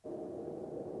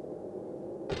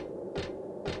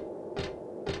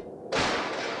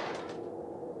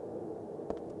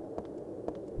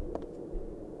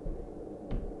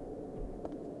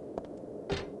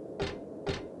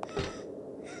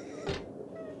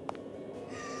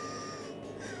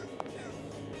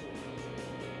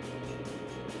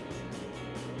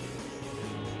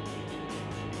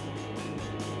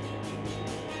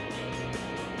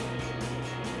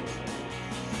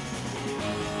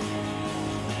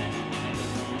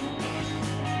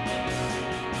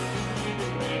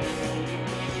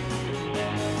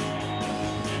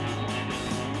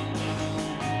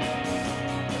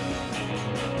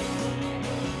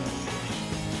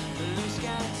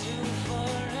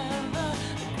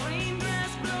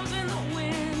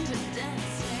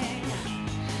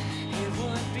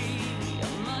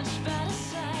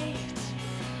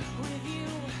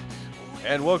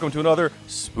And welcome to another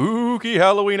spooky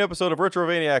Halloween episode of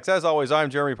Retrovaniacs. As always, I'm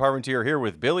Jeremy Parmentier here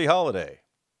with Billy Holiday.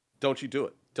 Don't you do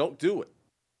it. Don't do it.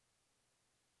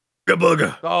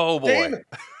 Gabooga. Oh boy.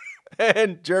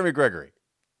 And Jeremy Gregory.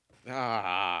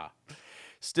 Ah.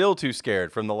 Still too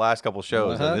scared from the last couple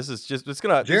shows. And this is just, this is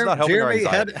not helping our Jeremy,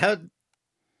 anxiety.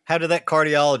 how did that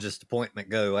cardiologist appointment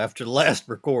go after the last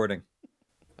recording?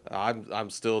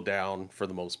 I'm still down for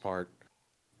the most part.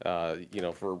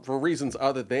 For reasons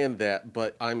other than that,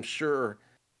 but I'm sure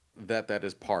that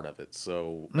is part of it.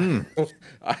 So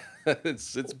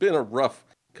it's been a rough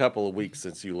couple of weeks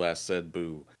since you last said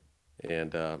boo.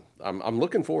 And I'm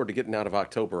looking forward to getting out of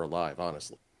October alive,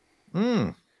 honestly.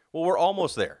 Well, we're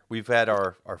almost there. We've had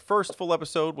our first full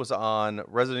episode was on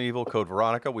Resident Evil Code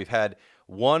Veronica. We've had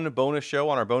one bonus show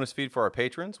on our bonus feed for our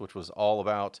patrons, which was all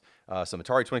about some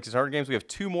Atari 2600 games. We have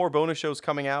two more bonus shows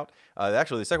coming out.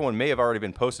 Actually, the second one may have already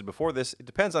been posted before this. It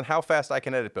depends on how fast I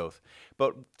can edit both.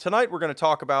 But tonight we're going to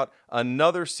talk about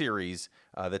another series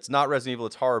that's not Resident Evil.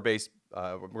 It's horror-based.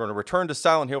 We're going to return to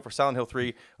Silent Hill for Silent Hill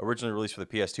 3, originally released for the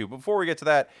PS2. But before we get to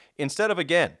that, instead of,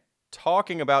 again,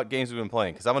 talking about games we've been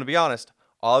playing, because I'm going to be honest,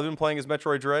 all I've been playing is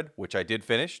Metroid Dread, which I did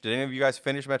finish. Did any of you guys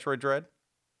finish Metroid Dread?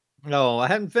 No, I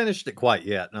haven't finished it quite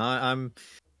yet. I'm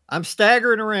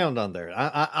staggering around on there.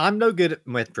 I'm no good at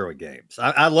Metroid games.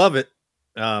 I love it.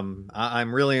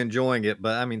 I'm really enjoying it,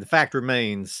 but I mean the fact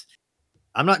remains,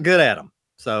 I'm not good at them.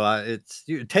 So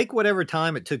you take whatever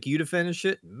time it took you to finish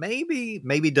it,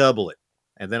 maybe double it,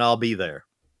 and then I'll be there.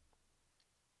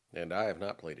 And I have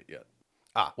not played it yet.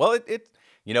 Well, it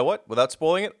you know what? Without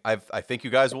spoiling it, I think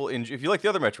you guys will enjoy. If you like the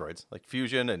other Metroids, like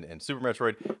Fusion and Super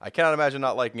Metroid, I cannot imagine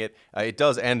not liking it. It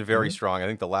does end very strong. I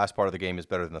think the last part of the game is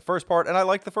better than the first part, and I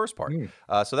like the first part.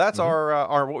 So that's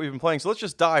our what we've been playing. So let's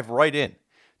just dive right in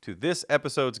to this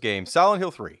episode's game, Silent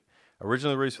Hill 3,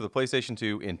 originally released for the PlayStation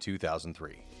 2 in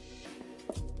 2003.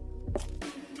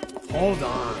 Hold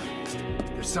on.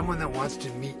 There's someone that wants to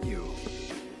meet you.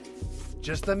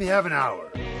 Just let me have an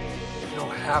hour. No,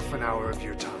 half an hour of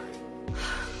your time.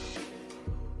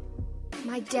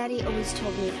 My daddy always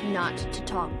told me not to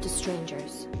talk to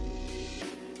strangers.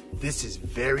 This is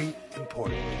very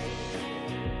important.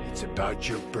 It's about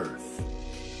your birth.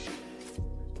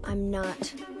 I'm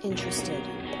not interested.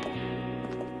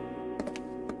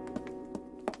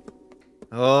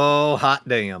 Oh, hot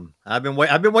damn. I've been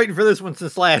waiting for this one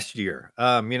since last year.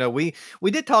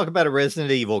 We did talk about a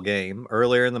Resident Evil game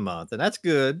earlier in the month, and that's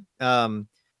good.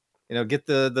 Get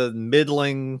the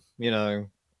middling,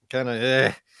 kind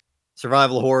of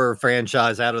survival horror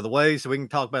franchise out of the way so we can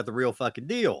talk about the real fucking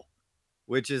deal,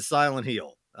 which is Silent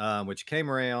Hill, which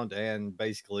came around and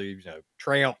basically,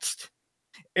 trounced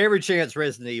every chance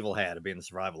Resident Evil had of being the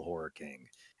survival horror king.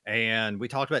 And we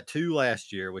talked about 2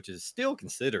 last year, which is still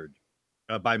considered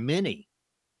by many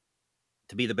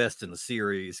to be the best in the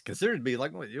series, considered to be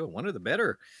like one of the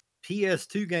better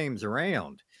PS2 games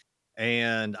around.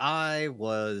 And I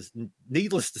was,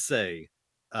 needless to say,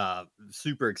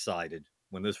 super excited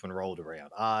when this one rolled around.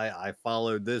 I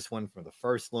followed this one from the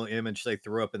first little image they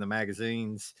threw up in the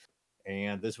magazines,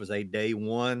 and this was a day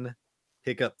one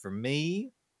pickup for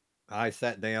me. I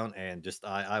sat down and just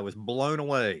I was blown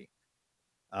away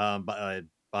by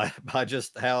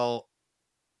just how,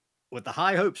 with the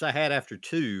high hopes I had after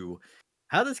 2,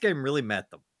 how this game really met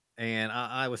them. And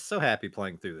I was so happy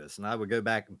playing through this, and I would go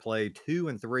back and play 2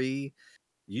 and 3,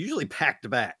 usually back to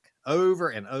back, over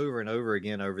and over and over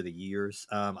again over the years.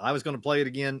 I was going to play it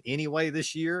again anyway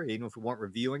this year, even if we weren't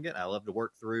reviewing it. I love to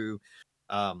work through,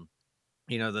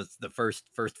 the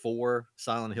first 4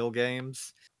 Silent Hill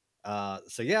games.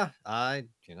 So yeah,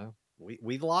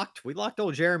 we locked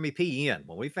old Jeremy P in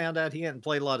when we found out he hadn't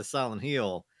played a lot of Silent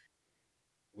Hill.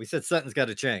 We said something's got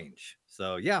to change.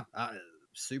 So yeah,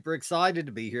 super excited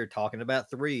to be here talking about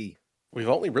 3. We've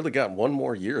only really got one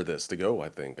more year of this to go, I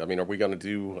think. I mean, are we going to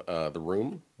do The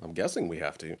Room? I'm guessing we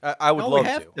have to. I would love we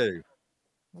have to.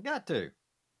 We got to.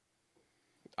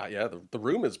 Yeah, the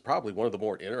Room is probably one of the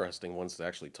more interesting ones to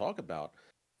actually talk about.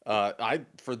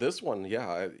 For this one,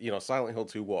 Silent Hill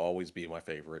 2 will always be my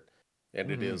favorite, and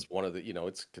it is one of the,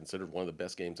 it's considered one of the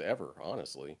best games ever,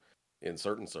 honestly, in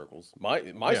certain circles.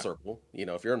 My circle,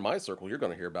 if you're in my circle, you're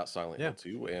going to hear about Silent Hill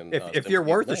 2. And if you're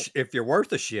worth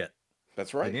a shit,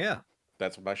 that's right. Yeah.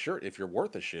 That's my shirt. If you're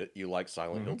worth a shit, you like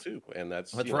Silent Hill 2. And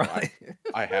that's right.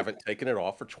 I haven't taken it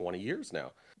off for 20 years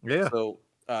now. Yeah. So,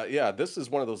 this is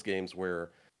one of those games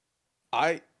where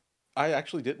I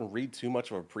actually didn't read too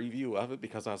much of a preview of it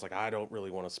because I was like, I don't really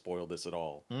want to spoil this at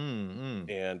all.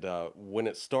 And when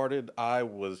it started, I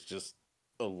was just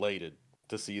elated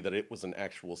to see that it was an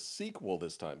actual sequel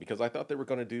this time, because I thought they were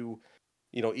going to do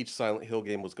each Silent Hill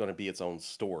game was going to be its own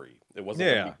story. It wasn't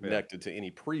going to be Yeah, yeah. connected to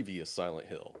any previous Silent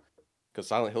Hill. Because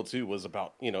Silent Hill 2 was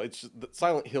about,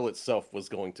 Silent Hill itself was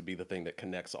going to be the thing that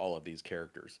connects all of these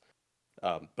characters.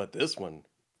 But this one,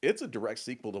 it's a direct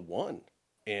sequel to 1.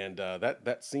 And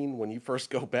that scene when you first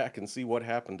go back and see what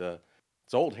happened to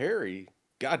old Harry,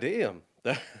 goddamn.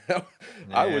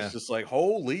 I was Yeah. just like,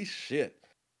 holy shit,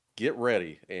 get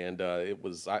ready. And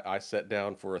I sat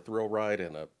down for a thrill ride,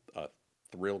 and a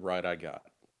thrill ride I got.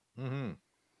 Mm-hmm.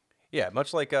 Yeah,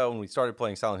 much like when we started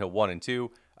playing Silent Hill 1 and 2,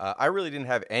 I really didn't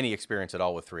have any experience at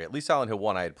all with 3. At least Silent Hill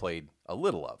 1 I had played a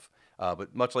little of.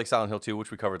 But much like Silent Hill 2, which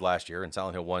we covered last year, and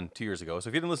Silent Hill 1 2 years ago. So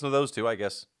if you didn't listen to those two, I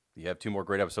guess you have 2 more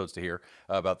great episodes to hear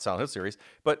about the Silent Hill series.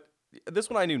 But this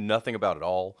one I knew nothing about at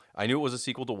all. I knew it was a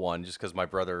sequel to 1 just because my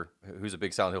brother, who's a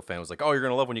big Silent Hill fan, was like, oh, you're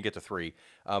going to love when you get to 3.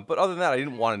 But other than that, I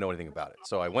didn't want to know anything about it.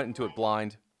 So I went into it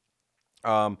blind.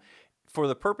 Um, for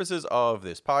the purposes of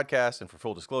this podcast and for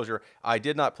full disclosure, I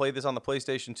did not play this on the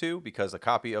PlayStation 2 because a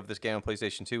copy of this game on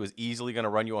PlayStation 2 is easily going to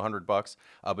run you $100.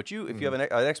 But if you have an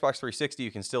Xbox 360, you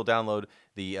can still download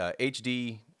the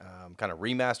HD kind of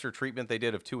remaster treatment they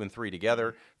did of 2 and 3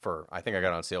 together for, I think I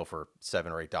got it on sale for $7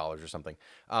 or $8 or something.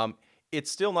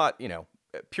 It's still not,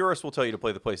 purists will tell you to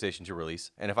play the PlayStation 2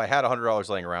 release. And if I had $100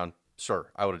 laying around,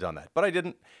 sure, I would have done that, but I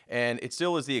didn't, and it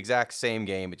still is the exact same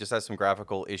game. It just has some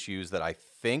graphical issues that I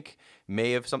think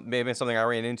may have been something I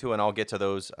ran into, and I'll get to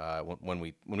those when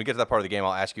we get to that part of the game.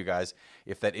 I'll ask you guys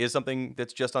if that is something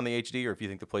that's just on the HD, or if you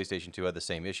think the PlayStation 2 had the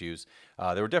same issues.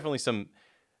 There were definitely some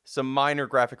minor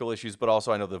graphical issues, but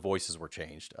also I know the voices were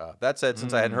changed. That said,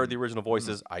 since I hadn't heard the original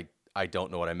voices, I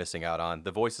don't know what I'm missing out on.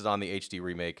 The voices on the HD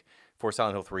remake for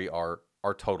Silent Hill 3 are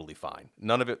totally fine.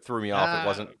 None of it threw me off. It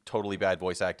wasn't totally bad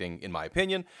voice acting, in my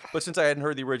opinion. But since I hadn't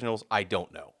heard the originals, I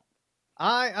don't know.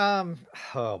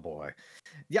 Oh boy,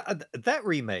 yeah, that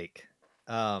remake.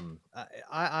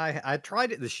 I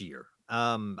tried it this year.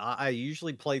 I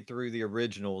usually play through the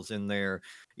originals in their,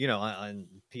 on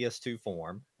PS2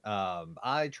 form.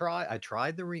 I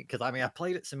tried because I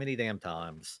played it so many damn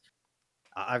times.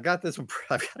 I've got this one.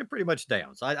 I've got it pretty much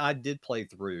down. So I did play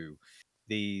through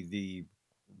the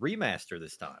remaster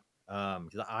this time.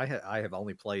 Because I have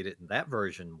only played it in that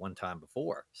version one time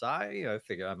before, so I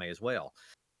figure I may as well.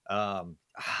 Um,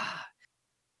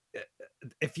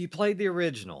 if you played the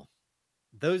original,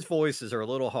 those voices are a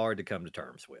little hard to come to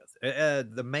terms with.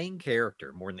 The main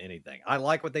character, more than anything, I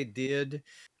like what they did.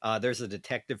 There's a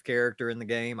detective character in the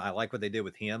game. I like what they did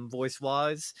with him, voice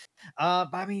wise. But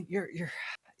I mean, you're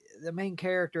the main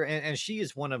character, and she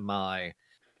is one of my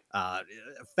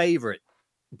favorite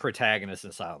protagonists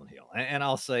in Silent Hill. And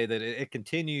I'll say that it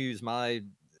continues my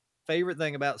favorite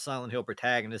thing about Silent Hill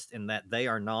protagonists in that they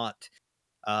are not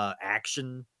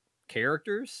action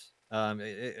characters.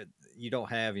 You don't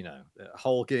have,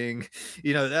 hulking,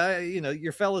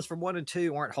 your fellas from 1 and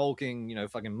 2 aren't hulking,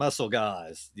 fucking muscle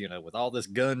guys, with all this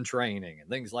gun training and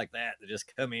things like that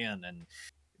just come in and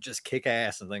just kick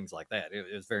ass and things like that.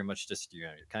 It's very much just,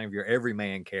 kind of your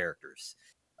everyman characters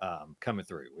coming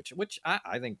through, which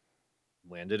I think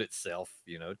lended itself,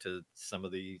 to some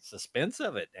of the suspense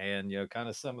of it, and kind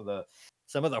of some of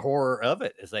the horror of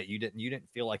it is that you didn't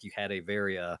feel like you had a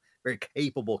very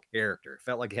capable character. It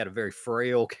felt like you had a very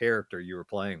frail character you were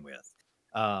playing with.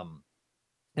 And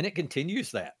it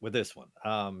continues that with this one.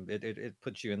 It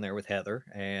puts you in there with Heather,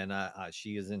 and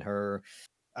she is in her,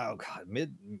 oh god,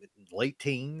 late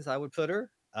teens, I would put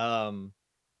her.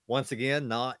 Once again,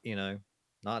 not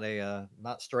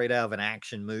straight out of an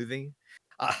action movie.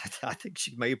 I think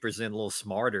she may present a little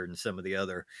smarter than some of the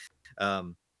other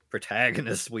um,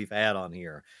 protagonists we've had on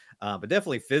here, but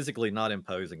definitely physically not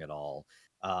imposing at all.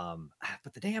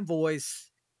 But the damn voice,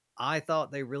 I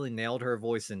thought they really nailed her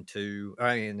voice in 2.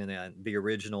 I mean, in the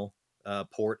original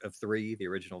port of 3, the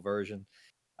original version.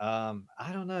 I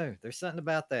don't know. There's something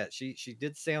about that. She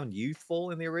did sound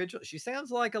youthful in the original. She sounds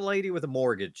like a lady with a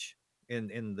mortgage in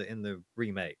the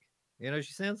remake.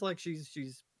 She sounds like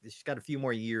she's got a few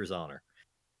more years on her.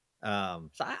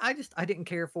 So I didn't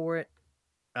care for it.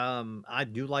 I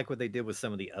do like what they did with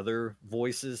some of the other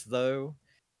voices though.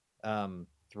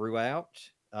 Throughout.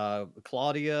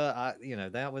 Claudia,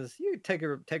 that was, you take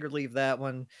or leave that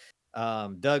one.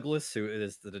 Douglas, who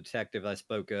is the detective I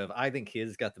spoke of, I think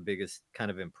his got the biggest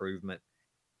kind of improvement.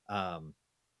 Um,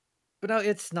 but no,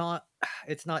 it's not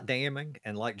damning.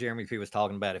 And like Jeremy P was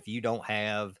talking about, if you don't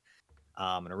have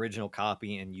an original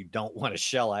copy and you don't want to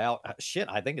shell out, shit,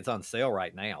 I think it's on sale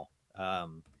right now.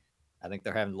 I think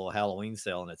they're having a little Halloween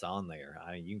sale and it's on there.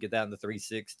 I mean, you can get that on the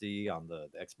 360, on the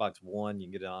Xbox One. You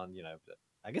can get it on,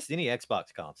 I guess any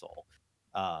Xbox console.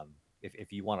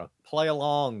 If you want to play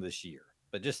along this year,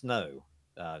 but just know,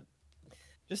 uh,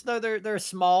 Just know there are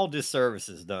small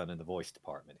disservices done in the voice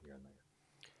department here and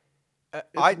there.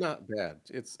 It's not bad.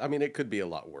 I mean, it could be a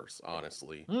lot worse,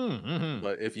 honestly. Mm-hmm.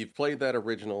 But if you've played that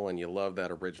original and you love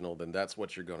that original, then that's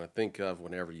what you're going to think of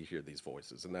whenever you hear these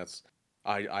voices. And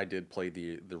I did play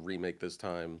the remake this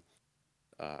time,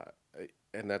 uh,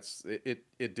 and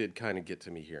it did kind of get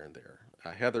to me here and there.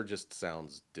 Heather just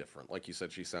sounds different, like you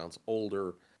said. She sounds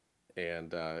older,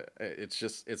 and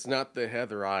it's not the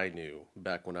Heather I knew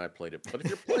back when I played it. But if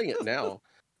you're playing it now,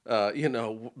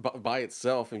 by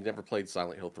itself, and you've never played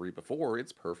Silent Hill 3 before,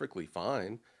 it's perfectly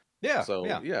fine. Yeah, So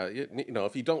yeah. yeah,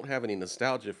 if you don't have any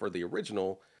nostalgia for the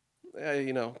original,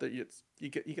 you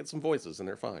get some voices and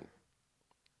they're fine.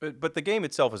 But the game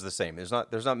itself is the same. There's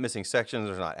not missing sections.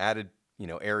 There's not added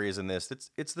areas in this.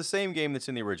 It's the same game that's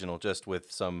in the original, just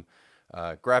with some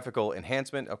graphical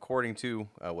enhancement according to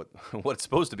what what it's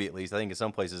supposed to be, at least. I think in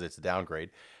some places it's a downgrade.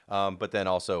 But then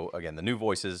also, again, the new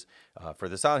voices for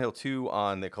the Silent Hill 2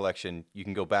 on the collection, you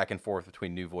can go back and forth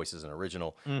between new voices and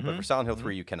original. But for Silent Hill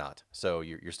 3, you cannot. So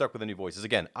you're stuck with the new voices.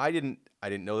 Again, I didn't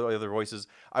know the other voices.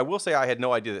 I will say I had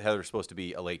no idea that Heather was supposed to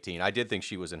be a late teen. I did think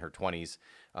she was in her 20s.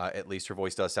 At least her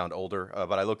voice does sound older,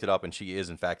 but I looked it up and she is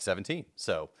in fact 17.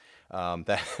 So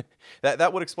that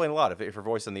that would explain a lot if her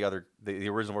voice in the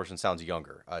original version sounds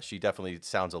younger. She definitely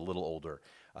sounds a little older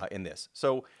in this.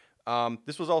 So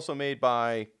this was also made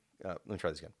by. Let me try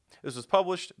this again. This was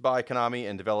published by Konami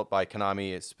and developed by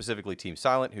Konami, it's specifically Team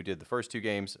Silent, who did the first two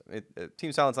games.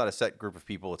 Team Silent's not a set group of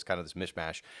people; it's kind of this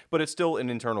mishmash, but it's still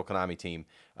an internal Konami team.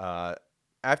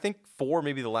 I think 4,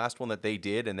 maybe the last one that they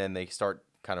did, and then they start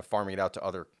kind of farming it out to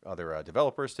other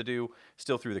developers to do,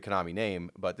 still through the Konami name.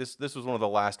 But this was one of the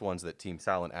last ones that Team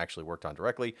Silent actually worked on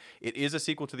directly. It is a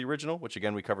sequel to the original, which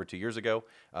again we covered 2 years ago.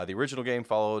 The original game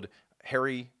followed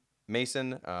Harry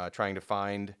Mason trying to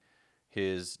find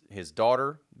his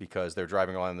daughter because they're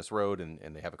driving along this road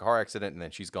and they have a car accident and then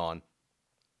she's gone.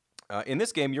 In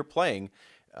this game, you're playing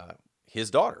his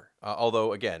daughter.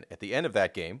 Although, again, at the end of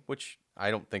that game, which I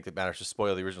don't think that matters to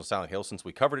spoil the original Silent Hill since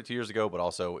we covered it 2 years ago, but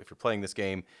also if you're playing this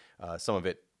game, some of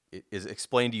it is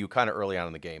explained to you kind of early on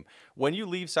in the game. When you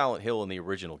leave Silent Hill in the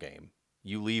original game,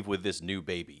 you leave with this new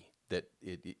baby that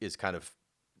it is kind of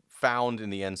found in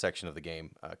the end section of the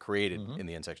game, created in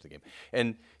the end section of the game.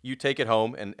 And you take it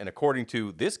home, and according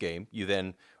to this game, you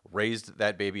then raised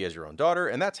that baby as your own daughter,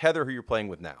 and that's Heather, who you're playing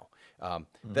with now.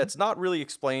 That's not really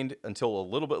explained until a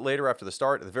little bit later after the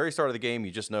start. At the very start of the game, you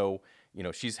just know,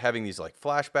 she's having these like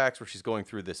flashbacks where she's going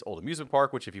through this old amusement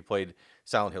park, which if you played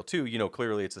Silent Hill 2,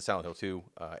 clearly it's the Silent Hill 2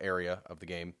 area of the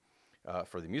game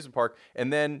for the amusement park.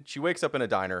 And then she wakes up in a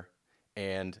diner,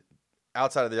 and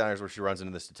outside of the diner is where she runs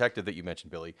into this detective that you mentioned,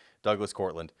 Billy, Douglas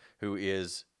Cortland, who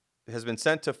has been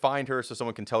sent to find her so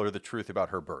someone can tell her the truth about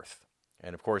her birth.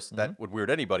 And of course, that would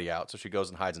weird anybody out. So she goes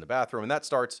and hides in the bathroom, and that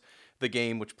starts the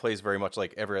game, which plays very much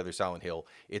like every other Silent Hill.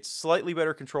 It's slightly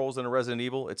better controls than a Resident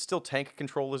Evil. It's still tank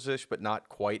controllers-ish, but not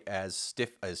quite as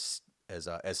stiff as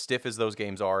stiff as those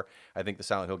games are. I think the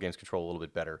Silent Hill games control a little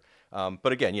bit better.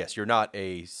 But again, yes, you're not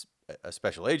a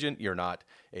special agent. You're not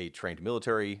a trained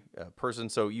military person.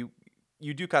 So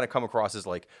you do kind of come across as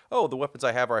like, oh, the weapons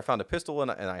I have are I found a pistol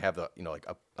and I have like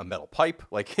a metal pipe,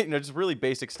 like just really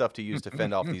basic stuff to use to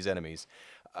fend off these enemies.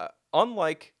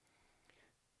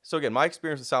 So again, my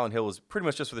experience with Silent Hill is pretty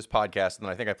much just for this podcast, and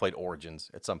then I think I played Origins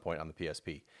at some point on the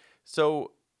PSP.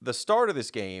 So the start of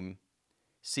this game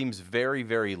seems very,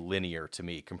 very linear to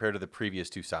me compared to the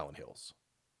previous 2 Silent Hills.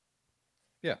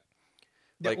 Yeah.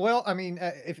 Like- Well, I mean,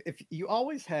 if you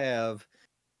always have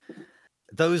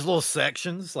those little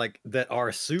sections like that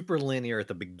are super linear at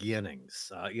the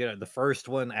beginnings. The first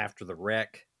one after the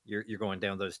wreck, you're going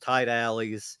down those tight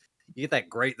alleys. You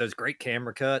get those great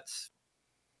camera cuts.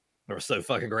 They were so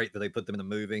fucking great that they put them in the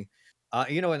movie.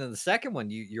 And then the second one,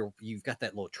 you've got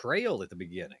that little trail at the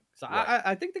beginning. So Right.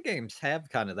 I think the games have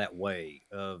kind of that way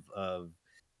of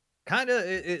kind of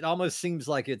it almost seems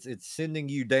like it's sending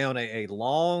you down a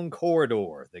long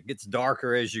corridor that gets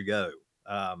darker as you go.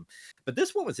 But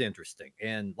this one was interesting,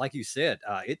 and like you said,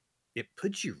 it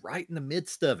puts you right in the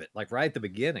midst of it, like right at the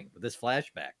beginning with this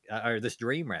flashback or this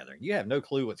dream rather. You have no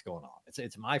clue what's going on.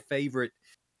 It's my favorite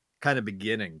kind of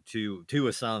beginning to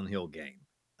a Silent Hill game.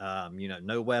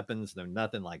 No weapons, no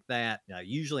nothing like that.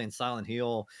 Usually in Silent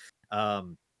Hill,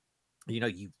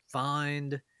 you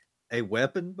find a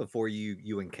weapon before you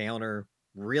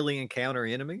really encounter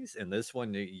enemies. And this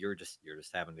one, you're just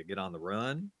having to get on the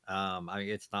run. I mean,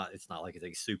 it's not like it's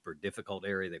a super difficult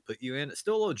area they put you in. It's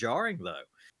still a little jarring though.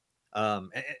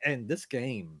 And this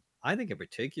game, I think in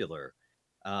particular,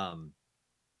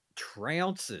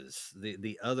 trounces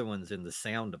the other ones in the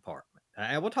sound department.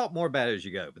 And we'll talk more about it as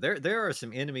you go. But there are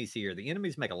some enemies here. The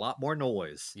enemies make a lot more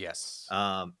noise. Yes.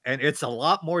 And it's a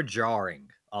lot more jarring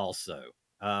also.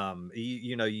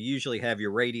 You know, you usually have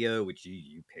your radio, which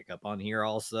you pick up on here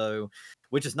also,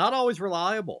 which is not always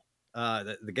reliable.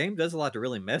 The game does a lot to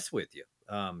really mess with you.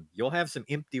 You'll have some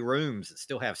empty rooms that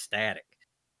still have static.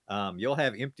 You'll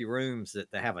have empty rooms that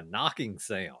have a knocking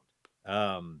sound.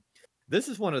 This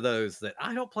is one of those that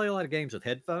I don't play a lot of games with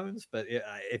headphones, but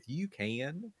if you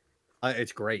can,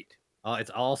 it's great.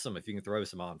 It's awesome if you can throw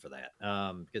some on for that,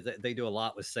 because they do a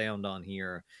lot with sound on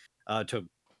here to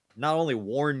not only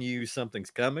warn you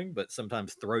something's coming, but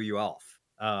sometimes throw you off.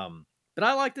 But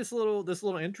I like this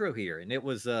little intro here, and it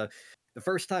was the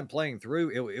first time playing through.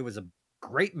 It was a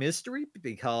great mystery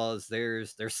because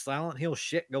there's Silent Hill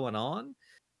shit going on,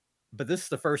 but this is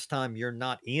the first time you're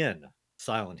not in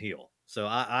Silent Hill, so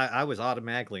I was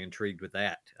automatically intrigued with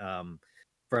that from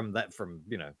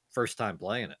first time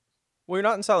playing it. Well, you're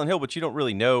not in Silent Hill, but you don't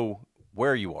really know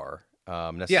where you are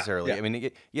necessarily. yeah. I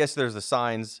mean, yes, there's the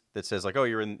signs that says like, "Oh,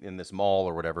 you're in this mall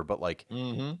or whatever," but like,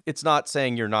 Mm-hmm. it's not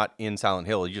saying you're not in Silent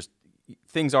Hill. You just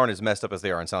things aren't as messed up as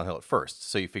they are in Silent Hill at first.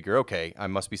 So you figure, okay, I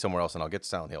must be somewhere else, and I'll get to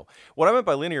Silent Hill. What I meant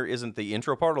by linear isn't the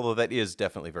intro part, although that is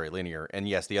definitely very linear. And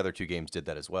yes, the other two games did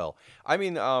that as well. I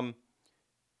mean,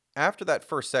 after that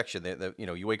first section,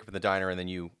 you wake up in the diner, and then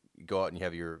you go out and you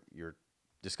have your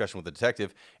discussion with the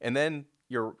detective, and then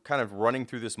you're kind of running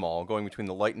through this mall, going between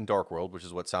the light and dark world, which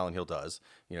is what Silent Hill does.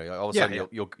 You know, all of a Yeah, sudden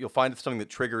you'll find something that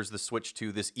triggers the switch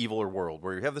to this eviler world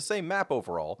where you have the same map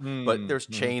overall, but there's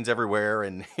chains everywhere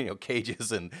and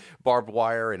cages and barbed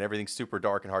wire and everything's super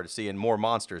dark and hard to see, and more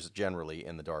monsters generally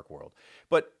in the dark world.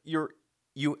 But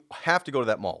you have to go to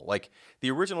that mall. Like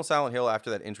the original Silent Hill, after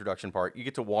that introduction part, you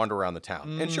get to wander around the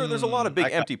town. And sure, there's a lot of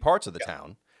big empty parts of the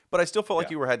town, but I still felt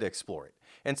like you had to explore it.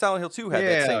 And Silent Hill 2 had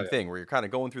that same thing where you're kind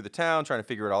of going through the town, trying to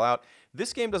figure it all out.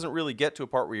 This game doesn't really get to a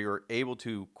part where you're able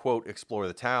to, quote, explore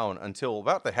the town until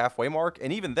about the halfway mark.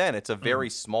 And even then, it's a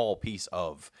very small piece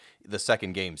of the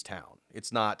second game's town.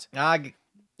 It's not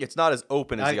as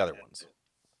open as the other ones.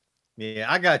 Yeah,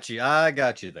 I got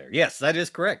you there. Yes, that is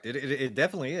correct. It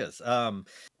definitely is. And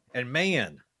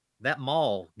man, that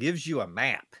mall gives you a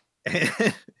map.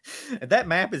 And that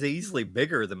map is easily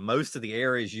bigger than most of the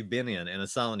areas you've been in a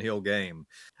Silent Hill game.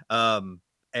 And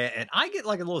I get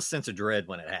like a little sense of dread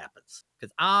when it happens,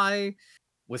 because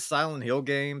with Silent Hill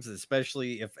games,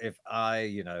 especially if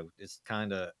I, it's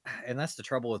kind of, and that's the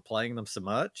trouble with playing them so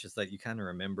much, is that you kind of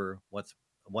remember what's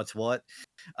what.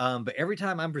 But every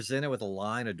time I'm presented with a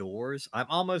line of doors, I'm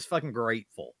almost fucking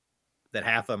grateful that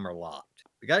half of them are locked.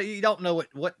 You don't know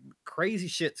what crazy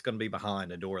shit's going to be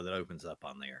behind a door that opens up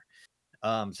on there.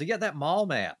 So yeah, that mall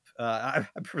map. I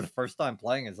remember the first time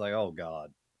playing, it's like, oh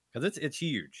god, because it's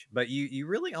huge, but you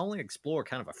really only explore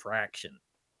kind of a fraction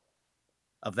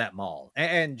of that mall.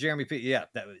 And Jeremy P,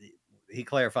 he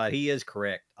clarified he is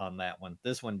correct on that one.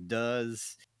 This one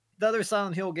does. The other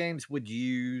Silent Hill games would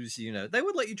use, they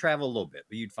would let you travel a little bit,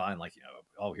 but you'd find like,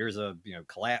 oh, here's a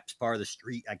collapsed part of the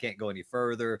street. I can't go any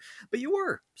further. But you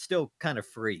were still kind of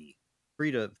free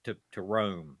to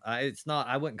roam. It's not.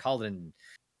 I wouldn't call it an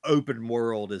open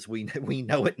world as we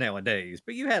know it nowadays,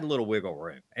 but you had a little wiggle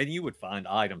room, and you would find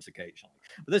items occasionally.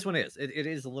 But this one is. It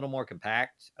is a little more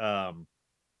compact.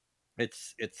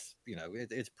 It's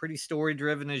it's pretty story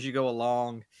driven as you go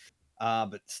along,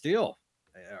 but still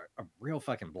a real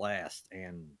fucking blast.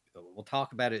 And we'll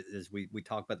talk about it as we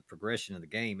talk about the progression of the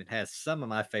game. It has some of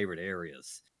my favorite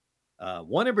areas.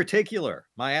 One in particular,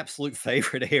 my absolute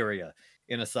favorite area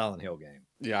in a Silent Hill game.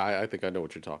 Yeah, I think I know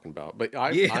what you're talking about. But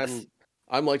Yes.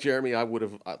 I'm like Jeremy. I would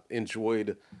have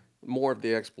enjoyed more of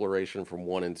the exploration from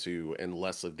 1 and 2 and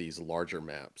less of these larger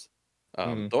maps.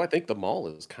 Though I think the mall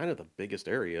is kind of the biggest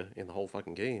area in the whole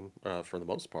fucking game for the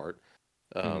most part.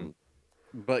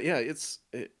 But yeah,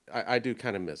 I do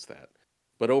kind of miss that.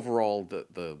 But overall,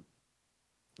 the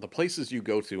places you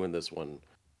go to in this one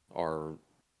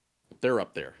they're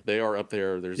up there. They are up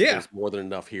there. There's more than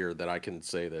enough here that I can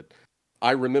say that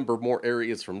I remember more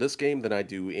areas from this game than I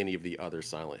do any of the other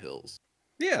Silent Hills.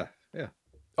 Yeah.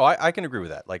 Oh, I can agree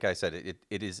with that. Like I said,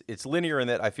 it's linear in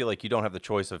that I feel like you don't have the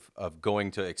choice of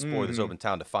going to explore this open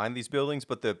town to find these buildings,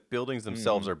 but the buildings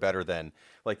themselves are better than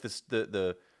like this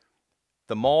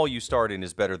the mall you start in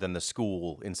is better than the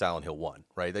school in Silent Hill 1,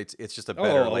 right? It's just a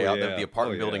better layout. The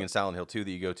apartment building in Silent Hill 2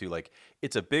 that you go to, like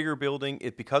it's a bigger building.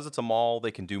 Because it's a mall,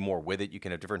 they can do more with it. You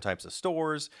can have different types of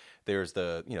stores. There's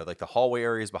the, like the hallway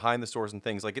areas behind the stores and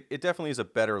things. Like it definitely is a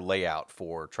better layout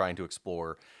for trying to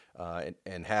explore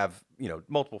and have,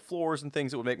 multiple floors and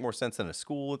things that would make more sense than a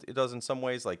school it does in some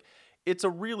ways. Like it's a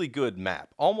really good map.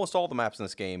 Almost all the maps in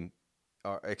this game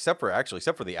except for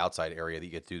the outside area that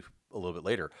you get to a little bit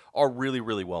later, are really,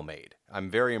 really well made. I'm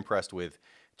very impressed with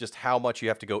just how much you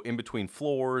have to go in between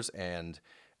floors, and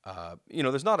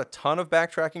there's not a ton of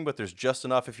backtracking, but there's just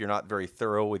enough if you're not very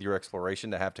thorough with your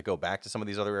exploration to have to go back to some of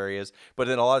these other areas. But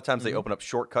then a lot of times they open up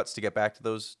shortcuts to get back to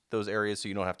those areas, so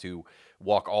you don't have to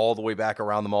walk all the way back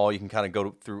around the mall. You can kind of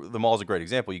go through. The mall is a great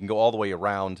example. You can go all the way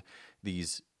around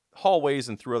these hallways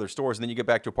and through other stores, and then you get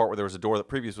back to a part where there was a door that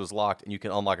previously was locked, and you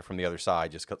can unlock it from the other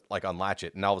side, just like unlatch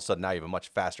it, and all of a sudden now you have a much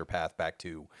faster path back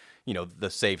to the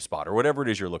save spot or whatever it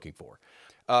is you're looking for.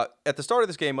 At the start of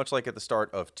this game, much like at the start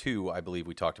of 2, I believe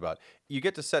we talked about, you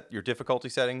get to set your difficulty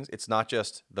settings. It's not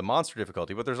just the monster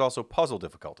difficulty, but there's also puzzle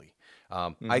difficulty.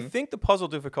 I think the puzzle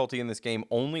difficulty in this game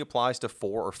only applies to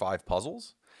 4 or 5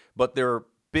 puzzles, but they're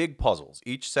big puzzles.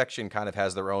 Each section kind of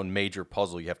has their own major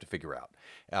puzzle you have to figure out.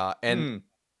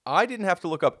 I didn't have to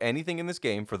look up anything in this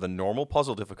game for the normal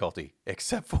puzzle difficulty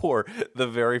except for the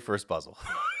very first puzzle.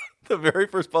 The very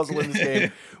first puzzle in this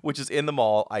game, which is in the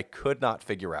mall, I could not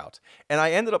figure out. And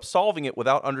I ended up solving it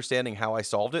without understanding how I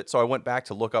solved it. So I went back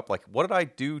to look up, like, what did I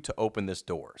do to open this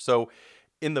door? So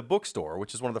in the bookstore,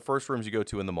 which is one of the first rooms you go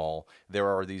to in the mall, there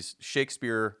are these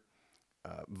Shakespeare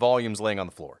volumes laying on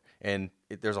the floor. And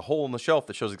there's a hole in the shelf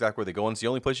that shows exactly where they go, and it's the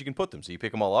only place you can put them. So you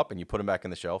pick them all up and you put them back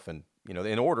in the shelf, and,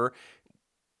 in order.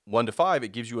 1 to 5, it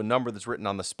gives you a number that's written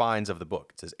on the spines of the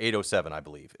book. It says 807, I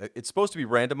believe. It's supposed to be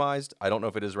randomized. I don't know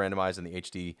if it is randomized in the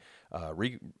HD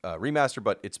remaster,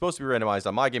 but it's supposed to be randomized.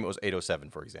 On my game, it was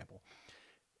 807, for example.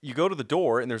 You go to the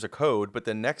door, and there's a code, but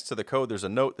then next to the code, there's a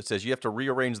note that says you have to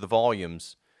rearrange the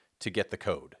volumes to get the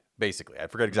code, basically. I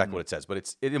forget exactly what it says,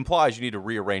 but it implies you need to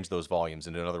rearrange those volumes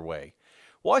in another way.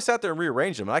 Well, I sat there and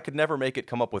rearranged them, and I could never make it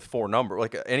come up with 4 numbers,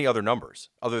 like any other numbers,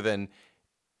 other than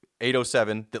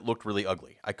 807 that looked really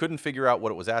ugly. I couldn't figure out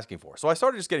what it was asking for. So I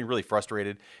started just getting really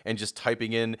frustrated and just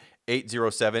typing in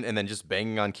 807 and then just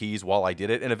banging on keys while I did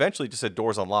it. And eventually just said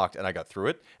doors unlocked, and I got through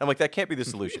it. I'm like, that can't be the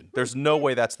solution. There's no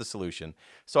way that's the solution.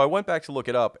 So I went back to look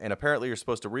it up, and apparently you're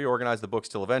supposed to reorganize the books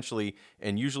till eventually,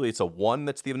 and usually it's a 1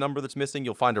 that's the number that's missing.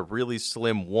 You'll find a really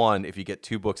slim 1 if you get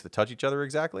 2 books that touch each other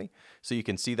exactly. So you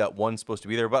can see that 1's supposed to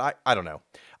be there, but I don't know.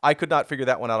 I could not figure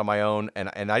that one out on my own,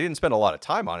 and I didn't spend a lot of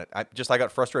time on it. I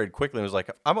got frustrated quickly and was like,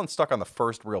 I'm stuck on the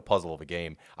first real puzzle of a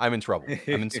game. I'm in trouble.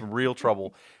 I'm in some real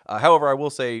trouble. However, I will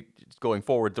say, going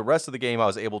forward, the rest of the game I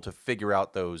was able to figure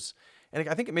out those, and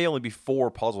I think it may only be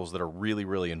 4 puzzles that are really,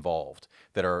 really involved,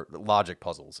 that are logic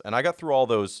puzzles. And I got through all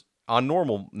those on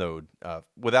normal mode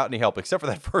without any help, except for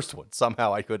that first one.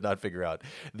 Somehow I could not figure out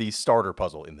the starter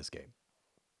puzzle in this game.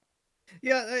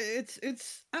 Yeah,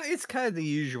 it's kind of the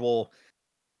usual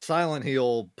Silent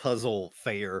Hill puzzle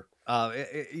fare.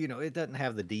 It doesn't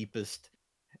have the deepest.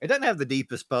 It doesn't have the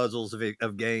deepest puzzles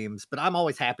of games, but I'm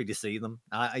always happy to see them.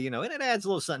 And it adds a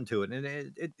little something to it, and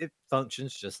it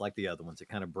functions just like the other ones. It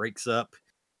kind of breaks up,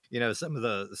 some of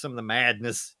the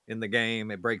madness in the game.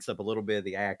 It breaks up a little bit of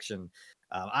the action.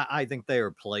 I think they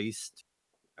are placed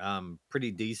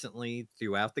pretty decently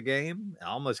throughout the game.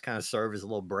 Almost kind of serve as a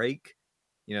little break,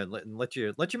 let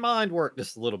your mind work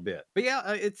just a little bit. But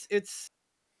yeah, it's.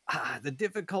 The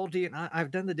difficulty, and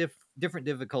I've done the different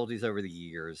difficulties over the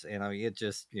years, and I mean, it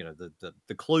just,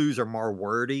 the clues are more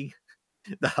wordy,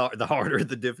 the harder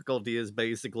the difficulty is,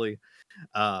 basically.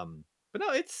 But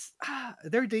no, it's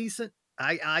they're decent.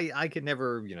 I can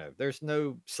never, there's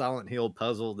no Silent Hill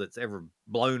puzzle that's ever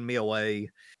blown me away.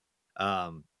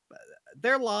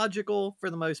 They're logical for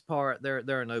the most part. There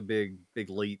are no big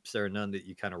leaps. There are none that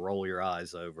you kind of roll your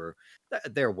eyes over.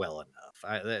 They're well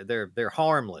enough. They're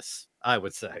harmless, I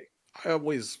would say. I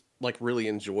always really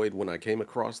enjoyed when I came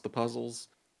across the puzzles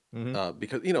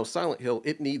because Silent Hill,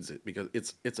 it needs it because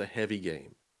it's a heavy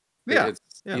game. Yeah,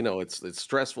 It's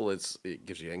stressful. It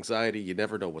gives you anxiety. You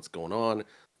never know what's going on.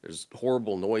 There's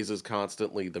horrible noises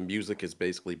constantly. The music is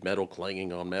basically metal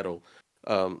clanging on metal.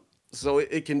 So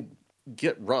it can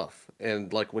get rough.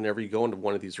 And whenever you go into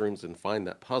one of these rooms and find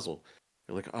that puzzle,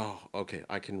 you're like, oh, okay,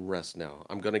 I can rest now.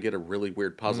 I'm going to get a really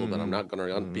weird puzzle that I'm not going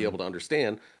to be able to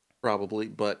understand probably,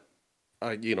 but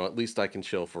at least I can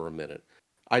chill for a minute.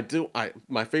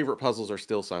 My favorite puzzles are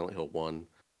still Silent Hill 1,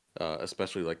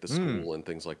 especially the school and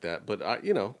things like that. But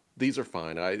these are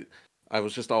fine. I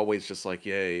was just always just like,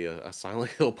 yay, a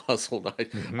Silent Hill puzzle.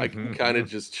 I can kind of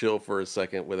just chill for a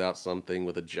second without something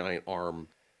with a giant arm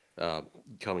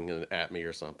coming at me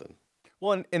or something.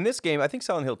 Well, in this game, I think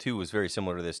Silent Hill 2 was very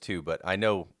similar to this too, but I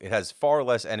know it has far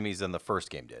less enemies than the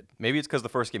first game did. Maybe it's because the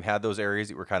first game had those areas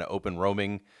that were kind of open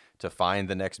roaming to find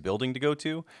the next building to go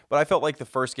to, but I felt like the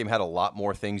first game had a lot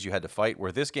more things you had to fight,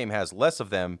 where this game has less of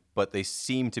them, but they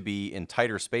seem to be in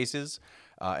tighter spaces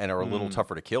and are a little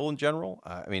tougher to kill in general.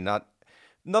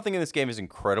 Nothing in this game is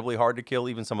incredibly hard to kill,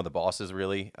 even some of the bosses,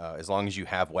 really. As long as you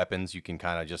have weapons, you can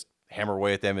kind of just hammer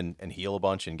away at them and heal a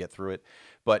bunch and get through it.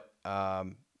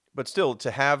 But still,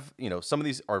 to have, some of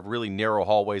these are really narrow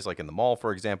hallways, like in the mall,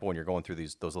 for example, when you're going through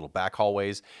those little back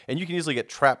hallways, and you can easily get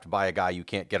trapped by a guy you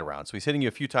can't get around. So he's hitting you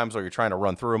a few times while you're trying to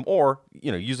run through him, or,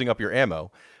 using up your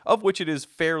ammo, of which it is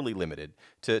fairly limited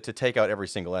to take out every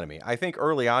single enemy. I think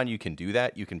early on you can do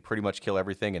that. You can pretty much kill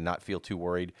everything and not feel too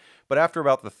worried. But after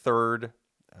about the third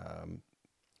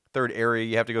area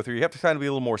you have to go through, you have to kind of be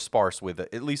a little more sparse with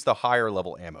at least the higher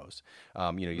level ammos.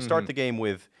 You start the game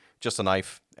with just a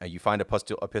knife. You find a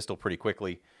pistol pretty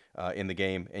quickly in the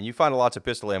game, and you find lots of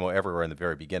pistol ammo everywhere in the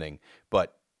very beginning.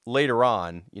 But later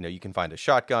on, you can find a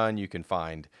shotgun, you can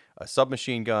find a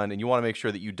submachine gun, and you want to make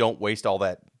sure that you don't waste all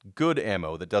that good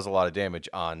ammo that does a lot of damage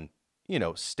on,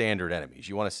 standard enemies.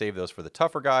 You want to save those for the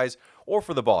tougher guys or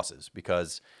for the bosses,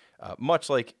 because much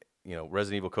like,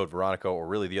 Resident Evil Code Veronica, or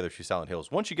really the other two Silent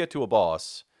Hills, once you get to a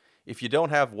boss, if you don't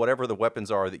have whatever the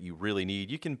weapons are that you really need,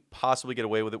 you can possibly get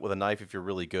away with it with a knife if you're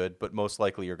really good, but most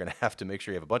likely you're going to have to make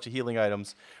sure you have a bunch of healing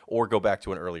items or go back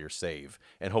to an earlier save,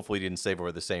 and hopefully you didn't save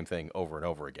over the same thing over and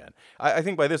over again. I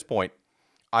think by this point,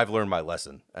 I've learned my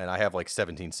lesson, and I have like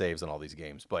 17 saves on all these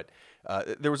games, but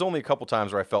there was only a couple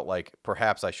times where I felt like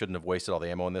perhaps I shouldn't have wasted all the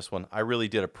ammo in this one. I really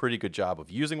did a pretty good job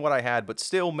of using what I had, but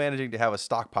still managing to have a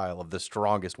stockpile of the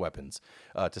strongest weapons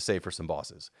to save for some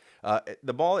bosses.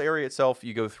 The mall area itself,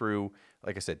 you go through,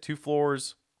 like I said, 2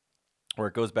 floors where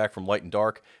it goes back from light and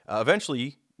dark.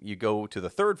 Eventually, you go to the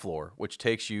 3rd floor, which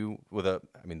takes you with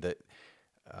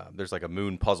there's like a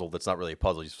moon puzzle that's not really a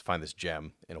puzzle. You just find this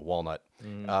gem in a walnut.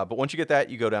 But once you get that,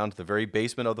 you go down to the very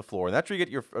basement of the floor, and that's where you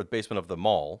get your basement of the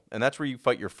mall, and that's where you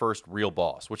fight your first real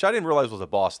boss, which I didn't realize was a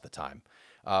boss at the time.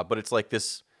 But it's like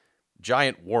this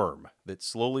giant worm that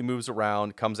slowly moves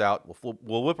around, comes out,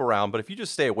 will whip around, but if you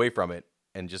just stay away from it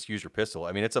and just use your pistol,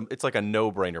 it's like a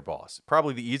no-brainer boss.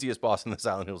 Probably the easiest boss in the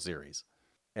Silent Hill series.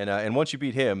 And once you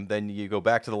beat him, then you go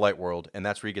back to the light world, and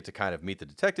that's where you get to kind of meet the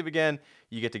detective again.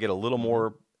 You get to get a little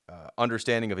more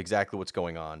understanding of exactly what's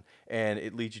going on, and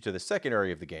it leads you to the second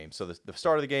area of the game. So the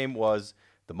start of the game was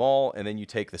the mall, and then you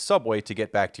take the subway to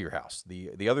get back to your house.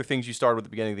 The other things you started with at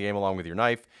the beginning of the game, along with your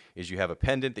knife, is you have a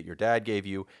pendant that your dad gave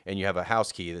you, and you have a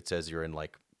house key that says you're in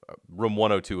like room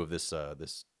 102 of this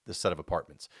set of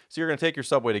apartments. So you're going to take your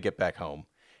subway to get back home,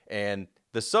 and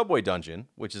the subway dungeon,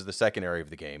 which is the second area of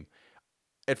the game.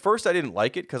 At first, I didn't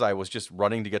like it because I was just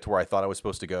running to get to where I thought I was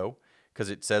supposed to go,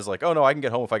 because it says like, oh no, I can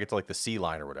get home if I get to like the C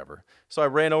line or whatever. So I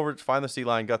ran over to find the C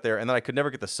line, got there, and then I could never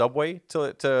get the subway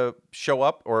to show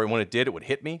up, or when it did, it would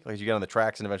hit me. Like you get on the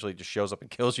tracks and eventually it just shows up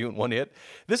and kills you in one hit.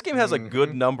 This game has a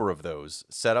good number of those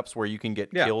setups where you can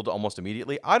get killed almost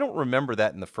immediately. I don't remember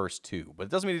that in the first 2, but it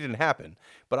doesn't mean it didn't happen.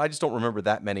 But I just don't remember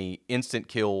that many instant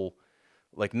kill,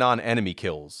 like non-enemy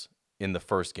kills in the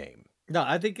first game. No,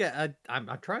 I think I'm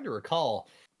trying to recall,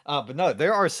 but no,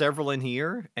 there are several in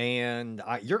here, and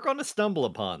you're going to stumble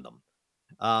upon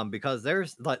them, because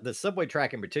there's like the subway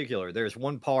track in particular. There's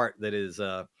one part that is,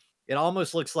 it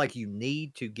almost looks like you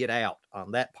need to get out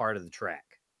on that part of the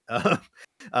track.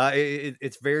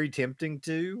 It's very tempting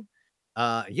to,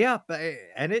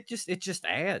 and it just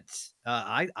adds.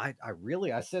 I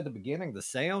said at the beginning, the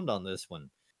sound on this one.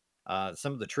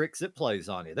 Some of the tricks it plays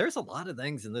on you. There's a lot of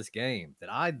things in this game that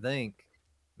I think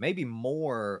maybe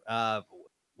more,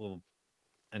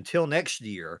 until next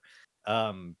year,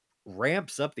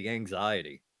 ramps up the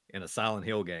anxiety in a Silent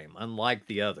Hill game, unlike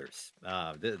the others.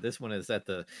 This one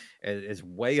is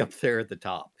way up there at the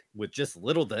top with just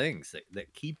little things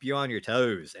that keep you on your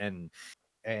toes, and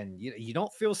you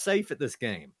don't feel safe at this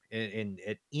game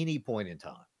at any point in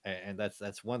time, and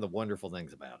that's one of the wonderful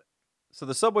things about it. So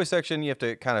the subway section, you have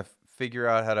to kind of figure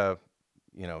out how to,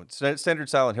 standard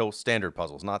Silent Hill standard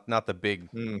puzzles, not the big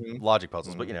logic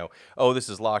puzzles, but oh, this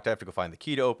is locked. I have to go find the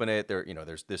key to open it.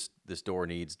 There's this door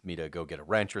needs me to go get a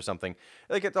wrench or something.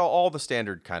 Like it's all the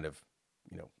standard kind of,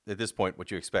 at this point, what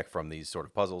you expect from these sort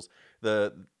of puzzles.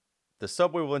 The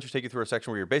subway will take you through a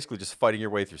section where you're basically just fighting your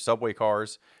way through subway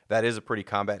cars. That is a pretty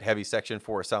combat heavy section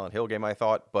for a Silent Hill game, I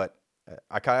thought, but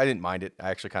I didn't mind it. I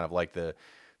actually kind of liked that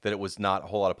it was not a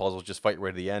whole lot of puzzles, just fight your way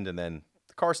to the end, and then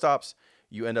the car stops.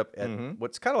 You end up at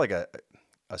what's kind of like a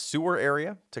sewer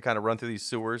area to kind of run through these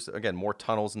sewers. Again, more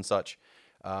tunnels and such.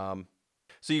 So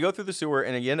you go through the sewer,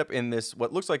 and you end up in this,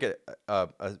 what looks like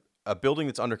a building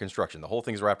that's under construction. The whole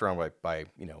thing's wrapped around by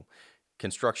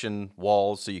construction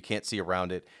walls, so you can't see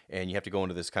around it, and you have to go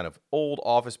into this kind of old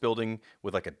office building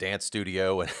with like a dance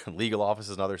studio and legal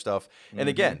offices and other stuff. And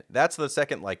again, that's the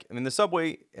second, the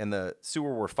subway and the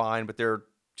sewer were fine, but they're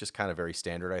just kind of very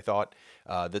standard, I thought.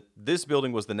 That this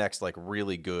building was the next like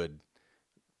really good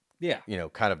Yeah.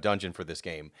 kind of dungeon for this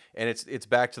game, and it's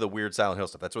back to the weird Silent Hill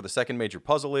stuff. That's where the second major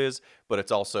puzzle is, but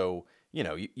it's also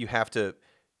you have to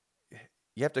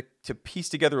piece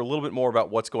together a little bit more about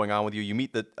what's going on with you. You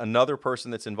meet another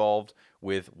person that's involved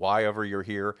with why ever you're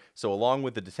here. So along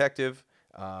with the detective,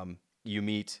 you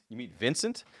meet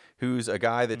Vincent, who's a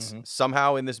guy that's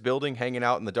somehow in this building, hanging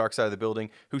out in the dark side of the building,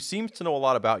 who seems to know a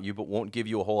lot about you, but won't give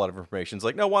you a whole lot of information. It's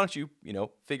like, no, why don't you,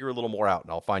 figure a little more out,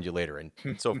 and I'll find you later. And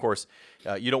so, of course,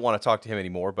 you don't want to talk to him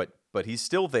anymore, but he's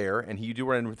still there, and you do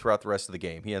run into him throughout the rest of the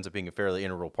game. He ends up being a fairly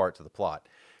integral part to the plot.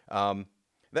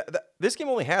 This game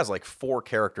only has like 4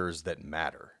 characters that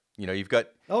matter. You've got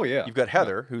you've got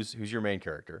Heather, who's your main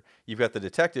character. You've got the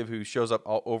detective who shows up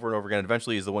over and over again. And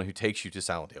eventually, is the one who takes you to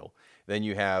Silent Hill. Then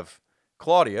you have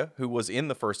Claudia, who was in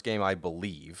the first game, I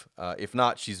believe. If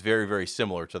not, she's very, very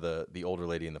similar to the older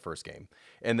lady in the first game.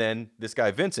 And then this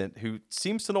guy Vincent, who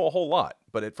seems to know a whole lot,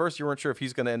 but at first you weren't sure if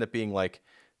he's going to end up being like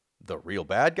the real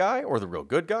bad guy or the real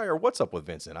good guy, or what's up with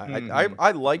Vincent.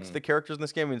 I liked the characters in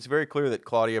this game, and it's very clear that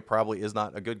Claudia probably is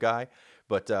not a good guy,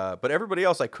 but everybody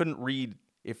else I couldn't read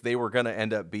if they were going to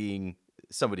end up being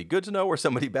somebody good to know or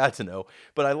somebody bad to know.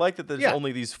 But I like that there's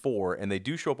only these 4, and they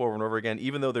do show up over and over again,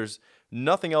 even though there's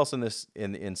nothing else in this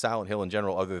in Silent Hill in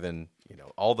general other than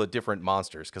all the different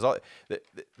monsters, because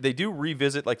they do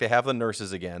revisit, like they have the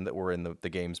nurses again that were in the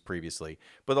games previously,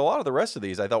 but a lot of the rest of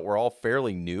these I thought were all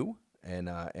fairly new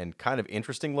and kind of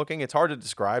interesting looking. It's hard to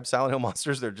describe Silent Hill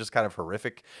monsters. They're just kind of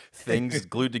horrific things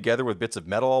glued together with bits of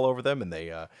metal all over them. And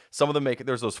they, some of them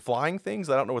there's those flying things.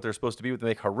 I don't know what they're supposed to be, but they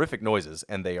make horrific noises,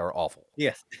 and they are awful.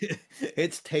 Yes,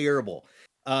 it's terrible.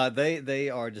 They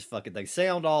are just fucking. They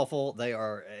sound awful. They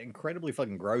are incredibly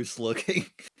fucking gross looking.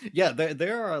 Yeah,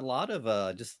 there are a lot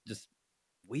of just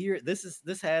weird. This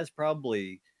has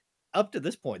probably up to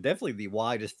this point definitely the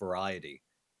widest variety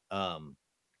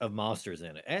of monsters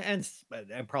in it,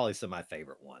 and probably some of my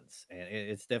favorite ones. And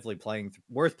it's definitely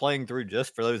worth playing through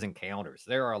just for those encounters.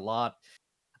 There are a lot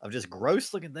of just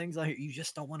gross looking things on here you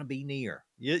just don't want to be near.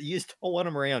 You just don't want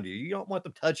them around you. You don't want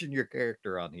them touching your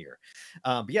character on here.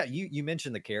 But yeah, you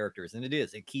mentioned the characters, and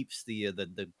it keeps the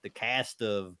cast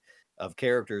of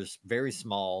characters very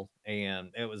small. And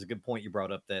it was a good point you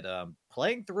brought up that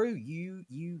playing through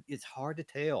it's hard to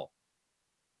tell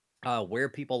where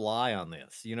people lie on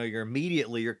this.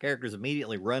 Your character's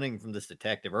immediately running from this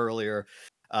detective earlier.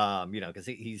 Because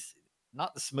he's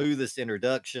not the smoothest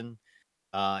introduction.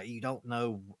 You don't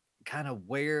know kind of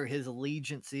where his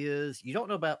allegiance is. You don't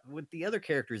know about with the other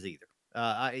characters either.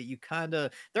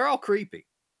 They're all creepy,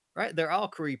 right? They're all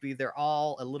creepy. They're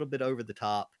all a little bit over the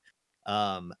top.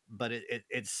 But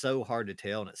it's so hard to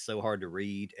tell, and it's so hard to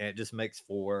read, and it just makes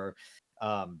for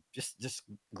just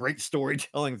great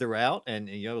storytelling throughout, and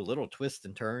little twists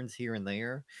and turns here and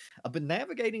there. But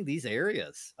navigating these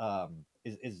areas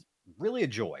is really a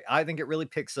joy. I think it really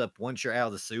picks up once you're out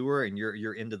of the sewer and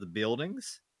you're into the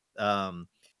buildings.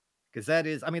 Because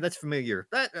that's familiar.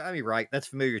 Right? That's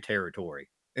familiar territory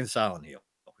in Silent Hill.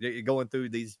 You're going through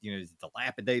these, these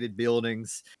dilapidated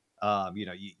buildings.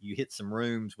 You hit some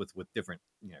rooms with different,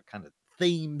 kind of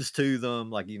themes to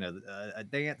them, like a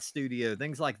dance studio,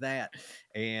 things like that.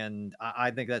 And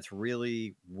I think that's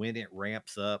really when it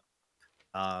ramps up.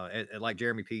 Like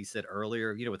Jeremy P said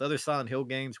earlier, with other Silent Hill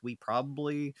games, we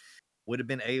probably would have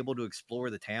been able to explore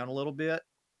the town a little bit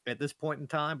at this point in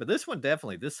time, but this one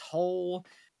definitely, this whole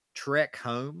trek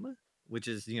home, which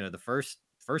is the first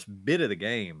bit of the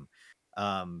game,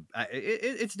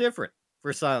 it's different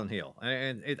for Silent Hill,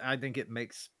 and I think it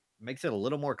makes it a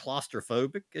little more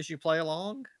claustrophobic as you play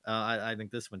along. I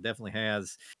think this one definitely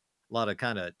has a lot of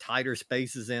kind of tighter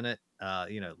spaces in it.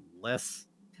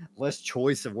 Less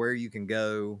choice of where you can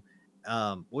go,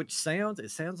 which sounds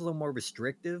a little more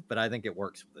restrictive, but I think it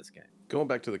works with this game. Going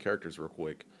back to the characters real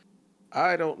quick,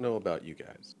 I don't know about you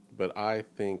guys, but I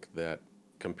think that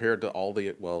compared to all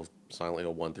Silent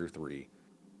Hill 1 through 3,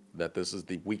 that this is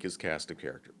the weakest cast of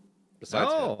characters.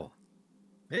 Besides him,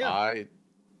 yeah,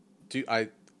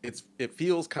 it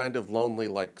feels kind of lonely,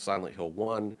 like Silent Hill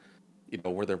 1,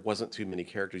 where there wasn't too many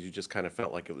characters. You just kind of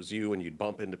felt like it was you, and you'd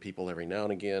bump into people every now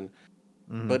and again.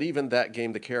 Mhm. But even that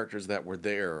game, the characters that were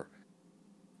there,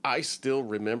 I still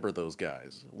remember those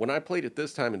guys. When I played it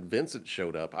this time and Vincent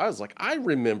showed up, I was like, I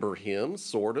remember him,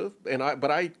 sort of,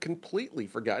 but I completely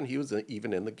forgotten he was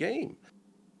even in the game.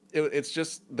 It's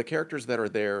just the characters that are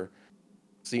there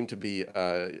seem to be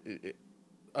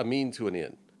a mean to an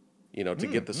end, to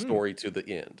get the story to the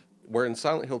end. Where in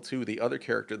Silent Hill 2, the other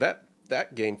character,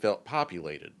 that game felt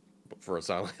populated for a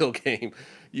Silent Hill game.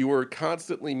 You were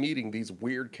constantly meeting these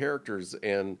weird characters,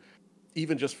 and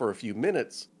even just for a few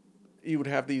minutes, you would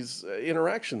have these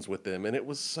interactions with them, and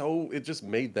it just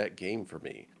made that game for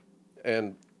me.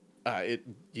 And it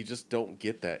you just don't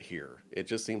get that here. It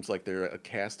just seems like they're a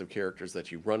cast of characters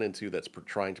that you run into that's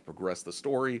trying to progress the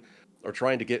story or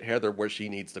trying to get Heather where she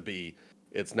needs to be.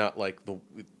 It's not like the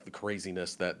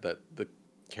craziness that the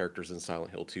characters in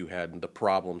Silent Hill 2 had and the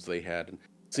problems they had, and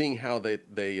seeing how they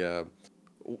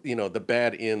the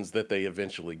bad ends that they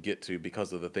eventually get to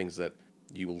because of the things that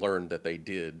you learned that they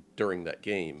did during that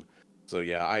game. So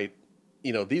yeah,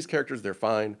 these characters, they're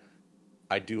fine.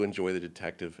 I do enjoy the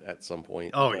detective at some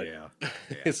point. Oh But yeah.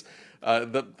 it's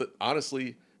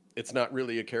honestly, it's not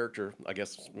really a character. I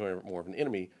guess more of an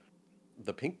enemy.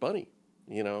 The Pink Bunny.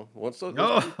 Once those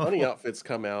Pink Bunny Oh outfits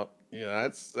come out, yeah,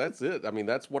 that's it. I mean,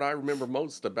 that's what I remember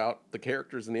most about the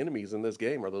characters and enemies in this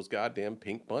game are those goddamn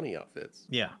Pink Bunny outfits.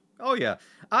 yeah. Oh yeah.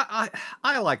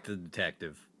 I like the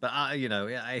detective, but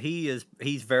yeah, he's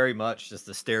very much just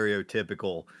the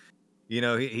stereotypical.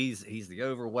 He's the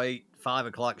overweight 5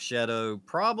 o'clock shadow.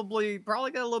 Probably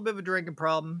got a little bit of a drinking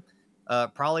problem.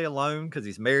 Probably alone because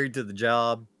he's married to the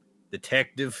job.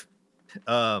 Detective.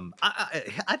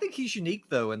 I think he's unique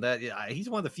though, in that he's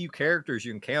one of the few characters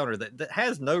you encounter that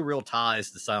has no real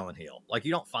ties to Silent Hill. Like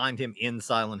you don't find him in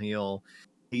Silent Hill.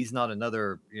 He's not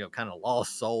another kind of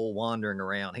lost soul wandering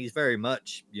around. He's very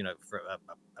much for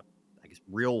I guess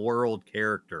real world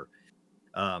character.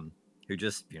 Who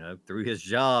just through his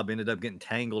job ended up getting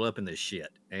tangled up in this shit,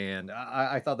 and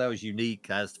I thought that was unique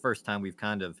as the first time we've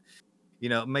kind of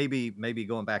maybe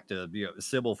going back to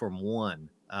Sybil from one.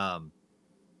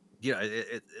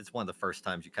 It's one of the first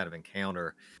times you kind of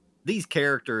encounter these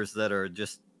characters that are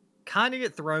just kind of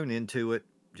get thrown into it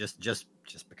just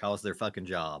because their fucking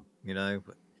job, yeah,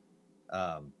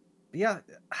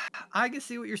 I can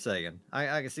see what you're saying.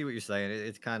 I can see what you're saying.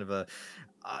 It's kind of a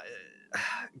uh,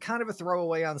 kind of a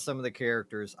throwaway on some of the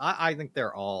characters. I think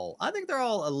they're all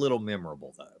a little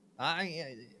memorable though.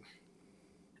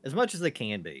 As much as they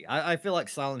can be. I feel like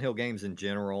Silent Hill games in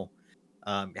general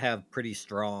have pretty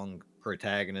strong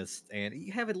protagonists, and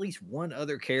you have at least one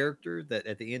other character that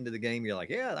at the end of the game you're like,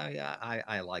 yeah,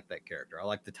 I like that character. I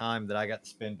like the time that I got to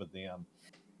spend with them.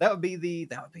 That'd be the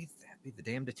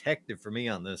damn detective for me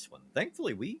on this one.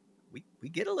 Thankfully, we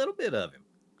get a little bit of him.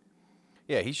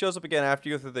 Yeah, he shows up again after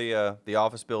you go through the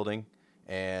office building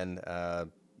and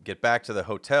get back to the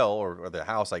hotel or the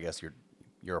house, I guess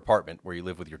your apartment where you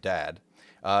live with your dad.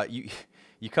 You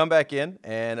you come back in,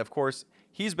 and of course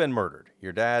he's been murdered.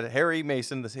 Your dad, Harry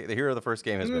Mason, the hero of the first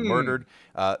game, has been murdered.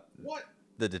 What?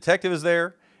 The detective is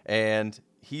there, and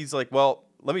he's like, "Well,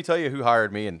 let me tell you who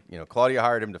hired me." And Claudia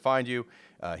hired him to find you.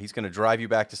 He's going to drive you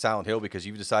back to Silent Hill because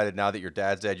you've decided now that your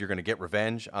dad's dead, you're going to get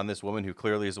revenge on this woman who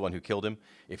clearly is the one who killed him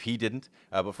if he didn't.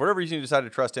 But for whatever reason, you decided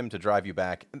to trust him to drive you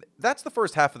back. And that's the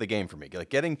first half of the game for me, like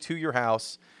getting to your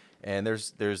house. And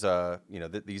there's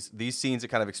these scenes that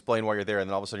kind of explain why you're there, and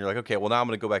then all of a sudden you're like, okay, well now I'm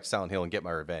going to go back to Silent Hill and get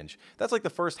my revenge. That's like the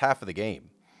first half of the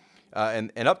game,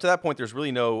 and up to that point, there's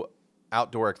really no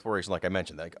outdoor exploration, like I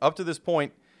mentioned. Like up to this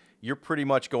point, you're pretty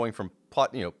much going from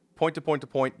point to point to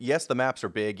point. Yes, the maps are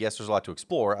big. Yes, there's a lot to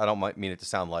explore. I don't mean it to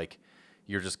sound like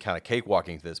you're just kind of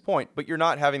cakewalking to this point, but you're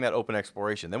not having that open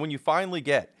exploration. Then when you finally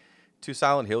get to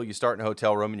Silent Hill, you start in a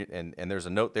hotel room, and there's a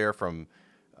note there from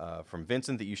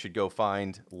Vincent that you should go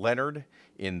find Leonard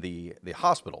in the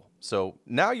hospital. So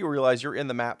now you realize you're in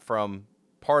the map from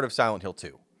part of Silent Hill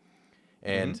 2.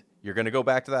 And you're going to go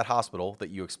back to that hospital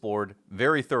that you explored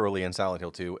very thoroughly in Silent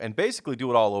Hill 2 and basically do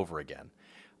it all over again.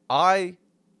 I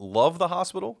love the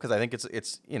hospital because I think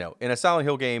it's in a Silent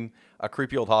Hill game, a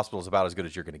creepy old hospital is about as good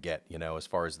as you're going to get, as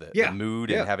far as the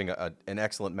mood and having an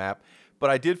excellent map. But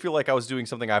I did feel like I was doing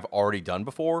something I've already done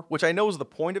before, which I know is the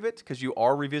point of it because you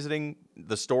are revisiting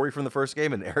the story from the first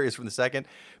game and areas from the second,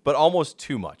 but almost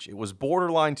too much. It was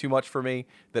borderline too much for me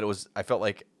I felt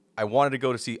like I wanted to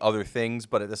go to see other things,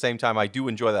 but at the same time, I do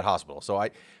enjoy that hospital. So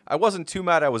I wasn't too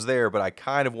mad I was there, but I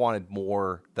kind of wanted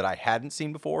more that I hadn't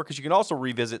seen before because you can also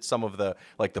revisit some of the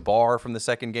bar from the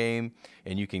second game,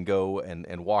 and you can go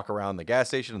and walk around the gas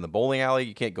station and the bowling alley.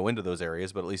 You can't go into those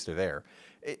areas, but at least they're there.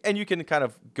 And you can kind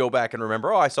of go back and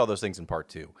remember, I saw those things in part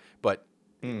 2. But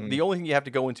the only thing you have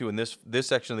to go into in this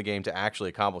section of the game to actually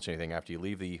accomplish anything after you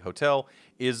leave the hotel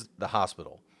is the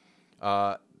hospital.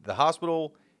 The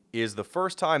hospital is the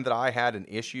first time that I had an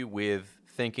issue with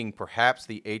thinking perhaps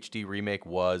the HD remake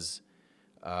was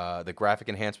the graphic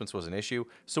enhancements was an issue.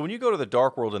 So when you go to the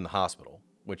Dark World in the hospital,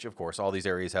 which of course all these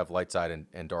areas have light side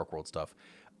and Dark World stuff,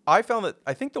 I found that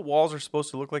I think the walls are supposed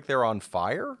to look like they're on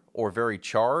fire or very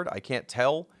charred. I can't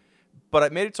tell, but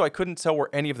it made it so I couldn't tell where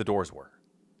any of the doors were,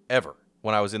 ever.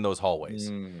 when I was in those hallways.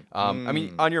 I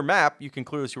mean, Mm. on your map, you can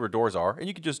clearly see where doors are, and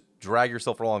you can just drag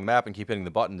yourself along the map and keep hitting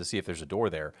the button to see if there's a door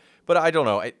there. But I don't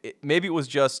know. Maybe it was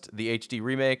just the HD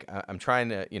remake. I'm trying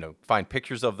to, find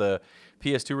pictures of the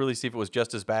PS2 release, see if it was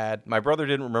just as bad. My brother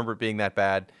didn't remember it being that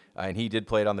bad, and he did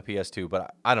play it on the PS2.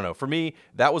 But I don't know. For me,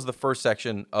 that was the first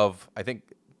section of, I think,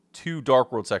 2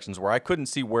 Dark World sections where I couldn't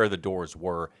see where the doors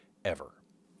were ever.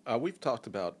 We've talked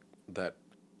about that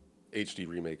HD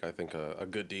remake, I think, a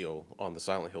good deal on the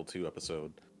Silent Hill 2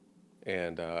 episode.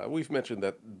 And we've mentioned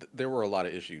that there were a lot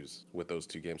of issues with those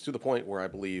 2 games to the point where I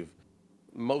believe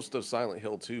most of Silent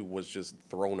Hill 2 was just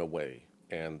thrown away.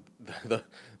 And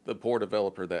the poor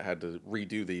developer that had to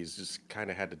redo these just kind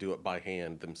of had to do it by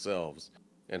hand themselves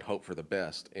and hope for the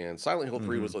best. And Silent Hill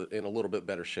 3 was in a little bit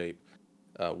better shape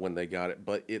when they got it,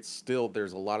 but it's still,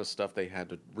 there's a lot of stuff they had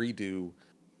to redo,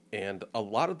 and a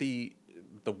lot of the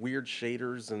weird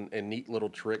shaders and neat little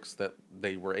tricks that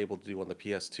they were able to do on the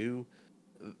PS2,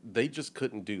 they just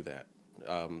couldn't do that.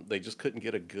 They just couldn't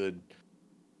get a good,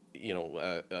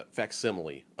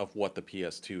 facsimile of what the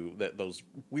PS2, that those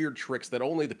weird tricks that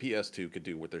only the PS2 could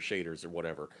do with their shaders or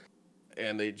whatever.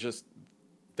 And they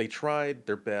tried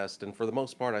their best, and for the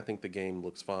most part, I think the game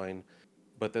looks fine.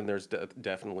 But then there's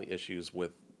definitely issues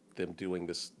with them doing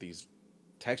these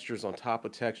textures on top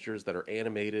of textures that are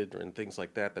animated and things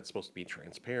like that. That's supposed to be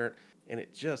transparent, and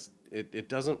it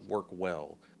doesn't work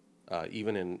well.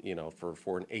 Even in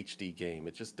for an HD game,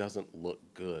 it just doesn't look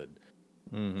good.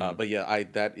 But yeah,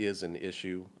 that is an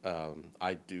issue.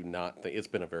 I do not think, it's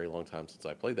been a very long time since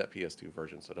I played that PS2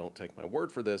 version, so don't take my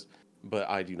word for this. But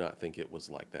I do not think it was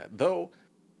like that. Though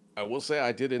I will say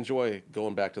I did enjoy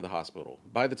going back to the hospital.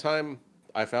 By the time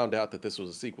I found out that this was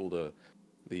a sequel to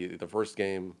the first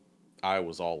game, I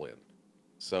was all in.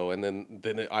 So, and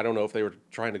then I don't know if they were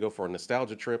trying to go for a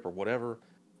nostalgia trip or whatever,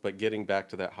 but getting back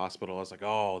to that hospital, I was like,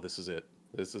 oh, this is it.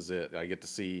 This is it. I get to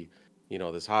see,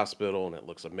 this hospital, and it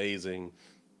looks amazing.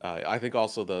 I think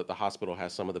also the hospital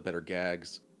has some of the better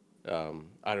gags.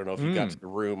 I don't know if you got to the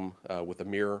room with the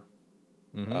mirror.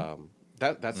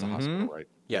 That's the hospital, right?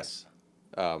 Yes.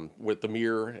 With the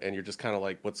mirror, and you're just kind of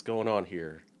like, what's going on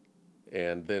here?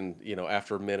 And then,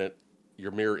 after a minute,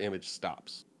 your mirror image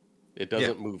stops. It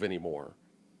doesn't move anymore.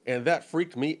 And that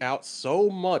freaked me out so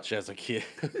much as a kid.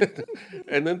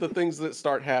 And then the things that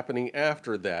start happening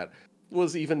after that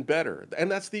was even better.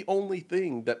 And that's the only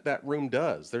thing that room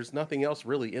does. There's nothing else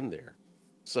really in there.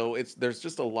 So there's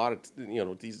just a lot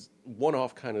of, these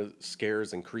one-off kind of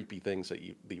scares and creepy things that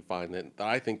you find that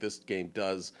I think this game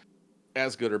does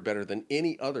as good or better than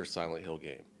any other Silent Hill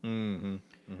game.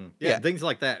 Yeah, things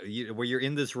like that, where you're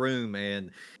in this room,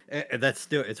 and that's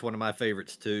still, it's one of my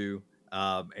favorites too.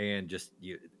 And just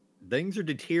things are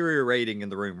deteriorating in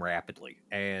the room rapidly,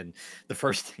 and the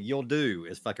first thing you'll do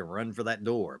is fucking run for that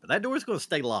door, but that door is going to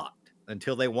stay locked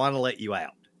until they want to let you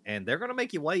out, and they're going to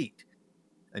make you wait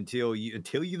until you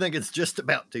think it's just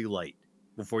about too late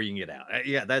before you can get out.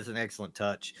 Yeah, that's an excellent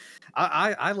touch.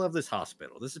 I love this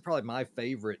hospital. This is probably my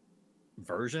favorite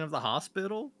version of the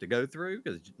hospital to go through,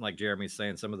 because like Jeremy's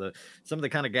saying, some of the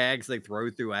kind of gags they throw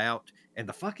throughout, and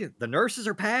the nurses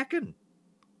are packing.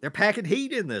 They're packing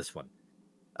heat in this one.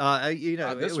 This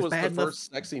it was was bad the enough.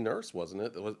 first sexy nurse, wasn't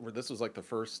it? This was like the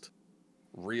first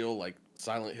real like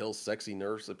Silent Hill sexy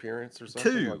nurse appearance or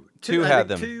something. Two I had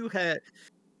think them.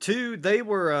 two. They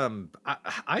were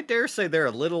I dare say they're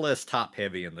a little less top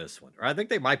heavy in this one, or I think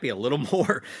they might be a little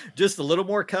more, just a little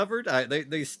more covered.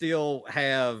 They still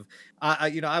have,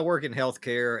 I work in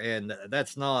healthcare, and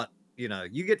that's not,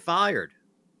 you get fired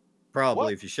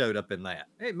probably if you showed up in that.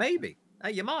 Hey, maybe.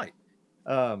 Hey, you might.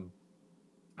 I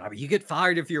mean, you get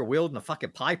fired if you're wielding a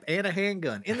fucking pipe and a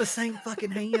handgun in the same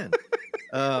fucking hand.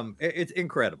 It's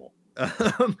incredible.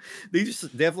 These are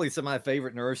definitely some of my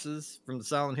favorite nurses from the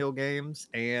Silent Hill games,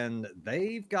 and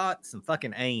they've got some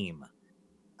fucking aim.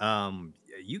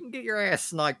 You can get your ass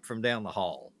sniped from down the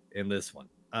hall in this one,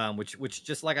 which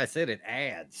just like I said, it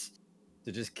adds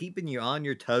to just keeping you on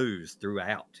your toes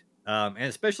throughout. And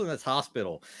especially in this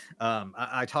hospital,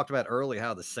 I talked about earlier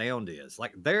how the sound is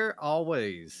like they're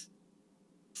always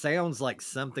sounds like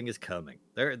something is coming.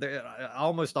 They're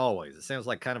almost always. It sounds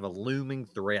like kind of a looming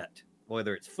threat,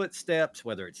 whether it's footsteps,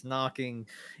 whether it's knocking,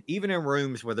 even in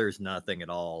rooms where there's nothing at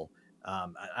all.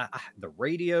 The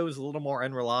radio is a little more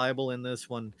unreliable in this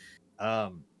one.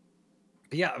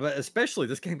 Yeah, but especially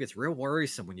this game gets real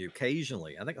worrisome when you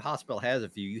occasionally, I think the hospital has a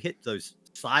few, you hit those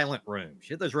silent rooms,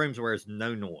 you hit those rooms where there's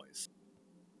no noise.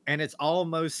 And it's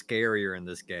almost scarier in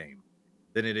this game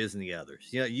than it is in the others.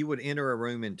 You would enter a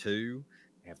room in 2,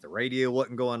 if the radio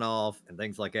wasn't going off and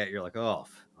things like that, you're like, oh,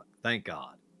 thank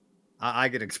God. I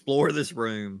can explore this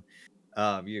room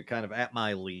You're kind of at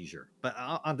my leisure. But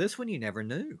on this one, you never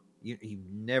knew. You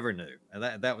never knew,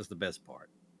 and that was the best part.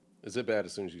 Is it bad?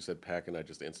 As soon as you said pack, and I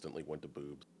just instantly went to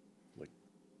boobs. Like,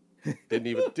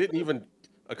 didn't even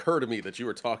occur to me that you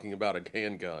were talking about a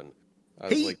handgun. I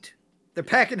was Heat. like, They're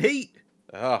packing heat.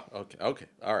 okay,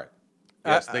 all right.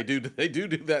 Yes, they do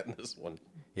that in this one.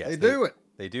 Yes, They do it.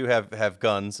 They do have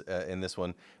guns in this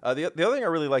one. The other thing I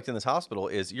really liked in this hospital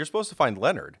is you're supposed to find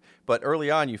Leonard, but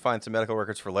early on you find some medical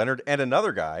records for Leonard and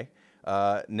another guy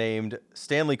named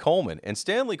Stanley Coleman. And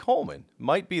Stanley Coleman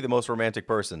might be the most romantic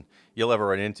person you'll ever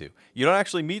run into. You don't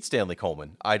actually meet Stanley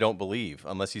Coleman, I don't believe,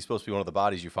 unless he's supposed to be one of the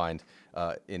bodies you find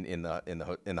in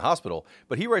the hospital.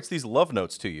 But he writes these love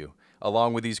notes to you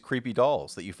along with these creepy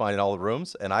dolls that you find in all the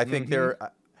rooms. And I think they're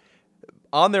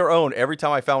on their own. Every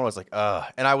time I found one, I was like, ugh.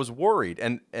 And I was worried.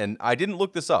 And I didn't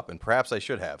look this up, and perhaps I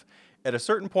should have. At a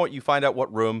certain point, you find out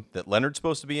what room that Leonard's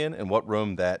supposed to be in and what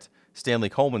room that Stanley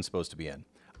Coleman's supposed to be in.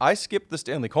 I skipped the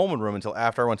Stanley Coleman room until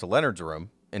after I went to Leonard's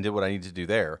room and did what I needed to do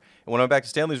there. And when I went back to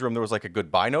Stanley's room, there was like a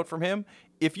goodbye note from him.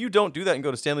 If you don't do that and go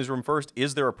to Stanley's room first,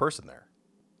 is there a person there?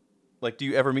 Like, do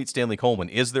you ever meet Stanley Coleman?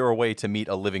 Is there a way to meet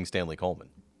a living Stanley Coleman?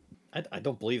 I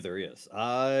don't believe there is.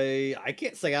 I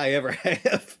can't say I ever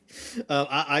have.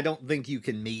 I don't think you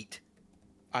can meet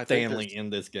I think Stanley in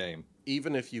this game.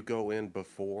 even if you go in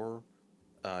before,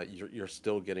 you're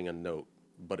still getting a note,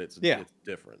 but it's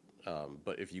different.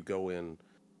 But if you go in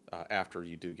after,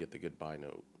 you do get the goodbye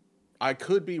note. I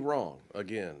could be wrong.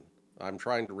 Again, I'm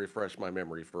trying to refresh my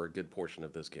memory for a good portion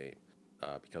of this game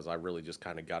because I really just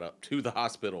kind of got up to the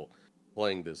hospital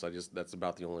playing this. That's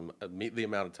about the only the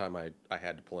amount of time I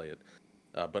had to play it.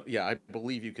 But yeah, I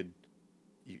believe you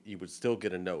would still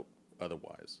get a note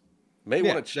otherwise. May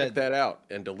want to check that out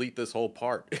and delete this whole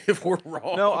part if we're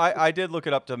wrong. No, I did look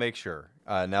it up to make sure.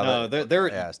 Now there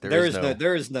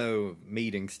there is no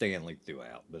meeting Stanley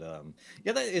throughout, but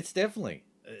it's definitely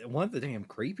one of the damn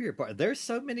creepier part. There's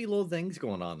so many little things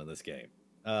going on in this game.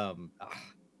 God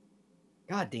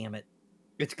damn it,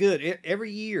 it's good.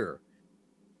 Every year,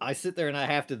 I sit there and I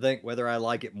have to think whether I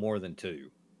like it more than 2,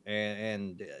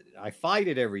 and I fight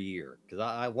it every year because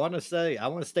I want to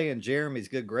stay in Jeremy's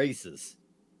good graces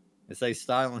and say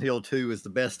Silent Hill 2 is the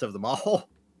best of them all.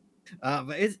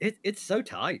 But it's so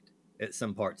tight at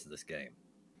some parts of this game.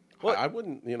 Well, I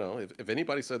wouldn't, if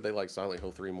anybody said they like Silent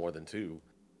Hill 3 more than 2,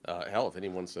 hell, if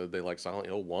anyone said they like Silent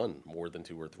Hill 1 more than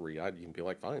 2 or 3, I'd be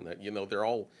like, fine. That they're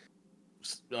all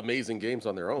amazing games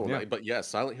on their own. Yeah. But yeah,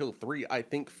 Silent Hill 3, I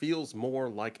think, feels more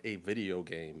like a video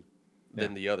game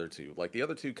than the other two. Like the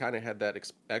other two kind of had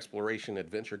that exploration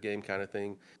adventure game kind of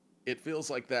thing. It feels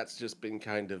like that's just been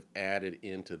kind of added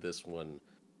into this one,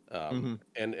 and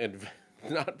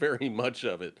not very much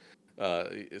of it.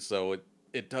 So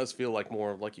it does feel like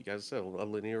more, like you guys said, a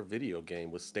linear video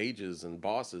game with stages and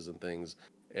bosses and things,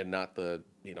 and not the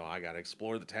I got to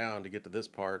explore the town to get to this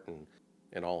part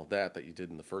and all of that you did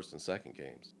in the first and second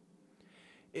games.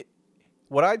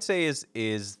 What I'd say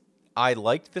is I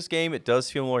liked this game. It does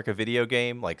feel more like a video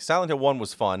game. Like Silent Hill 1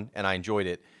 was fun and I enjoyed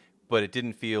it, but it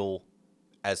didn't feel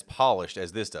as polished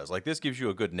as this does. Like this gives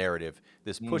you a good narrative.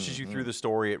 This pushes you through the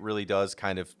story. It really does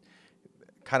kind of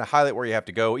highlight where you have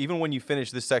to go. Even when you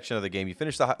finish this section of the game, you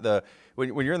finish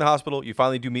when you're in the hospital, you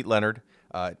finally do meet Leonard.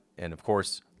 And of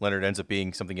course, Leonard ends up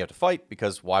being something you have to fight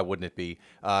because why wouldn't it be?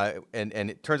 And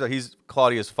it turns out he's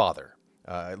Claudia's father.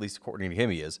 At least according to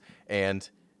him, he is. And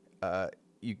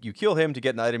you kill him to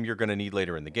get an item you're going to need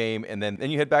later in the game. And then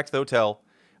you head back to the hotel.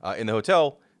 In the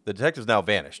hotel, the detective's now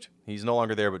vanished. He's no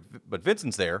longer there, but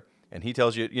Vincent's there. And he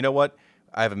tells you, you know what?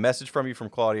 I have a message from you from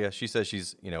Claudia. She says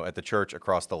she's, at the church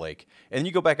across the lake. And then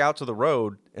you go back out to the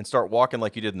road and start walking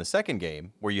like you did in the second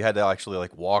game, where you had to actually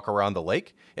like walk around the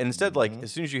lake. And instead, like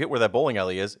as soon as you hit where that bowling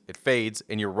alley is, it fades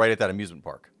and you're right at that amusement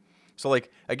park. So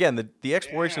like, again, the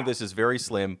exploration of this is very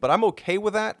slim, but I'm okay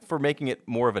with that for making it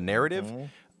more of a narrative.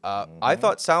 I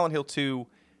thought Silent Hill 2,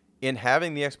 in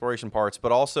having the exploration parts,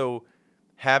 but also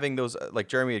having those, like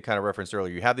Jeremy had kind of referenced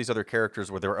earlier, you have these other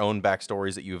characters with their own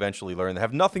backstories that you eventually learn that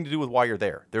have nothing to do with why you're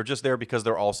there. They're just there because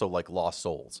they're also like lost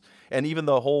souls. And even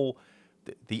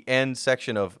the end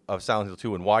section of Silent Hill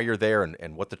 2 and why you're there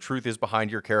and what the truth is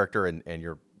behind your character and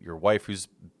your wife who's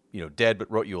dead but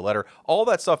wrote you a letter, all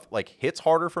that stuff like hits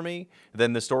harder for me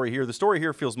than the story here. The story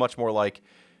here feels much more like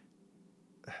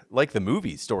the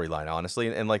movie storyline, honestly,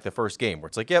 and like the first game, where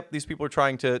it's like, yep, these people are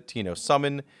trying to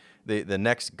summon the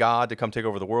next god to come take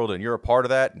over the world, and you're a part of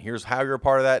that, and here's how you're a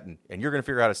part of that, and you're going to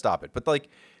figure out how to stop it. But like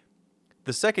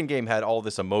the second game had all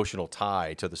this emotional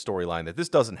tie to the storyline that this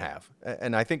doesn't have.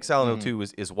 And I think Silent Hill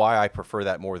 2 is why I prefer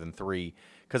that more than 3,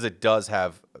 because it does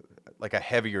have like a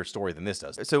heavier story than this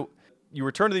does. So you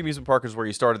return to the amusement park is where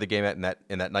you started the game at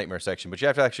in that nightmare section, but you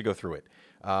have to actually go through it.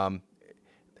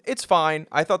 It's fine.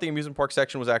 I thought the amusement park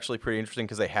section was actually pretty interesting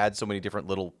because they had so many different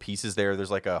little pieces there.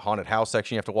 There's like a haunted house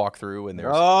section you have to walk through, and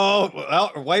there's Oh,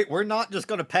 well, wait, we're not just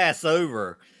going to pass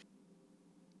over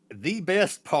the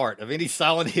best part of any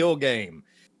Silent Hill game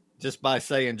just by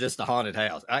saying just a haunted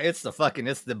house. It's the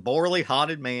Borley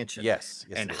Haunted Mansion. yes,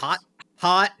 And it is.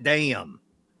 hot damn.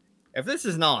 If this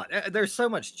is not, there's so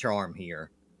much charm here.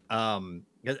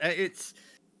 It's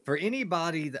for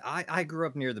anybody that I grew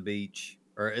up near the beach,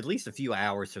 or at least a few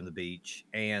hours from the beach,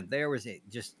 and there was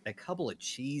just a couple of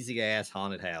cheesy ass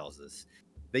haunted houses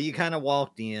that you kind of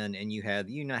walked in, and you had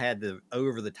the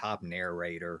over the top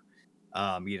narrator,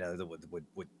 that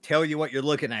would tell you what you're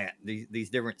looking at, these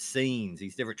different scenes,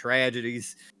 these different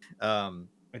tragedies, and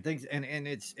things, and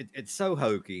it's so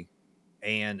hokey.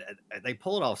 And they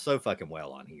pull it off so fucking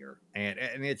well on here, and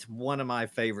it's one of my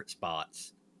favorite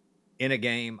spots in a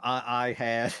game. I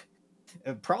had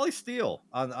probably still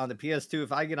on the PS2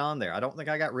 if I get on there. I don't think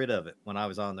I got rid of it when I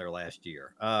was on there last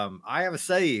year. I have a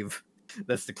save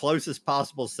that's the closest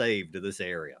possible save to this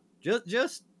area.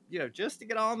 Just to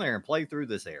get on there and play through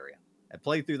this area and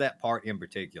play through that part in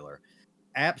particular.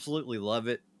 Absolutely love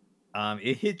it.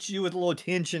 It hits you with a little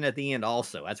tension at the end.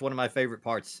 Also, that's one of my favorite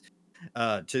parts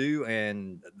too.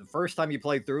 And the first time you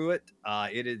play through it,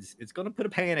 it's going to put a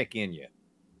panic in you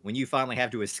when you finally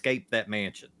have to escape that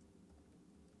mansion.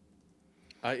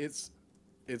 It's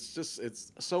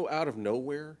so out of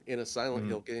nowhere in a Silent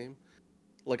Hill game.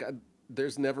 Like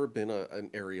there's never been an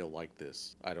area like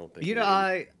this. I don't think.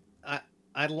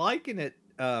 I liken it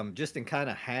just in kind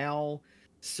of how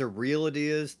surreal it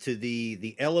is to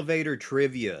the elevator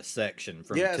trivia section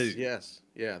from 2.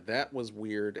 Yeah, that was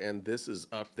weird, and this is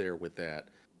up there with that.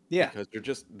 Yeah, because you're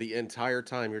just the entire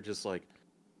time you're just like,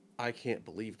 I can't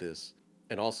believe this,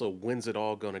 and also when's it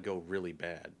all gonna go really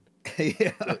bad?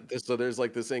 yeah. So there's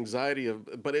like this anxiety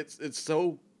of, but it's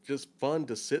so just fun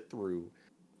to sit through,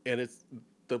 and it's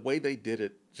the way they did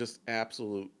it, just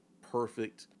absolute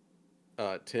perfect.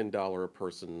 $10 a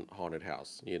person haunted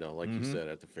house, like you said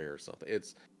at the fair or something.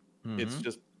 It's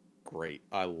just great.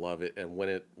 I love it. And when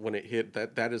it hit,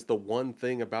 that is the one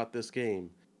thing about this game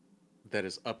that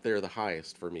is up there the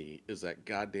highest for me, is that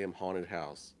goddamn haunted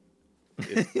house.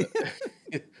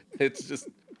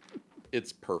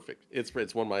 It's perfect.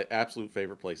 It's one of my absolute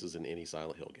favorite places in any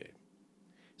Silent Hill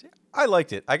game. I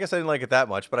liked it. I guess I didn't like it that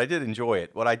much, but I did enjoy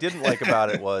it. What I didn't like about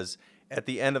it was at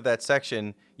the end of that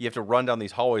section, you have to run down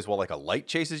these hallways while like a light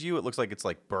chases you. It looks like it's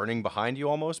like burning behind you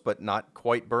almost, but not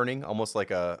quite burning, almost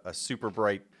like a super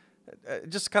bright,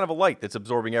 just kind of a light that's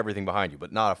absorbing everything behind you,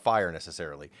 but not a fire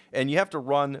necessarily. And you have to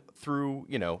run through,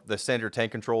 the center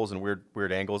tank controls and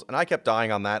weird angles. And I kept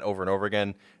dying on that over and over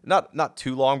again. Not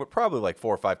too long, but probably like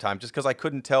 4 or 5 times, just because I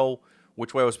couldn't tell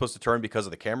which way I was supposed to turn because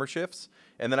of the camera shifts.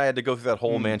 And then I had to go through that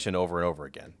whole mansion over and over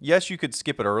again. Yes, you could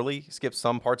skip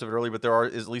some parts of it early, but there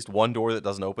is at least one door that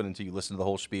doesn't open until you listen to the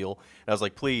whole spiel. And I was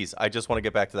like, please, I just want to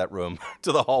get back to that room,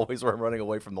 to the hallways where I'm running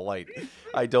away from the light.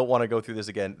 I don't want to go through this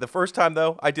again. The first time,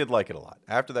 though, I did like it a lot.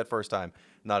 After that first time,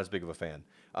 not as big of a fan.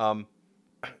 And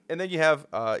then you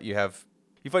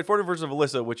fight 40 versions of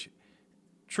Alyssa, which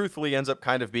truthfully ends up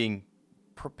kind of being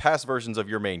past versions of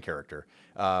your main character.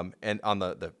 And on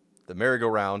the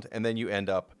merry-go-round, and then you end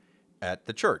up at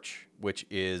the church, which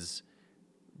is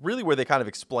really where they kind of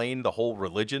explain the whole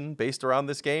religion based around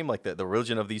this game, like the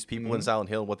religion of these people in Silent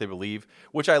Hill and what they believe,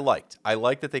 which I liked. I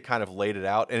liked that they kind of laid it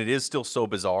out, and it is still so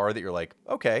bizarre that you're like,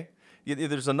 okay,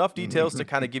 there's enough details to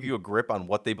kind of give you a grip on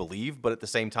what they believe, but at the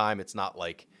same time, it's not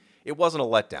like, it wasn't a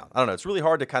letdown. I don't know. It's really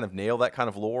hard to kind of nail that kind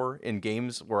of lore in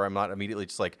games where I'm not immediately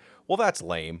just like, well, that's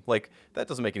lame. Like, that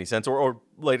doesn't make any sense. Or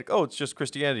like, oh, it's just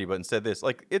Christianity, but instead this.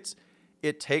 Like,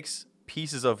 it takes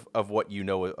pieces of what you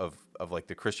know of like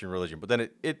the Christian religion, but then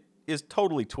it is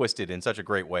totally twisted in such a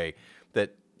great way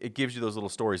that it gives you those little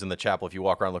stories in the chapel. If you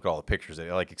walk around and look at all the pictures,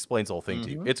 it like explains the whole thing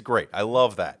to you. It's great. I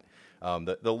love that.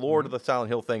 The lore of the Silent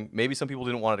Hill thing, maybe some people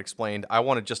didn't want it explained. I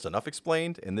wanted just enough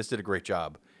explained, and this did a great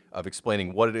job of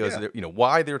explaining what it is,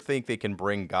 why they think they can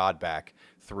bring God back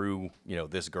through,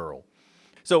 this girl.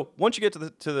 So once you get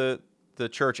to the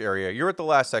church area, you're at the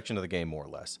last section of the game, more or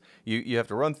less. You have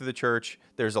to run through the church.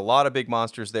 There's a lot of big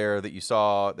monsters there that you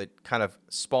saw that kind of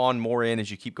spawn more in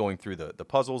as you keep going through the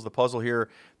puzzles. The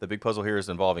big puzzle here is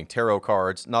involving tarot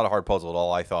cards. Not a hard puzzle at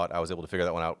all, I thought. I was able to figure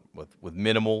that one out with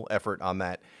minimal effort on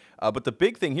that. But the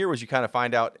big thing here was you kind of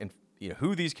find out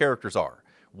who these characters are.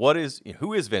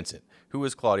 Who is Vincent? Who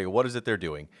is Claudia? What is it they're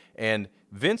doing? And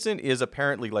Vincent is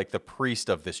apparently like the priest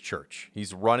of this church.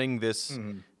 He's running this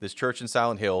church in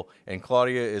Silent Hill, and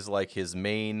Claudia is like his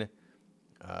main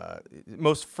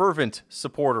most fervent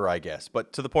supporter, I guess,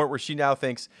 but to the point where she now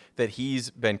thinks that he's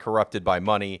been corrupted by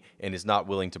money and is not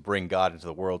willing to bring God into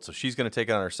the world. So she's going to take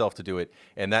it on herself to do it,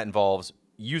 and that involves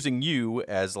using you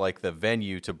as like the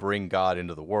venue to bring God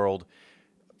into the world.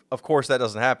 Of course, that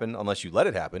doesn't happen unless you let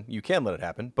it happen. You can let it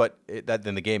happen, but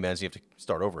then the game ends. You have to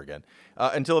start over again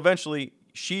until eventually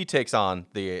she takes on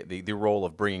the role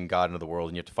of bringing God into the world,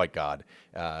 and you have to fight God,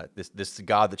 this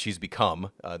God that she's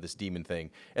become, this demon thing,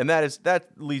 and that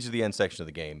leads to the end section of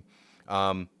the game.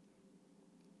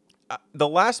 The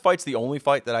last fight's the only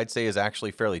fight that I'd say is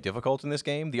actually fairly difficult in this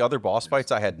game. The other boss fights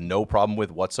I had no problem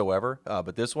with whatsoever,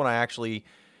 but this one I actually.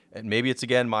 And maybe it's,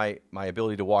 again, my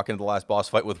ability to walk into the last boss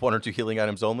fight with 1 or 2 healing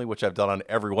items only, which I've done on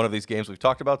every one of these games we've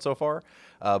talked about so far.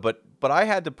 But I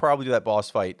had to probably do that boss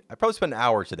fight. I probably spent an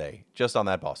hour today just on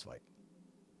that boss fight.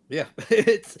 Yeah,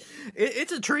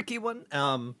 it's a tricky one.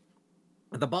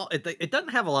 The ball it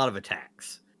doesn't have a lot of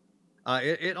attacks.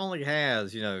 It only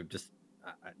has just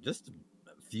a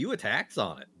few attacks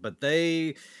on it, but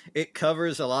it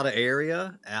covers a lot of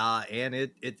area, and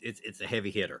it's a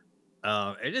heavy hitter.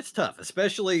 And it's tough,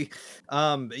 especially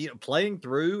playing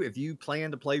through. If you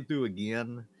plan to play through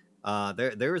again,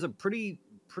 there is a pretty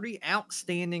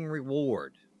outstanding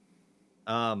reward.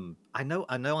 I know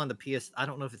on the PS. I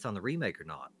don't know if it's on the remake or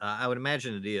not. I would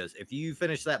imagine it is. If you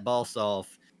finish that boss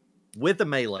off with a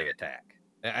melee attack,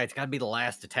 it's got to be the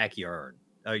last attack you earn.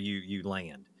 You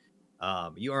land.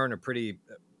 You earn a pretty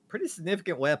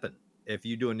significant weapon if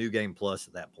you do a new game plus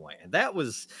at that point. And that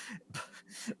was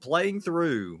playing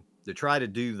through. To try to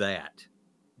do that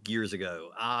years ago,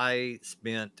 I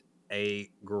spent a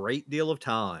great deal of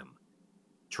time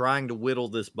trying to whittle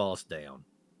this boss down.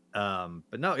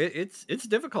 But no, it's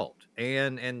difficult,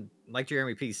 and like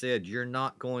Jeremy P said, you're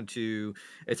not going to.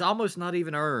 It's almost not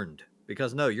even earned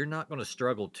because no, you're not going to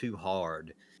struggle too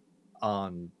hard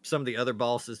on some of the other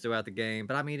bosses throughout the game.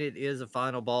 But I mean, it is a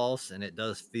final boss, and it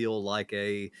does feel like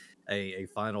a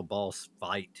final boss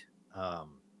fight.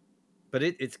 But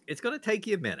it's going to take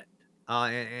you a minute.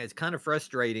 And it's kind of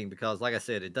frustrating because, like I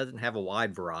said, it doesn't have a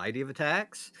wide variety of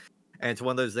attacks, and it's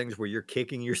one of those things where you're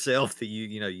kicking yourself that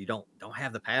you don't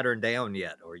have the pattern down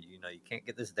yet, or you can't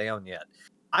get this down yet.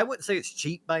 I wouldn't say it's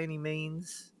cheap by any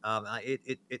means.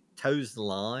 It toes the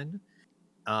line.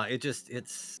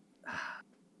 It's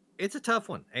a tough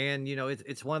one, and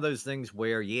it's one of those things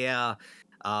where we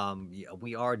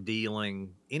are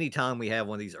dealing. Anytime we have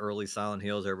one of these early Silent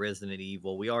Hills or Resident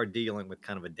Evil, we are dealing with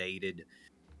kind of a dated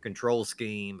a control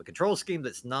scheme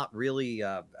that's not really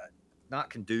not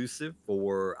conducive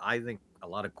for, I think, a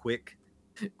lot of quick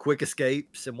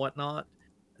escapes and whatnot.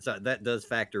 So that does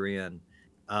factor in.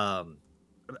 Not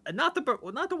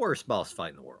the worst boss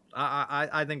fight in the world.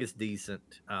 I think it's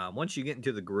decent. Once you get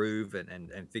into the groove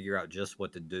and figure out just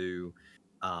what to do,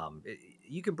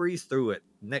 you can breeze through it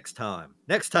next time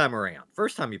around.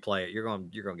 First time you play it, you're gonna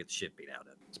get the shit beat out of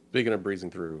it. Speaking of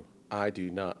breezing through, I do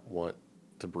not want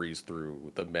to breeze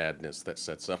through the madness that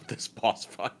sets up this boss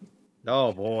fight.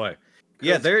 Oh boy.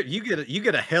 Yeah, you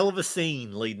get a hell of a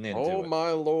scene leading into it. Oh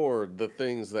my lord, the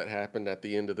things that happened at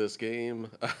the end of this game.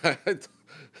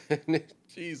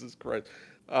 Jesus Christ.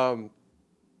 Fetuses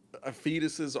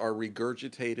are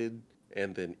regurgitated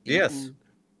and then eaten.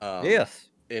 Yes. Yes.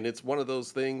 And it's one of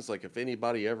those things, like if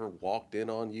anybody ever walked in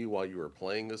on you while you were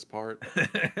playing this part,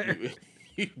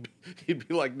 he'd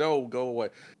be like, no, go away.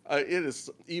 It is,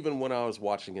 even when I was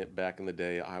watching it back in the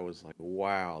day, I was like,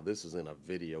 wow, this is in a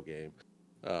video game.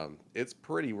 It's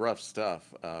pretty rough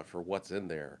stuff for what's in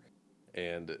there.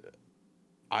 And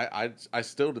I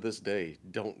still to this day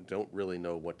don't really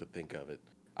know what to think of it.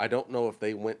 I don't know if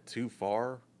they went too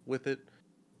far with it,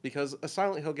 because a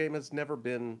Silent Hill game has never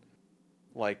been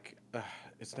like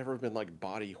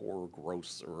body horror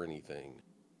gross or anything.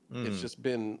 It's just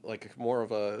been like more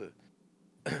of a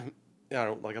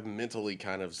like a mentally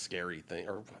kind of scary thing,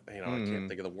 or I can't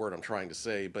think of the word I'm trying to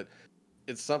say, but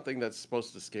it's something that's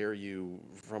supposed to scare you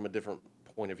from a different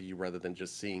point of view rather than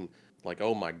just seeing like,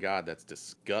 oh my god, that's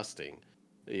disgusting,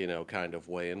 kind of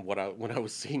way. And when I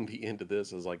was seeing the end of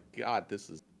this, I was like, God, this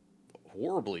is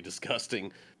horribly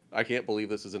disgusting. I can't believe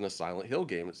this is in a Silent Hill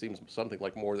game. It seems something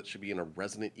like more that should be in a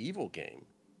Resident Evil game.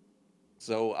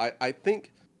 So I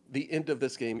think the end of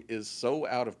this game is so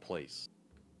out of place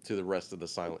to the rest of the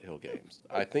Silent Hill games.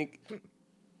 I think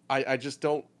I just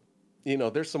don't,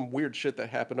 there's some weird shit that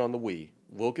happened on the Wii.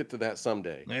 We'll get to that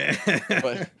someday.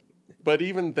 but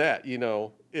even that,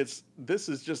 this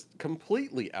is just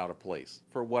completely out of place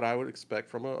for what I would expect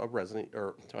from a Resident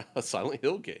or a Silent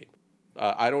Hill game.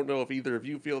 I don't know if either of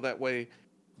you feel that way,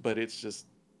 but it's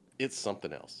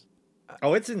something else.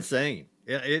 Oh, it's insane.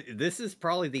 This is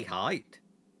probably the height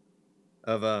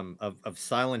of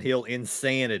Silent Hill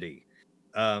insanity.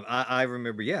 I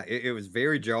remember, yeah, it was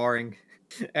very jarring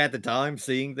at the time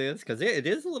seeing this because it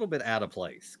is a little bit out of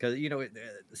place because the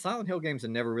Silent Hill games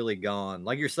have never really gone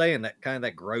like you're saying that kind of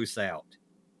that gross out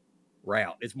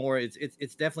route. It's more, it's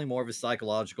definitely more of a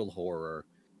psychological horror.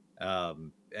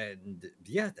 And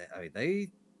yeah, I mean, they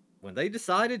when they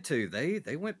decided to,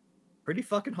 they went pretty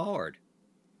fucking hard.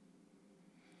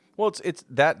 Well, it's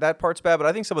that part's bad, but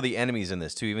I think some of the enemies in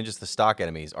this too, even just the stock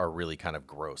enemies, are really kind of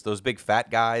gross. Those big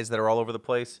fat guys that are all over the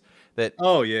place that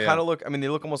Oh yeah. kind of look. I mean, they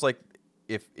look almost like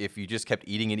if you just kept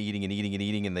eating and eating and eating and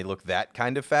eating, and they look that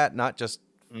kind of fat, not just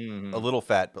a Mhm. little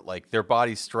fat, but like their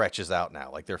body stretches out now,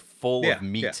 like they're full Yeah, of yeah.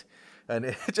 meat, and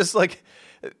it just like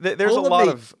there's a Full of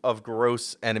lot meat. of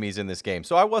gross enemies in this game.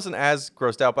 So I wasn't as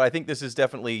grossed out, but I think this is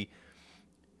definitely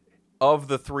of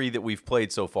the three that we've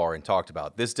played so far and talked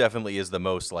about, this definitely is the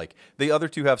most like the other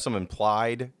two have some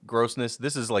implied grossness.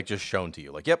 This is like just shown to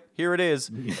you, like, yep, here it is,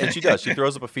 and she does. She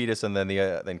throws up a fetus, and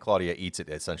then Claudia eats it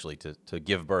essentially to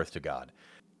give birth to God.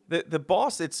 The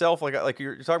boss itself, like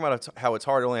you're talking about how it's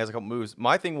hard, it only has a couple moves.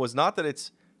 My thing was not that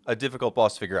it's a difficult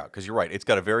boss to figure out because you're right, it's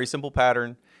got a very simple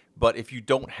pattern. But if you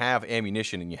don't have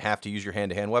ammunition and you have to use your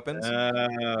hand-to-hand weapons,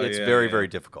 Oh it's yeah, very, yeah. very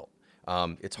difficult.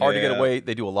 It's hard to get Yeah. away.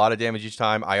 They do a lot of damage each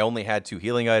time. I only had 2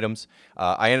 healing items.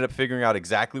 I ended up figuring out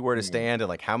exactly where to Mhm. stand and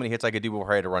like how many hits I could do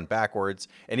before I had to run backwards.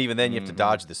 And even then, you have to Mhm.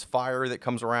 dodge this fire that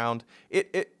comes around.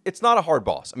 It's not a hard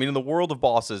boss. I mean, in the world of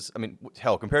bosses, I mean,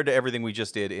 hell, compared to everything we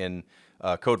just did in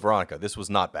Code Veronica, this was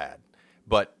not bad.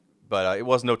 But it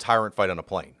was no tyrant fight on a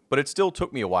plane. But it still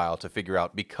took me a while to figure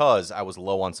out because I was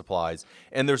low on supplies,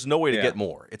 and there's no way to Yeah. get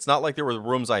more. It's not like there were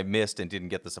rooms I missed and didn't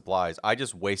get the supplies. I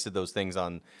just wasted those things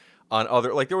on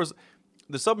other, like there was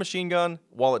the submachine gun.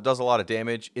 While it does a lot of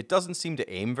damage, it doesn't seem to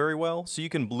aim very well, so you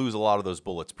can lose a lot of those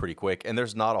bullets pretty quick, and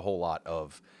there's not a whole lot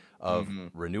of Mhm.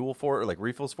 renewal for it or like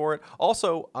refills for it.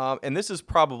 Also, and this is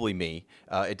probably me,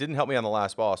 it didn't help me on the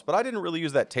last boss, but I didn't really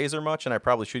use that taser much, and I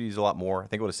probably should use a lot more. I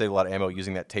think I would have saved a lot of ammo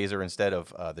using that taser instead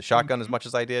of the shotgun as much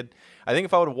as I did. I think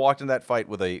if I would have walked in that fight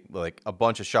with a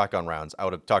bunch of shotgun rounds, I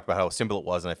would have talked about how simple it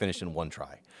was, and I finished in one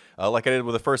try, like I did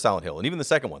with the first Silent Hill, and even the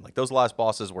second one. Like those last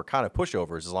bosses were kind of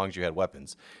pushovers as long as you had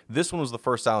weapons. This one was the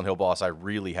first Silent Hill boss I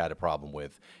really had a problem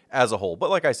with as a whole. But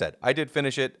like I said, I did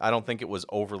finish it. I don't think it was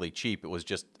overly cheap. It was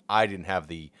just I didn't have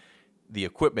the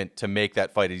equipment to make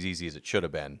that fight as easy as it should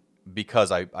have been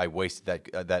because I wasted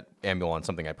that ammo on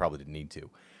something I probably didn't need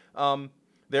to.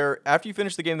 After you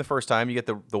finish the game the first time, you get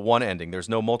the one ending. There's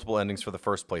no multiple endings for the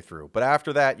first playthrough, but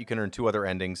after that, you can earn 2 other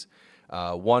endings.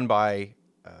 One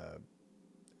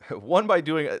by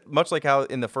doing much like how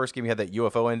in the first game you had that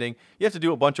UFO ending. You have to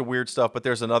do a bunch of weird stuff, but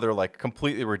there's another like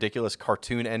completely ridiculous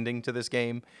cartoon ending to this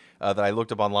game that I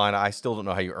looked up online. I still don't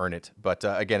know how you earn it, but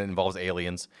again, it involves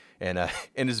aliens and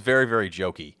and is very, very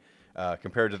jokey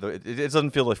compared to it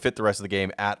doesn't feel to fit the rest of the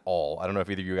game at all. I don't know if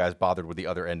either of you guys bothered with the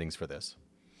other endings for this.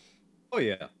 Oh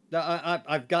yeah,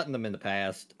 I've gotten them in the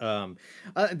past. The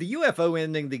UFO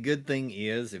ending. The good thing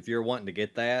is, if you're wanting to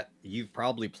get that, you've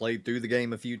probably played through the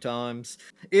game a few times.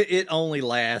 It only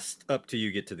lasts up till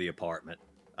you get to the apartment.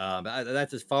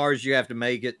 That's as far as you have to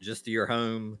make it, just to your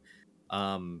home,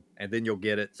 and then you'll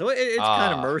get it. So it's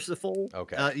kind of Ah, merciful.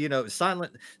 okay.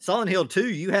 Silent Hill 2,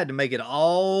 you had to make it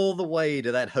all the way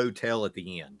to that hotel at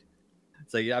the end.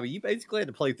 So yeah, I mean, you basically had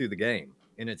to play through the game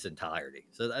in its entirety.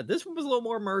 So this one was a little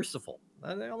more merciful.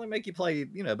 They only make you play,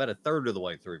 about a third of the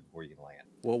way through before you can land.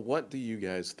 Well, what do you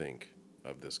guys think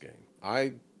of this game?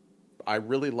 I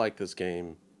really like this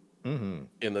game. Mm-hmm.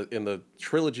 In the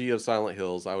trilogy of Silent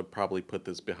Hills, I would probably put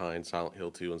this behind Silent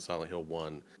Hill 2 and Silent Hill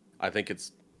 1. I think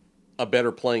it's a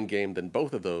better playing game than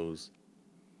both of those,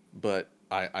 but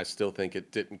I still think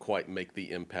it didn't quite make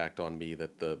the impact on me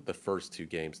that the first 2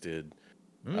 games did.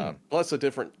 Plus a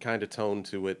different kind of tone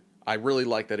to it. I really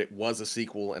like that it was a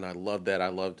sequel, and I loved that. I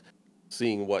loved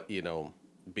seeing what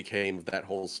became of that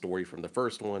whole story from the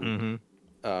first one.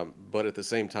 Mm-hmm. But at the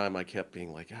same time, I kept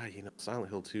being like, Silent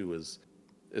Hill 2 is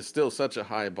still such a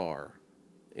high bar,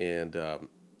 and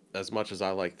as much as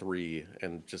I like 3,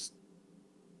 and just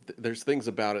there's things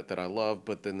about it that I love,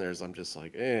 but then I'm just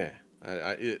like,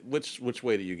 which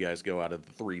way do you guys go out of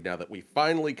the 3 now that we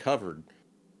finally covered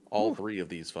all 3 of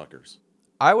these fuckers?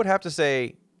 I would have to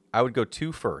say I would go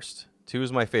 2 first. 2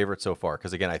 is my favorite so far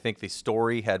because, again, I think the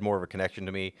story had more of a connection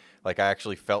to me. Like, I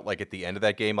actually felt like at the end of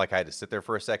that game, like I had to sit there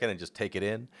for a second and just take it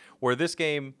in. Where this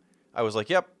game, I was like,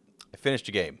 yep, I finished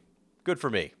a game. Good for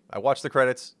me. I watched the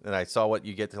credits and I saw what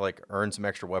you get to like earn some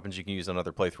extra weapons you can use on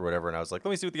another playthrough or whatever. And I was like, let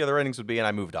me see what the other endings would be. And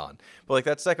I moved on. But like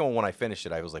that second one, when I finished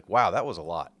it, I was like, wow, that was a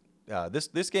lot.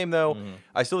 This game, though,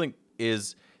 I still think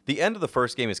is The end of the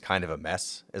first game is kind of a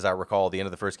mess, as I recall. The end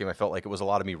of the first game, I felt like it was a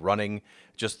lot of me running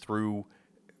just through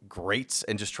grates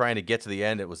and just trying to get to the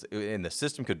end. And the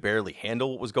system could barely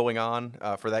handle what was going on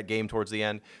for that game towards the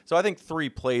end. So I think 3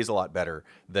 plays a lot better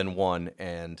than 1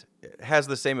 and has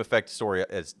the same effect story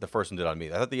as the first one did on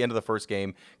me. I thought the end of the first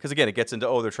game, because again, it gets into,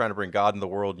 they're trying to bring God in the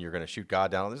world and you're going to shoot God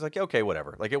down. It's like, okay,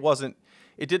 whatever. Like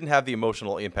it didn't have the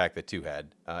emotional impact that 2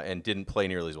 had and didn't play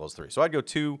nearly as well as 3. So I'd go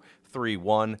 2, 3,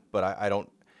 1, but I don't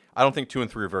think 2 and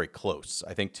 3 are very close.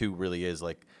 I think 2 really is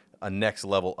like a next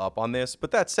level up on this.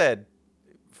 But that said,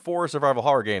 for a survival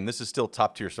horror game, this is still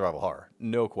top tier survival horror.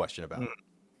 No question about it.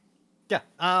 Yeah.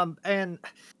 And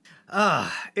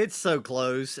it's so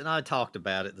close. And I talked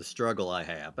about it, the struggle I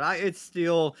have, but it's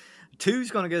still 2's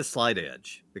going to get a slight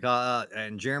edge because,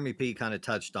 and Jeremy P kind of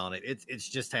touched on it. It's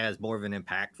just has more of an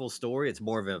impactful story. It's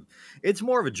more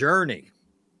of a journey.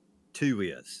 2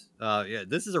 is, yeah,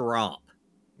 this is a romp.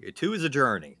 2 is a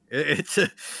journey. It's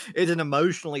an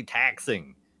emotionally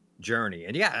taxing journey,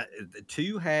 and yeah,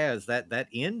 2 has that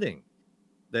ending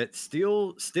that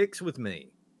still sticks with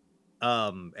me.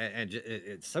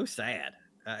 It's so sad.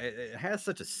 It has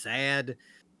such a sad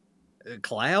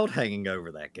cloud hanging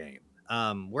over that game.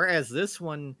 Whereas this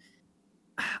one,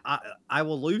 I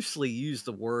will loosely use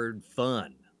the word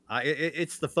fun.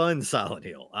 It's the fun Silent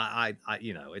Hill.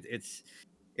 It's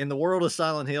in the world of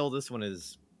Silent Hill. This one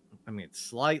is, it's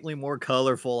slightly more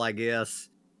colorful, I guess.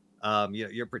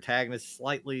 Your protagonist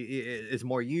slightly is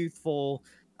more youthful.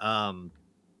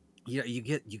 You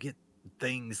get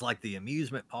things like the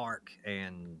amusement park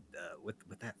and with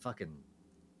that fucking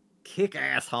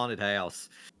kick-ass haunted house.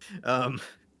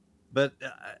 But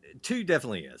 2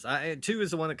 definitely is. 2 is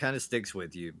the one that kind of sticks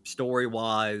with you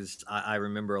story-wise. I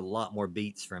remember a lot more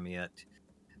beats from it.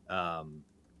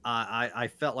 I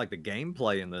felt like the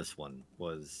gameplay in this one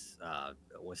was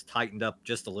tightened up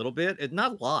just a little bit.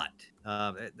 Not a lot.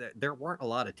 There weren't a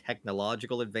lot of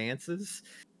technological advances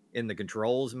in the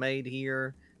controls made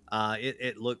here.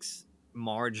 It looks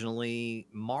marginally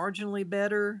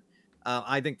better.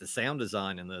 I think the sound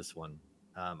design in this one,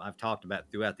 I've talked about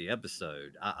throughout the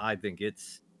episode. I think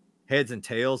it's heads and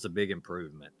tails a big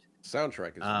improvement.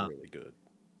 Soundtrack is really good.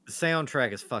 The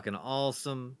soundtrack is fucking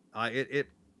awesome.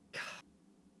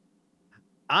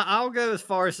 I'll go as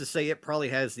far as to say it probably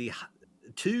has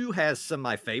 2 has some of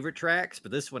my favorite tracks,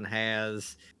 but this one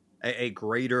has a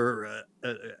greater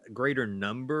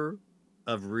number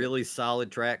of really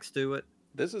solid tracks to it.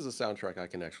 This is a soundtrack I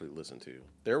can actually listen to.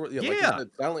 Like you Yeah. said,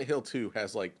 Silent Hill 2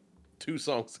 has like 2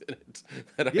 songs in it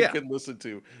that I Yeah. can listen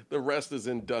to. The rest is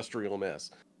industrial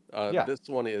mess. Yeah. This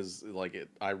one is like it.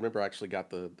 I remember I actually got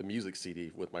the music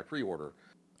CD with my pre-order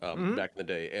back in the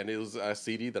day, and it was a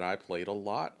CD that I played a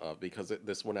lot of because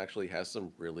this one actually has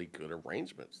some really good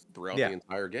arrangements throughout the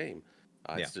entire game.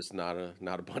 It's just not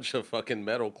a bunch of fucking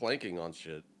metal clanking on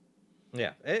shit.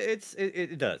 Yeah,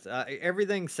 it does.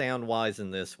 Everything sound wise in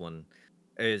this one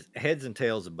is heads and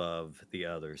tails above the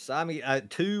others.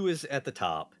 2 is at the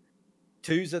top.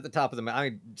 2's at the top of the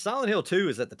mountain. Silent Hill 2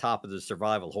 is at the top of the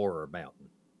survival horror mountain,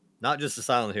 not just the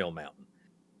Silent Hill mountain.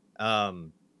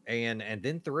 And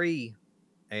then 3,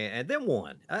 and then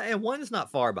 1, and 1's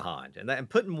not far behind. And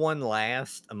putting 1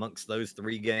 last amongst those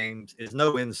 3 games is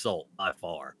no insult by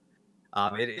far.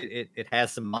 It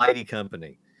has some mighty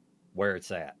company where it's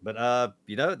at, but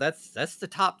that's the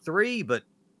top 3. But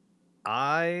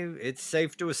it's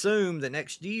safe to assume that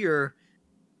next year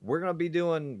we're gonna be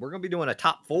doing a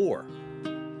top 4.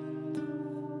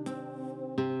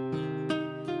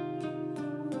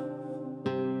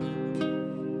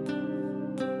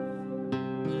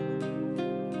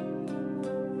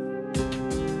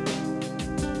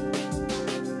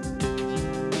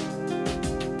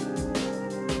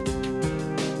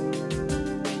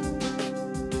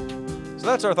 So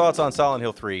that's our thoughts on Silent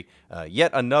Hill 3.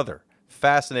 Yet another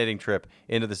fascinating trip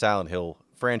into the Silent Hill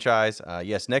franchise.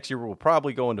 Yes, next year we'll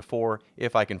probably go into 4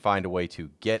 if I can find a way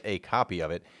to get a copy of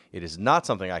it. It is not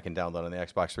something I can download on the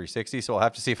Xbox 360, so I'll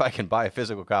have to see if I can buy a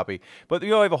physical copy. But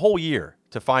I have a whole year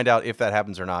to find out if that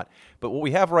happens or not. But what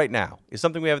we have right now is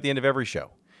something we have at the end of every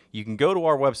show. You can go to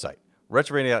our website,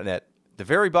 retrovania.net. The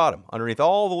very bottom, underneath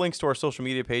all the links to our social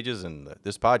media pages and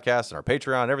this podcast and our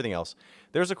Patreon and everything else,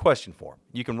 there's a question form.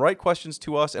 You can write questions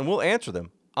to us and we'll answer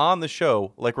them on the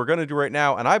show like we're going to do right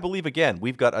now. And I believe, again,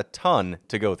 we've got a ton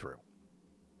to go through.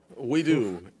 We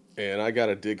do. And I got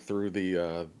to dig through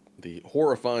the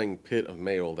horrifying pit of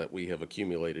mail that we have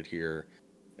accumulated here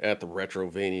at the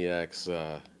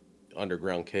Retrovaniacs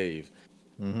underground cave.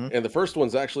 And the first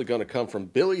one's actually going to come from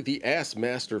Billy the Ass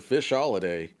Master Fish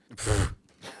Holiday.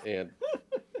 And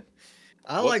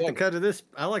I What's like the on- cut of this.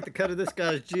 I like the cut of this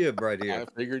guy's jib right I here.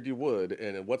 figured you would.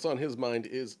 And what's on his mind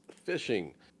is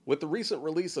fishing. With the recent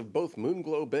release of both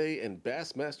Moonglow Bay and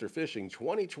Bassmaster Fishing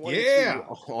 2022 Yeah.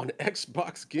 on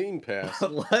Xbox Game Pass,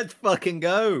 Let's fucking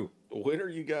go. when are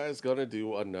you guys going to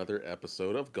do another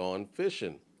episode of Gone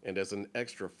Fishing? And as an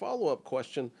extra follow-up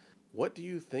question, what do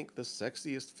you think the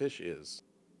sexiest fish is?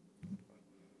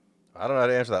 I don't know how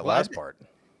to answer that Well, last part.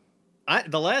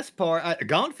 The last part,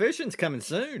 Gone Fishing's coming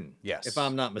soon. Yes. if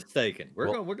I'm not mistaken.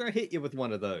 Well- We're gonna hit you with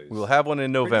one of those. We will have one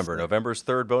in November. soon. November's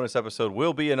third bonus episode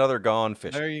will be another Gone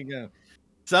Fishing. There you go.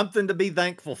 Something to be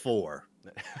thankful for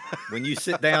when you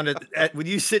sit down when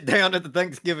you sit down at the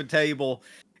Thanksgiving table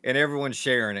and everyone's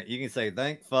sharing it. You can say,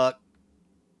 "Thank fuck,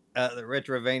 the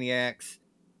Retrovaniacs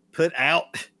put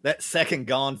out that second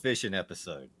Gone Fishing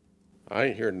episode." I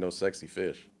ain't hearing no sexy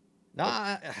fish. No,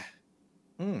 I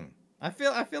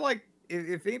feel like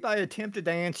if anybody attempted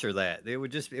to answer that, it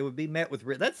would be met with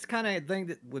that's the kind of thing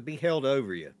that would be held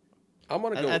over you. I'm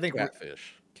going to go I with think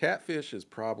catfish. Catfish is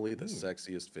probably the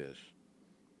sexiest fish.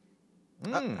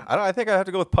 I think I have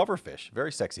to go with pufferfish.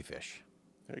 Very sexy fish.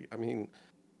 I mean,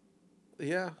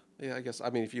 yeah, I guess. I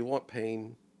mean, if you want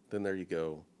pain, then there you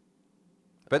go.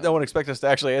 Bet no one expects us to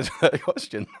actually answer that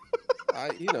question.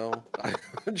 I'm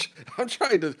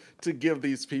trying to give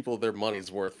these people their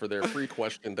money's worth for their free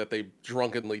question that they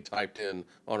drunkenly typed in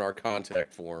on our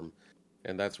contact form,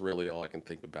 and that's really all I can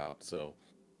think about. So,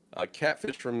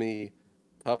 catfish from me,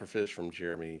 pufferfish from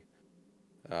Jeremy.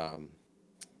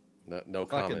 No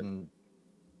comment.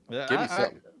 Give me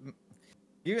something.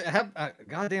 You have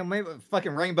goddamn maybe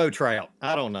fucking rainbow trout.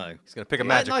 I don't know. He's gonna pick a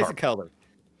Nice Magikarp. color,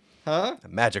 huh? A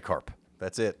Magikarp.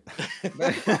 That's it.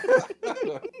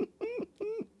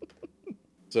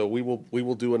 So we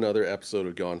will do another episode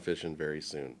of Gone Fishing very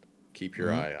soon. Keep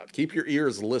your eye out. Keep your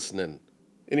ears listening.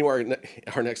 Anyway,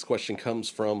 our next question comes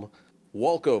from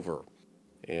Walkover,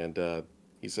 and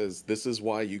he says, "This is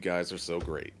why you guys are so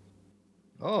great."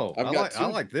 Oh, I've got I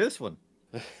two. like this one.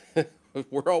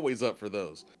 We're always up for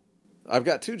those. I've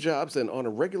got 2 jobs, and on a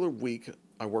regular week,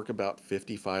 I work about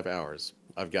 55 hours.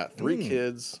 I've got 3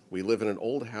 kids. We live in an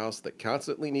old house that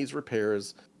constantly needs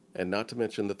repairs, and not to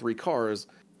mention the 3 cars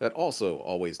that also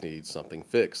always need something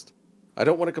fixed. I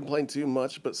don't want to complain too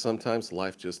much, but sometimes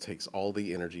life just takes all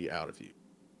the energy out of you.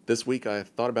 This week, I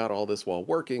thought about all this while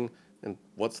working, and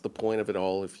what's the point of it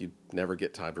all if you never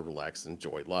get time to relax and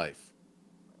enjoy life?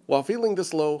 While feeling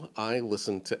this low, I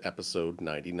listened to episode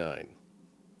 99.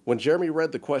 When Jeremy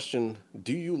read the question,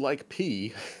 "Do you like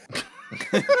pee?"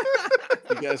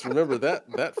 You guys remember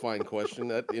that fine question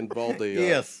that involved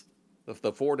Yes.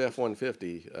 the Ford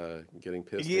F-150 getting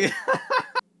pissed. Yeah.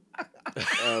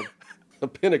 The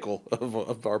pinnacle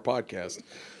of our podcast.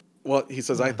 Well, he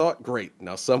says, "I thought, great.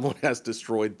 Now someone has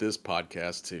destroyed this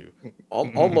podcast too."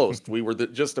 Almost. We were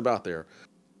just about there.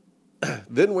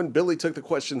 Then when Billy took the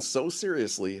question so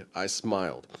seriously, I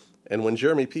smiled. And when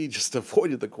Jeremy P just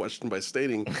avoided the question by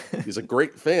stating he's a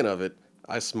great fan of it,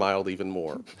 I smiled even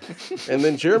more. And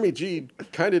then Jeremy G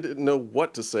kind of didn't know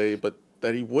what to say, but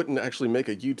that he wouldn't actually make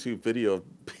a YouTube video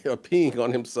of peeing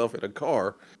on himself in a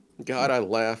car. God, I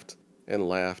laughed and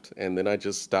laughed, and then I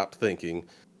just stopped thinking.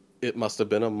 It must have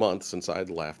been a month since I'd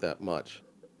laughed that much.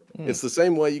 It's the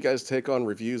same way you guys take on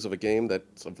reviews of a game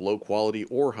that's of low quality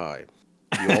or high.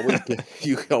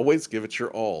 You always give it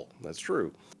your all. That's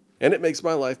true. And it makes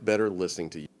my life better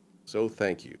listening to you. So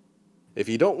thank you. If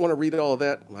you don't want to read all of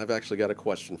that, I've actually got a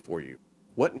question for you.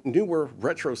 What newer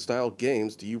retro-style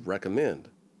games do you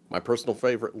recommend? My personal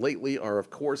favorite lately are,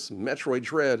 of course, Metroid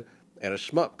Dread and a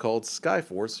shmup called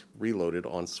Skyforce Reloaded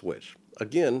on Switch.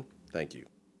 Again, thank you.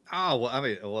 Oh, well, I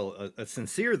mean, a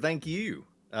sincere thank you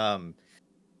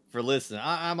for listening.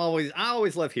 I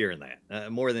always love hearing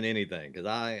that more than anything, because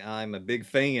I'm a big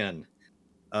fan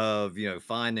of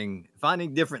finding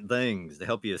different things to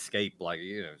help you escape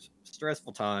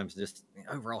stressful times, just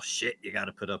overall shit you got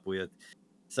to put up with.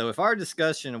 So if our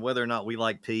discussion of whether or not we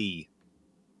like pee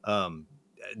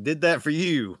did that for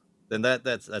you, then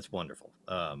that's wonderful.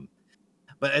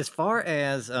 But as far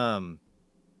as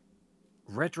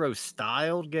retro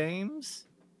styled games,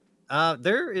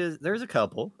 there's a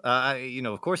couple.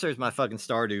 Of course there's my fucking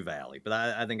Stardew Valley, but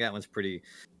I think that one's pretty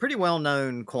well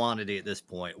known quantity at this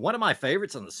point. One of my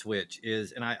favorites on the Switch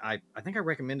is, and I think I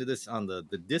recommended this on the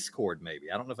Discord,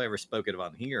 maybe I don't know if I ever spoke it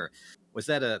on here, was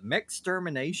that a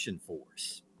Mechtermination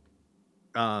Force,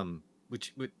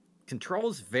 which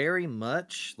controls very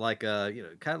much like a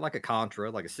kind of like a Contra,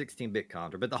 like a 16-bit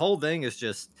Contra, but the whole thing is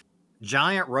just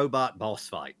giant robot boss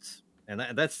fights. And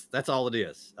that's all it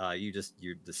is.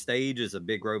 The stage is a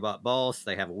big robot boss.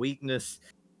 They have a weakness.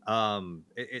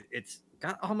 It's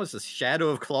got almost a Shadow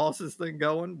of Colossus thing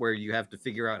going, where you have to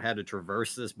figure out how to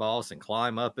traverse this boss and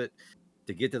climb up it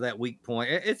to get to that weak point.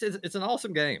 It's an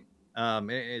awesome game.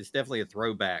 It's definitely a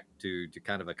throwback to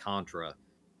kind of a Contra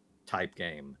type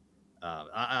game.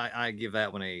 I give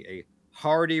that one a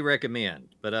hearty recommend.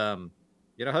 But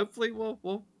hopefully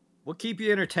we'll keep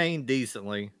you entertained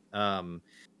decently.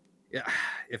 Yeah,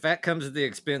 if that comes at the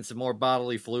expense of more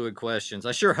bodily fluid questions,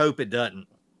 I sure hope it doesn't.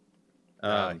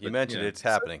 You mentioned it's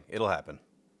happening. It'll happen.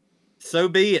 So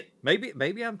be it.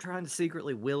 Maybe I'm trying to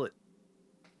secretly will it.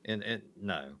 And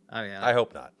no, I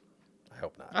hope not. I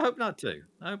hope not. I hope not too.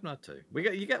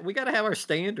 We got to have our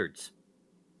standards.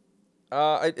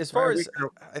 As far as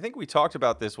I think we talked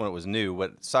about this when it was new,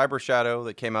 but Cyber Shadow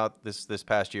that came out this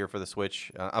past year for the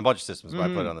Switch, a bunch of systems, but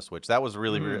I played it on the Switch. That was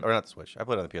really, or not the Switch. I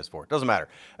played it on the PS4. Doesn't matter.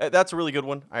 That's a really good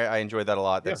one. I enjoyed that a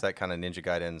lot. That's that kind of Ninja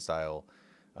Gaiden style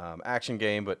action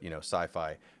game, but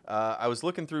sci-fi. I was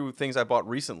looking through things I bought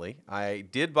recently. I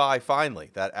did buy finally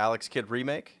that Alex Kidd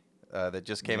remake. That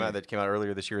just came out. That came out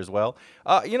earlier this year as well.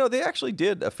 They actually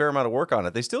did a fair amount of work on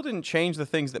it. They still didn't change the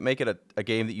things that make it a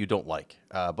game that you don't like.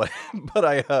 But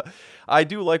I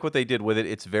do like what they did with it.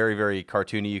 It's very, very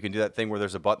cartoony. You can do that thing where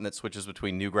there's a button that switches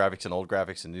between new graphics and old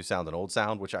graphics and new sound and old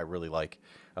sound, which I really like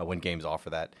when games offer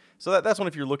that. So that's one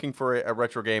if you're looking for a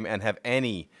retro game and have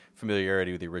any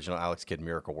familiarity with the original Alex Kidd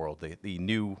Miracle World. The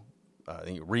new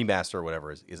remaster or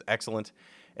whatever is excellent.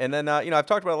 And then, I've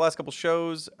talked about it the last couple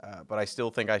shows, but I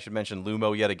still think I should mention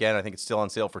Lumo yet again. I think it's still on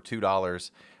sale for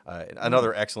 $2.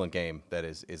 Another excellent game that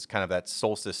is kind of that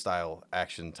Solstice-style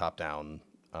action top-down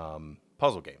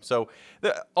puzzle game. So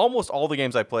almost all the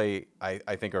games I play,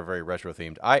 I think, are very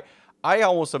retro-themed. I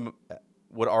almost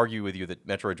would argue with you that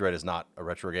Metroid Dread is not a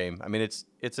retro game. I mean,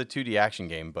 it's a 2D action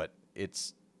game, but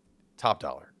it's top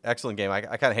dollar. Excellent game. I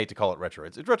kind of hate to call it retro.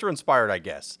 It's retro-inspired, I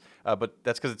guess, but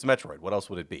that's because it's Metroid. What else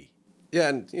would it be? Yeah,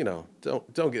 and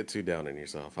don't get too down on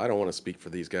yourself. I don't want to speak for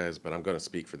these guys, but I'm going to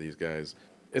speak for these guys.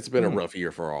 It's been a rough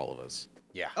year for all of us.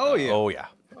 Yeah. Oh yeah. Oh yeah.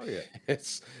 Oh yeah.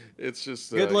 It's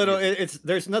just Good little.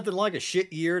 There's nothing like a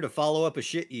shit year to follow up a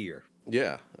shit year.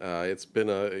 Yeah, it's been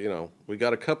we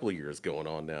got a couple of years going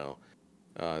on now,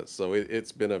 so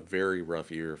it's been a very rough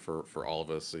year for all of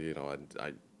us.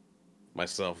 I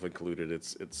myself included.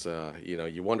 It's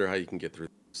you wonder how you can get through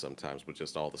sometimes with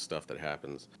just all the stuff that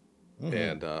happens.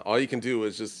 And all you can do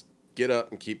is just get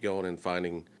up and keep going and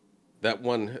finding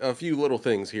a few little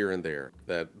things here and there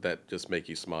that just make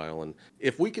you smile. And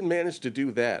if we can manage to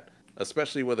do that,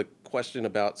 especially with a question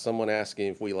about someone asking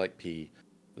if we like pee,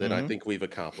 then I think we've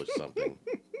accomplished something.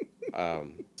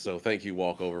 So thank you,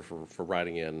 Walkover, for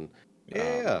writing in.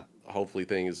 Yeah. Hopefully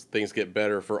things get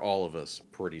better for all of us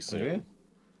pretty soon.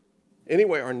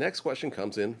 Anyway, our next question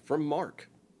comes in from Mark,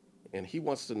 and he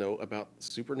wants to know about the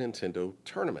Super Nintendo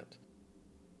tournament.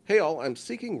 Hey all, I'm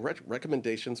seeking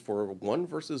recommendations for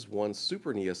 1v1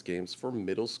 Super NES games for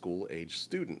middle school age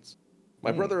students.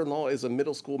 My brother-in-law is a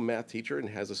middle school math teacher and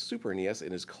has a Super NES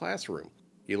in his classroom.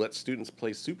 He lets students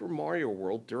play Super Mario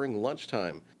World during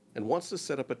lunchtime and wants to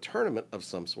set up a tournament of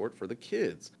some sort for the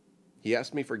kids. He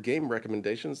asked me for game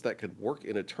recommendations that could work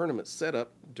in a tournament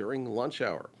setup during lunch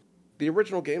hour. The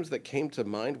original games that came to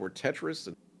mind were Tetris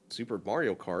and Super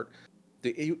Mario Kart.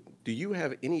 Do you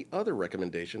have any other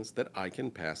recommendations that I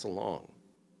can pass along?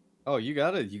 Oh, you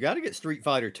gotta get Street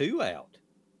Fighter 2 out.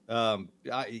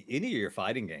 Any of your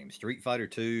fighting games, Street Fighter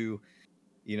 2,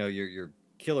 your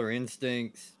Killer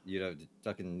Instincts,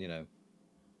 fucking,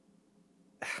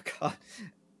 oh God,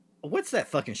 what's that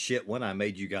fucking shit one I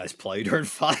made you guys play during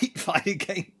fighting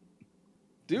game?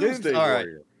 Doomsday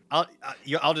Warrior. All right,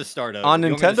 I'll just start over. On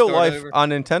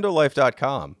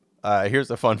NintendoLife.com. Here's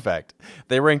a fun fact.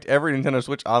 They ranked every Nintendo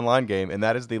Switch Online game, and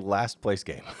that is the last place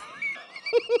game.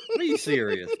 Are you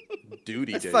serious?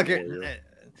 Duty That's Day fucking, Warrior.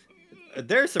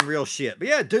 There's some real shit. But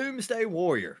yeah, Doomsday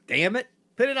Warrior. Damn it.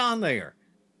 Put it on there.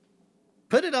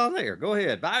 Go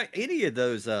ahead. Buy any of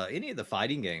those, any of the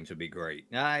fighting games would be great.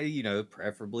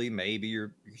 Preferably maybe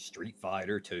your Street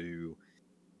Fighter 2,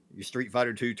 your Street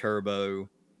Fighter 2 Turbo.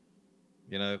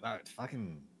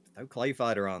 Fucking throw Clay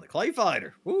Fighter on the Clay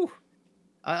Fighter. Woo.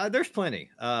 There's plenty.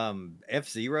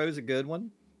 F-Zero is a good one.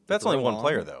 That's only one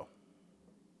player, though.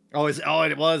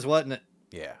 It was, wasn't it?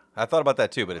 Yeah, I thought about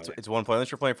that too, but it's one player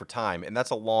unless you're playing for time, and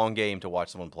that's a long game to watch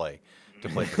someone play for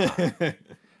time.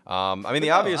 The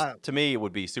obvious to me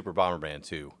would be Super Bomberman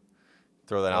 2.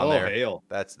 Throw that on there. Hell.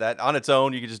 That's that on its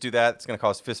own. You can just do that. It's going to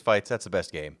cause fist fights. That's the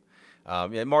best game.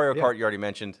 Mario Kart, you already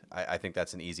mentioned. I think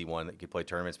that's an easy one that you could play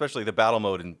tournament, especially the battle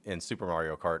mode in Super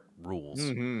Mario Kart rules.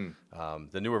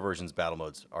 The newer versions battle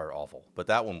modes are awful, but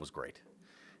that one was great.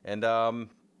 And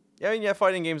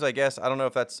fighting games, I guess. I don't know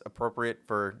if that's appropriate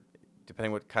for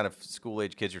depending what kind of school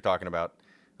age kids you're talking about,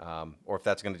 or if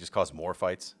that's going to just cause more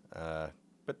fights. But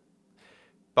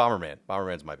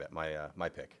Bomberman's my bet, my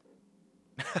pick.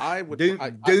 I would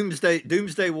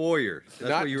Doomsday Warrior. That's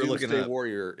not what you were looking Doomsday at.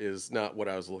 Warrior is not what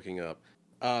I was looking up.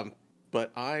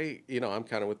 But I'm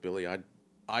kind of with Billy.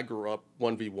 I grew up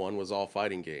 1v1 was all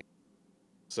fighting game,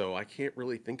 so I can't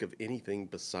really think of anything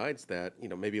besides that.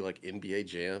 Maybe like NBA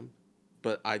Jam,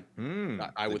 but I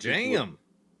The would think Jam.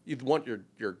 you'd want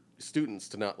your students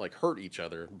to not like hurt each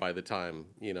other by the time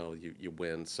you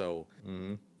win. So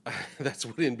Mhm. that's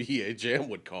what NBA Jam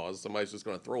would cause. Somebody's just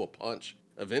going to throw a punch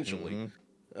eventually.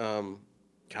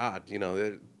 God,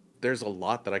 there's a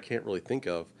lot that I can't really think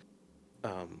of.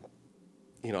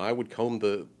 I would comb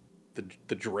the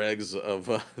dregs of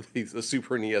the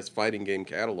Super NES fighting game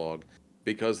catalog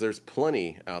because there's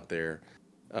plenty out there.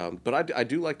 But I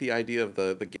do like the idea of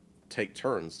the game take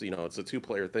turns. It's a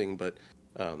two-player thing, but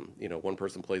one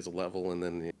person plays a level and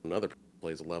then another person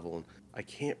plays a level. And I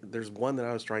can't. There's one that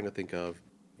I was trying to think of,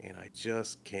 and I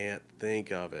just can't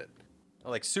think of it.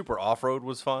 Like Super Off-Road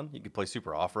was fun. You could play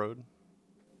Super Off-Road.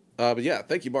 But yeah,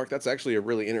 thank you, Mark. That's actually a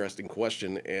really interesting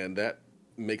question, and that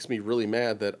makes me really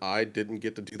mad that I didn't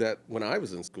get to do that when I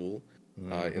was in school.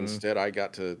 Instead, I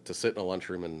got to sit in a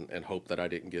lunchroom and hope that I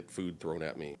didn't get food thrown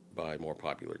at me by more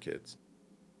popular kids.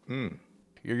 Your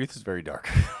youth is very dark.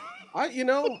 I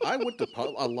went to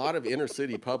a lot of inner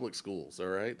city public schools. All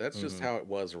right, that's just how it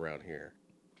was around here.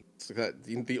 So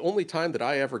the only time that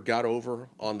I ever got over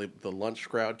on the lunch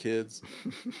crowd kids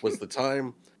was the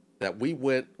time that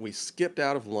we skipped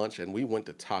out of lunch and we went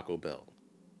to Taco Bell.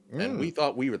 And we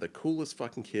thought we were the coolest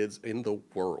fucking kids in the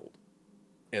world.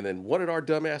 And then what did our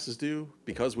dumbasses do?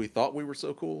 Because we thought we were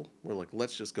so cool, we're like,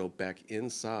 let's just go back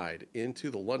inside into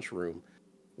the lunchroom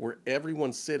where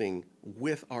everyone's sitting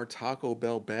with our Taco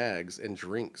Bell bags and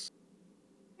drinks.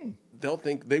 They'll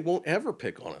think they won't ever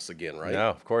pick on us again, right? No,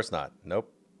 of course not.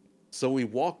 Nope. So we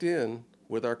walked in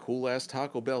with our cool ass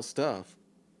Taco Bell stuff,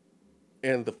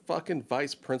 and the fucking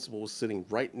vice principal was sitting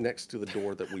right next to the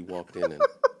door that we walked in.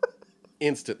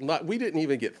 We didn't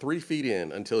even get 3 feet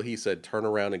in until he said, "Turn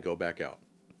around and go back out."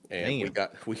 And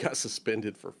we got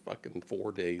suspended for fucking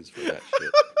 4 days for that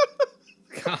shit.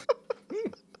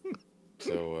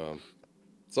 So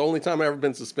it's the only time I've ever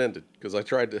been suspended because I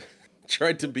tried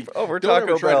to be Over don't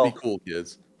Taco ever try Bell. to be cool,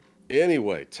 kids.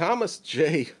 Anyway, Thomas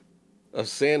J. of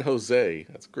San Jose,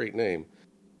 that's a great name,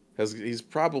 he's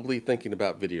probably thinking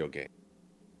about video games.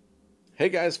 Hey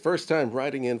guys, first time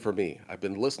writing in for me. I've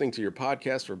been listening to your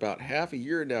podcast for about half a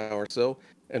year now or so,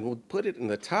 and would put it in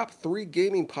the top 3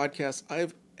 gaming podcasts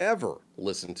I've ever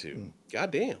listened to.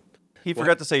 God damn. He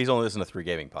forgot to say he's only listened to 3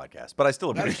 gaming podcasts, but I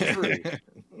still That's appreciate it.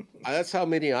 true. That's how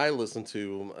many I listen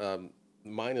to,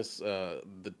 minus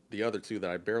the other 2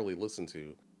 that I barely listen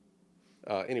to.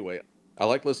 Anyway, I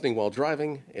like listening while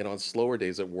driving and on slower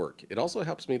days at work. It also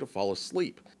helps me to fall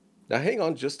asleep. Now hang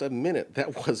on just a minute.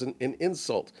 That wasn't an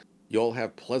insult. You all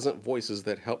have pleasant voices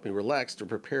that help me relax to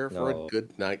prepare for a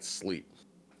good night's sleep.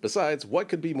 Besides, what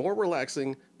could be more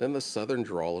relaxing than the southern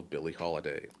drawl of Billie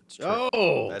Holiday? It's true.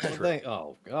 Oh, That's true.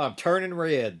 Oh, God, I'm turning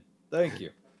red. Thank you.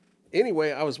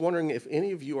 Anyway, I was wondering if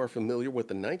any of you are familiar with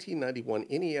the 1991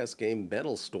 NES game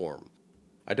Metal Storm.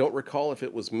 I don't recall if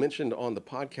it was mentioned on the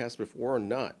podcast before or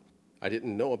not. I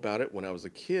didn't know about it when I was a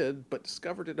kid, but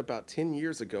discovered it about 10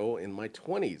 years ago in my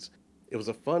 20s. It was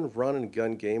a fun run and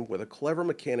gun game with a clever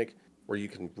mechanic where you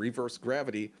can reverse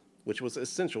gravity, which was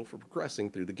essential for progressing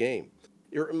through the game.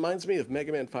 It reminds me of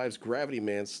Mega Man 5's Gravity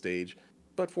Man stage,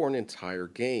 but for an entire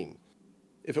game.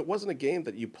 If it wasn't a game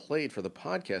that you played for the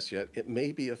podcast yet, it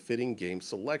may be a fitting game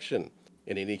selection.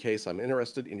 In any case, I'm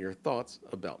interested in your thoughts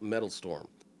about Metal Storm.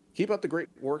 Keep up the great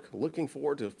work. Looking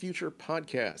forward to future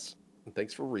podcasts. And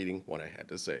thanks for reading what I had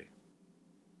to say.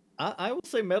 I will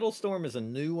say Metal Storm is a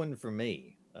new one for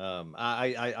me.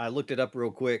 I looked it up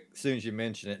real quick as soon as you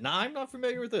mentioned it. Now I'm not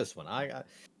familiar with this one.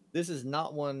 This is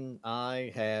not one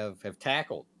I have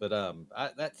tackled, but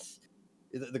that's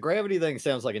the gravity thing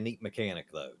sounds like a neat mechanic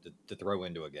though to throw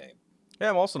into a game. Yeah,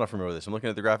 I'm also not familiar with this. I'm looking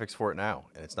at the graphics for it now,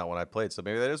 and it's not one I played, so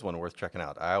maybe that is one worth checking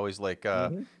out. I always like,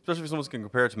 especially if someone can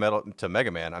compare it to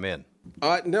Mega Man, I'm in.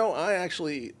 No, I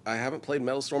haven't played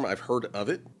Metal Storm. I've heard of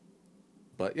it.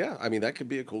 But yeah, I methat could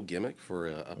be a cool gimmick for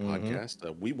a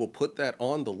podcast. We will put that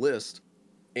on the list.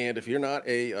 And if you're not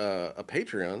a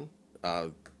Patreon,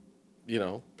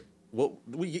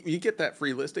 you get that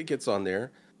free list. It gets on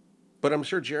there. But I'm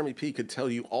sure Jeremy P could tell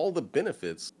you all the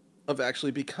benefits of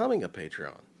actually becoming a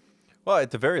Patreon. Well,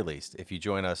 at the very least, if you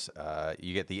join us,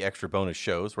 you get the extra bonus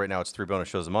shows. Right now, it's 3 bonus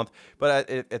shows a month. But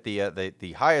at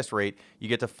the highest rate, you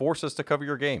get to force us to cover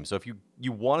your game. So if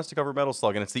you want us to cover Metal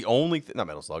Slug, and it's the only not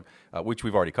Metal Slug, which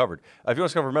we've already covered. If you want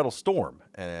us to cover Metal Storm,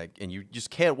 and you just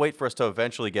can't wait for us to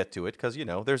eventually get to it, because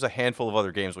there's a handful of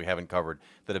other games we haven't covered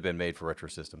that have been made for retro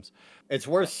systems. It's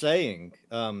worth saying.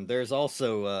 There's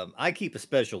also I keep a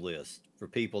special list for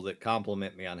people that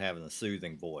compliment me on having a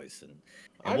soothing voice, and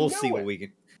I we'll know see what it. we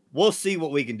can. We'll see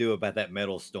what we can do about that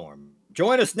Metal Storm.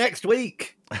 Join us next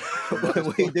week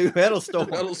when we do Metal Storm.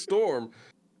 Metal Storm.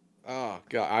 Oh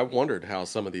God, I wondered how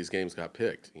some of these games got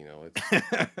picked.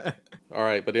 It's all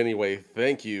right. But anyway,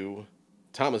 thank you,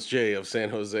 Thomas J of San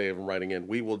Jose, for writing in.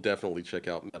 We will definitely check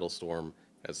out Metal Storm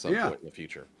at some point in the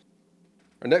future.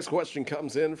 Our next question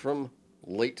comes in from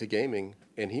Late to Gaming,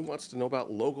 and he wants to know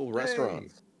about local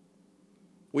restaurants.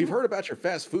 We've heard about your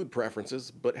fast food preferences,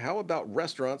 but how about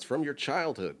restaurants from your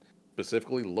childhood,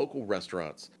 specifically local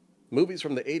restaurants? Movies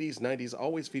from the 80s, 90s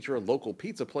always feature a local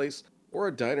pizza place or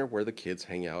a diner where the kids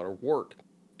hang out or work.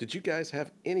 Did you guys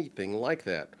have anything like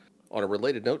that? On a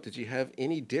related note, did you have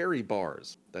any dairy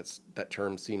bars? That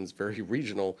term seems very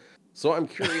regional, so I'm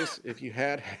curious if you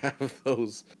have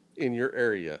those in your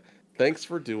area. Thanks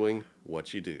for doing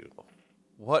what you do.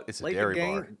 What is a Late dairy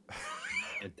game- bar?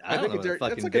 I don't know what a that's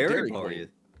fucking like a dairy Dairy bar Queen. is.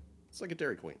 It's like a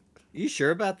Dairy Queen. You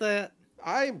sure about that?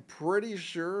 I'm pretty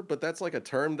sure, but that's like a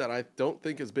term that I don't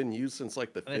think has been used since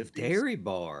like the A 50s. dairy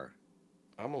bar.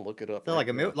 I'm gonna look it up. So like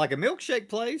a milkshake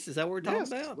place? Is that what we're talking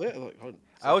Yes, about? yeah, like, it's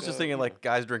I was like, just thinking like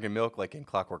guys drinking milk like in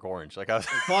Clockwork Orange. Like I was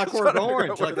Clockwork trying to figure out Orange,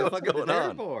 what like the was fucking going dairy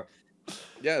on. bar.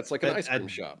 yeah, it's like an I- ice cream I-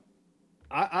 shop.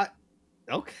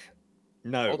 Okay.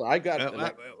 No. Hold on, I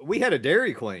got. We had a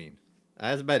Dairy Queen.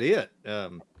 That's about it.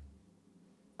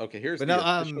 Okay, here's but the no,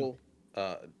 official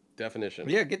definition.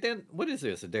 Yeah, get that. What is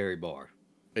this? A dairy bar?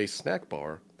 A snack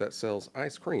bar that sells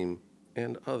ice cream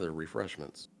and other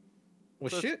refreshments. Well,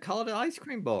 So shit, call it an ice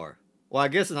cream bar. Well, I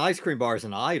guess an ice cream bar is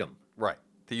an item Right.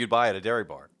 That you'd buy at a dairy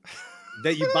bar.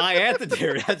 that you buy at the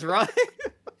dairy. That's right.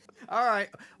 All right.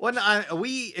 Well,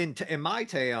 we in my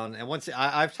town, and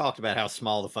I've talked about how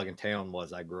small the fucking town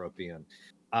was I grew up in.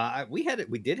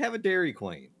 We did have a Dairy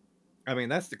Queen. I mean,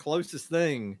 that's the closest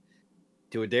thing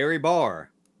to a dairy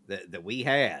bar that we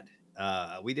had.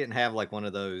 We didn't have like one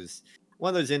of those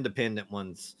independent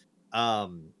ones.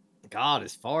 God,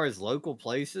 as far as local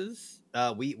places,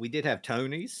 we did have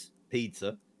Tony's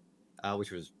Pizza,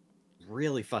 which was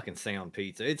really fucking sound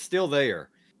pizza. It's still there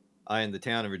in the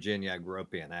town of Virginia I grew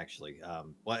up in, actually.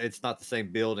 Well, it's not the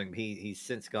same building. He's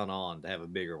since gone on to have a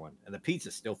bigger one, and the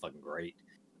pizza's still fucking great.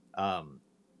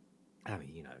 I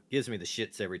mean, gives me the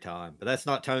shits every time, but that's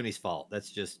not Tony's fault.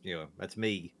 That's just, that's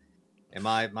me and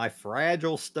my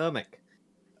fragile stomach.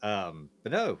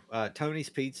 But no, Tony's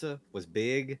Pizza was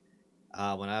big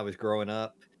when I was growing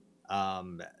up.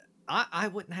 I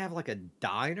wouldn't have like a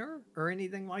diner or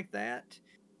anything like that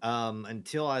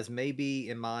until I was maybe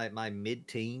in my mid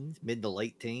to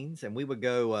late teens, and we would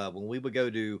go when we would go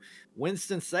to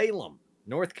Winston-Salem,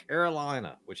 North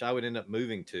Carolina, which I would end up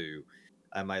moving to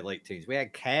in my late teens. We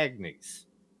had Cagney's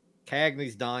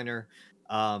Diner.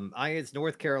 It's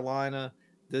North Carolina.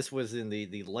 This was in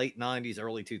the late 90s,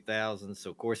 early 2000s. So,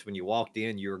 of course, when you walked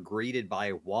in, you were greeted by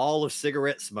a wall of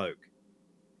cigarette smoke.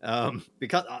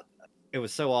 Because it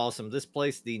was so awesome. This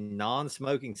place, the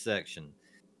non-smoking section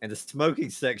and the smoking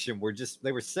section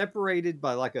they were separated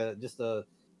by like just a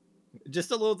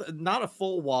little, not a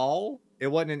full wall. It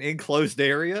wasn't an enclosed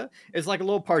area. It's like a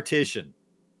little partition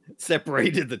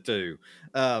separated the two.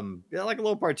 Like a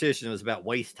little partition. It was about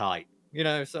waist height,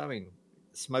 so I mean,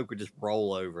 smoke would just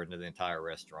roll over into the entire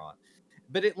restaurant,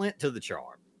 but it lent to the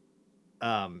charm.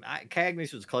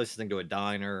 Cagney's was the closest thing to a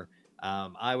diner.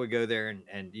 I would go there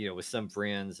and with some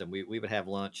friends, and we would have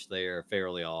lunch there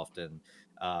fairly often.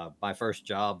 My first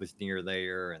job was near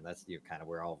there, and that's kind of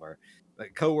where all of our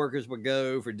coworkers would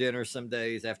go for dinner some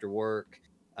days after work.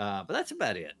 But that's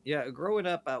about it. Yeah, growing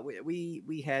up,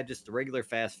 we had just the regular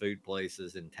fast food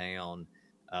places in town.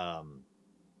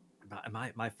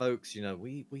 My folks,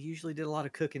 we usually did a lot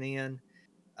of cooking in.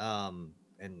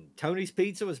 And Tony's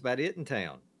Pizza was about it in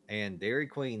town, and Dairy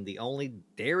Queen, the only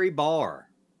dairy bar,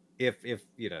 if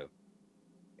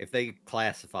they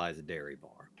classify as a dairy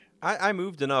bar. I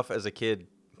moved enough as a kid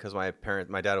because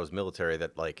my dad was military,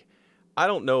 that like I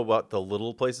don't know about the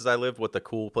little places I lived, what the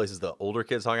cool places the older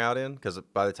kids hung out in. Because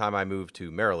by the time I moved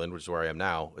to Maryland, which is where I am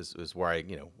now, is where I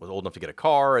was old enough to get a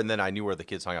car, and then I knew where the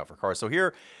kids hung out for cars. So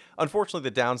here, unfortunately,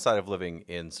 the downside of living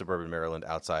in suburban Maryland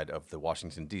outside of the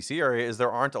Washington D.C. area is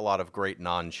there aren't a lot of great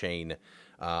non-chain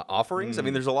offerings. I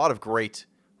mean, there's a lot of great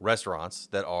restaurants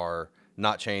that are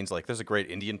not chains. Like, there's a great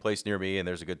Indian place near me, and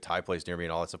there's a good Thai place near me,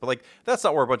 and all that stuff. But like, that's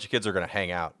not where a bunch of kids are going to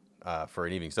hang out for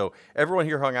an evening. So everyone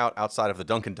here hung out outside of the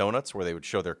Dunkin' Donuts, where they would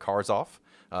show their cars off.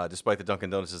 Despite the Dunkin'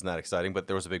 Donuts isn't that exciting, but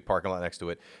there was a big parking lot next to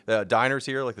it. The diners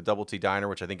here, like the Double T Diner,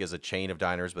 which I think is a chain of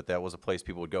diners, but that was a place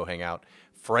people would go hang out.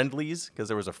 Friendlies, because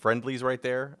there was a Friendlies right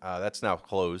there. That's now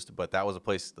closed, but that was a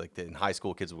place like in high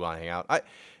school kids would want to hang out. I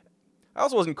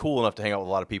also wasn't cool enough to hang out with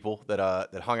a lot of people that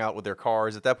hung out with their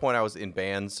cars. At that point, I was in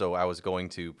bands, so I was going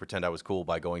to pretend I was cool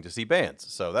by going to see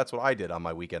bands. So that's what I did on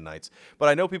my weekend nights. But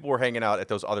I know people were hanging out at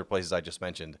those other places I just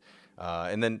mentioned.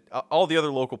 And then all the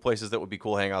other local places that would be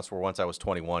cool hangouts were once I was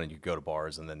 21 and you could go to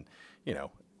bars. And then,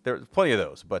 there's plenty of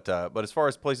those. But as far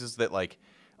as places that like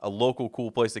a local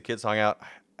cool place that kids hung out,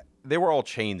 they were all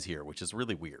chains here, which is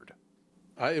really weird.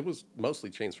 It was mostly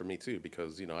chains for me too,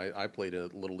 because I played a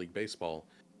Little League baseball,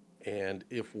 and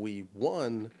if we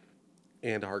won,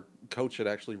 and our coach had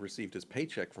actually received his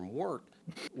paycheck from work,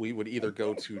 we would either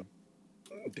go to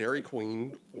Dairy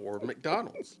Queen or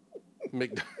McDonald's.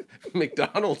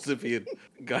 McDonald's if he had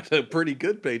got a pretty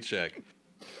good paycheck,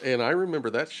 and I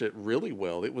remember that shit really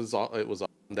well. It was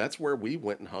that's where we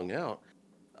went and hung out.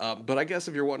 But I guess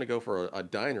if you're wanting to go for a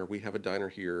diner, we have a diner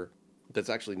here that's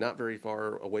actually not very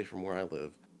far away from where I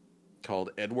live,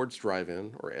 called Edwards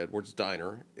Drive-In or Edwards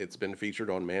Diner. It's been featured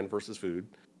on Man vs. Food,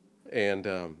 and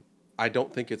I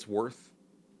don't think it's worth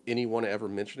anyone ever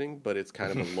mentioning, but it's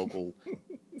kind of a local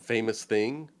famous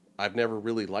thing. I've never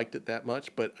really liked it that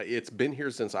much, but it's been here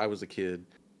since I was a kid,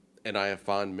 and I have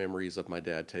fond memories of my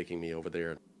dad taking me over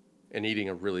there and eating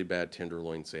a really bad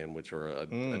tenderloin sandwich or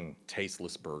a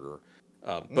tasteless burger.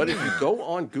 But if you go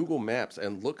on Google Maps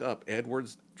and look up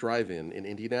Edwards Drive-In in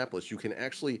Indianapolis, you can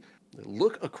actually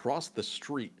look across the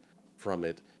street from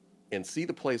it and see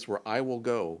the place where I will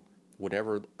go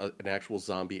whenever an actual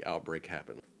zombie outbreak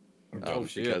happens.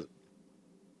 Because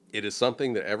it is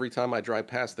something that every time I drive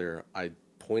past there, I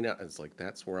point out, it's like,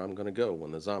 that's where I'm going to go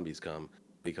when the zombies come,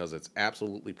 because it's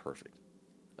absolutely perfect.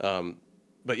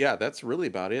 But yeah, that's really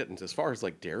about it. And as far as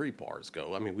like dairy bars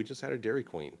go, I mean, we just had a Dairy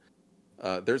Queen.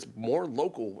 There's more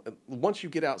local. Once you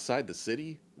get outside the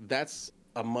city, that's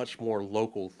a much more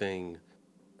local thing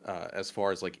as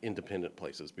far as like independent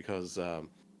places. Because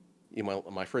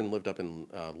my friend lived up in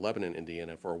Lebanon,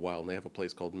 Indiana for a while, and they have a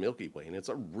place called Milky Way, and it's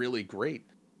a really great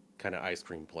kind of ice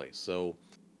cream place. So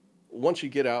once you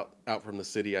get out from the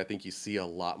city, I think you see a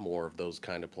lot more of those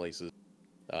kind of places,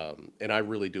 and I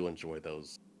really do enjoy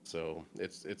those. So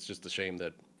it's just a shame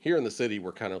that here in the city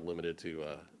we're kind of limited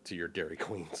to your Dairy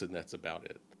Queens, and that's about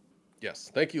it.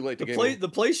 Yes, thank you, Late to Gaming. The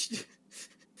place.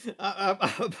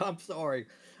 I'm sorry.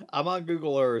 I'm on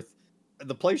Google Earth.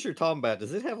 The place you're talking about,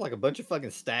 does it have like a bunch of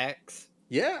fucking stacks?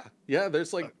 Yeah.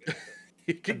 There's like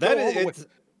you can That go all the way.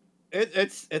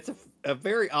 it's a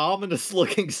very ominous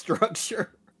looking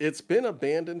structure. It's been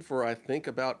abandoned for I think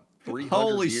about 300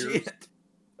 Holy years. shit!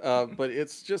 But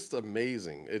it's just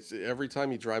amazing. It's every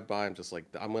time you drive by, I'm just like,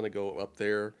 I'm gonna go up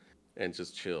there and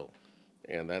just chill,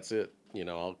 and that's it.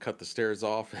 I'll cut the stairs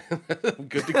off. I'm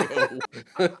good to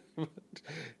go.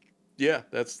 Yeah,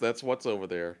 that's what's over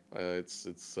there.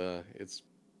 It's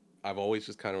I've always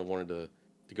just kind of wanted to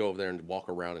go over there and walk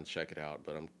around and check it out,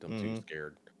 but I'm too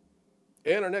scared.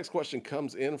 And our next question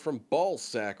comes in from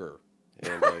Ballsacker,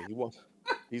 and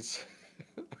he's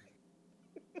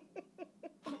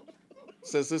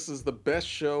says this is the best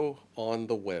show on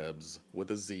the webs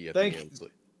with a Z at the end.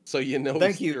 So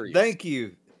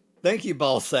Thank you,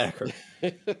 Ballsacker.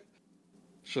 I'm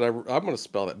going to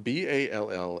spell that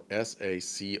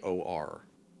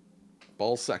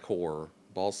Ballsacor.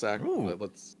 Ballsacker.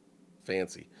 That's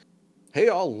fancy. Hey,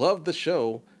 all, love the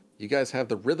show. You guys have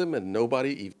the rhythm and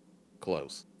nobody even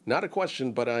close. Not a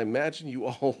question, but I imagine you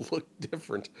all look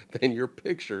different than your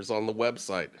pictures on the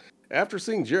website. After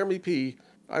seeing Jeremy P.,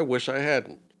 I wish I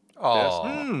hadn't.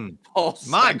 Oh,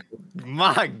 my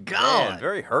God! Man,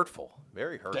 very hurtful.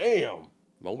 Very hurtful. Damn.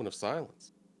 Moment of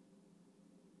silence.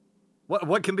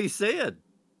 What can be said?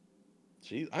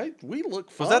 Jeez, we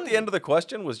look fine. Was that the end of the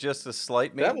question? Was just a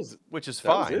slight meme, which is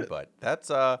fine, but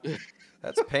that's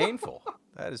painful.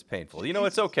 That is painful.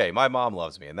 It's okay. My mom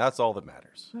loves me, and that's all that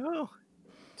matters. Oh.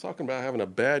 Talking about having a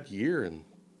bad year and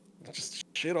just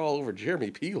shit all over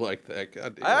Jeremy P like that.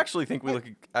 God damn. I actually think we look.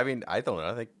 I mean, I don't know.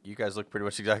 I think you guys look pretty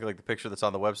much exactly like the picture that's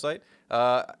on the website.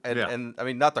 And I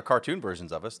mean, not the cartoon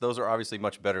versions of us. Those are obviously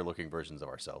much better looking versions of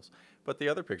ourselves. But the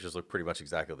other pictures look pretty much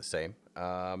exactly the same.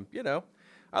 I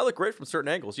look great from certain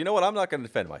angles. You know what? I'm not going to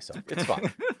defend myself. It's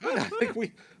fine.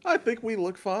 I think we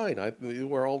look fine.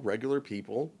 We're all regular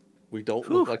people. We don't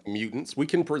look like mutants. We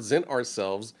can present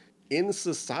ourselves in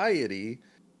society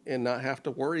and not have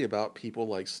to worry about people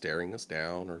like staring us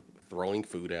down or throwing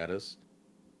food at us.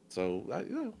 So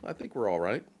I think we're all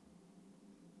right.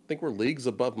 I think we're leagues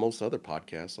above most other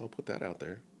podcasts. I'll put that out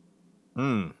there.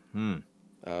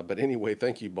 But anyway,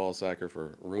 thank you, Ballsacker,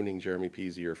 for ruining Jeremy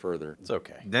P's year further. It's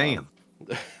okay. Damn.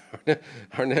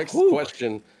 Our next Whew.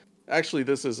 question. Actually,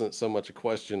 this isn't so much a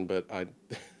question, but I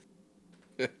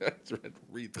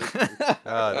read this.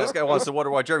 This guy wants to wonder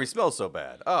why Jeremy smells so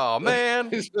bad. Oh, man.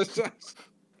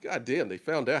 God damn, they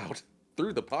found out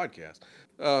through the podcast.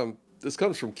 This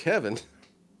comes from Kevin.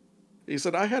 He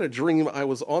said, I had a dream I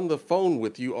was on the phone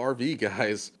with you RV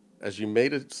guys as you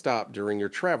made a stop during your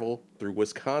travel through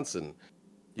Wisconsin.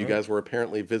 You guys were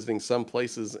apparently visiting some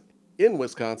places in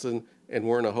Wisconsin and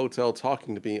were in a hotel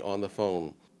talking to me on the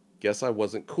phone. Guess I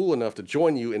wasn't cool enough to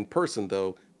join you in person,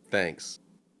 though. Thanks.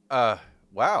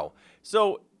 Wow.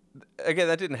 So, again,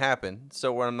 that didn't happen.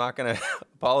 So I'm not going to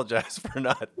apologize for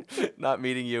not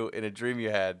meeting you in a dream you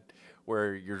had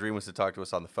where your dream was to talk to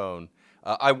us on the phone.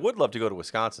 I would love to go to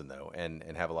Wisconsin, though, and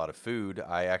have a lot of food.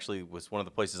 I actually was one of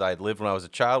the places I had lived when I was a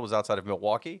child was outside of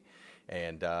Milwaukee,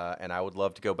 and I would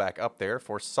love to go back up there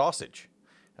for sausage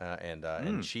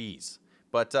and cheese.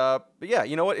 But yeah,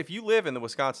 you know what? If you live in the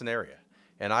Wisconsin area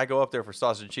and I go up there for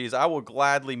sausage and cheese, I will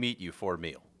gladly meet you for a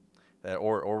meal.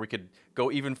 Or we could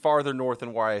go even farther north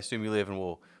than where I assume you live, and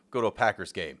we'll go to a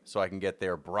Packers game so I can get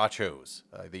their brachos,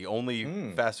 the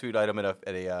only fast food item at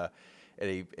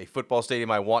a football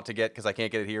stadium I want to get because I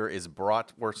can't get it here is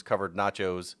bratwurst covered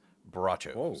nachos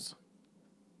brachos. Whoa.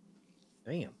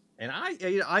 Damn. And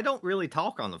I don't really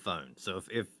talk on the phone. So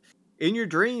if in your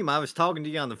dream I was talking to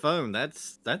you on the phone,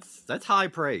 that's high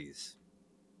praise.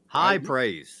 High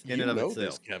praise in You and of know itself.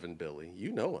 this Kevin Billy.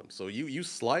 You know him. So you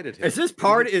slighted him. Is this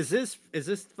party? Is this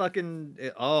fucking?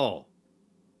 Oh,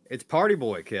 it's Party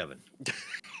Boy Kevin.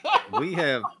 We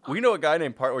know a guy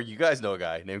named or you guys know a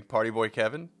guy named Party Boy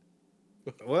Kevin.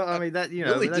 Well, I mean that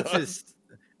Really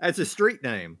that's his street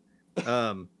name.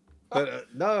 But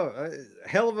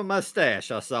hell of a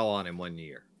mustache I saw on him one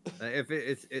year. If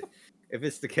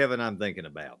it's the Kevin I'm thinking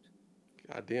about.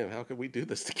 God damn, how could we do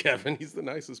this to Kevin? He's the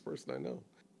nicest person I know.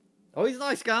 Oh, he's a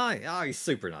nice guy. Oh, he's a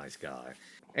super nice guy.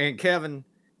 And Kevin,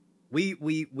 we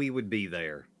would be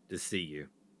there to see you.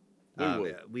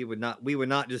 We would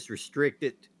not just restrict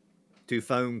it to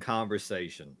phone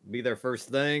conversation. Be there first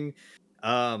thing.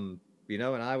 And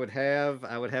I would have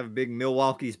a big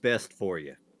Milwaukee's best for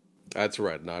you. That's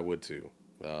right, and I would too,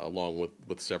 along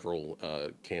with several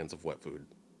cans of wet food.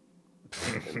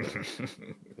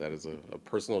 That is a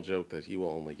personal joke that he will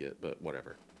only get, but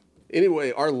whatever.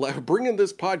 Anyway, bringing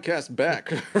this podcast back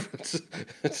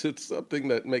to something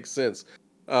that makes sense.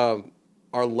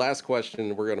 Our last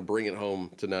question, we're going to bring it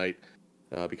home tonight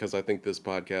because I think this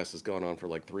podcast has gone on for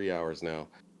like 3 hours now.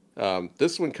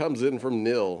 This one comes in from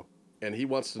Nil, and he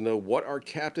wants to know what our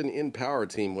Captain in Power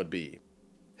team would be.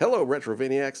 Hello,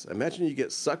 Retrovaniacs. Imagine you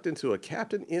get sucked into a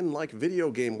Captain in-like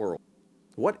video game world.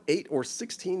 What 8 or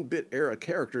 16-bit era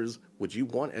characters would you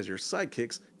want as your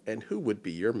sidekicks, and who would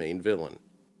be your main villain?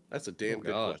 That's a damn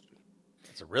good question.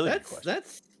 That's a really good question.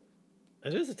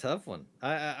 That is a tough one.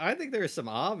 I think there's some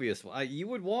obvious.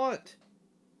 You'd want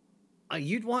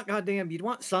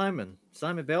Simon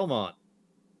Belmont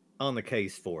on the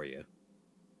case for you.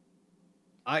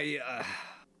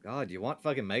 God, you want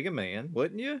fucking Mega Man,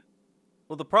 wouldn't you?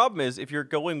 Well, the problem is if you're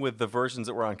going with the versions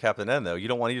that were on Captain N, though, you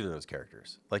don't want either of those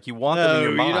characters. Like you want them in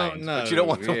your mind, but you don't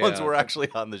want the ones who are actually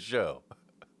on the show.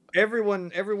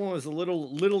 Everyone was a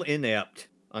little inept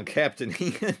on Captain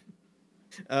Ian.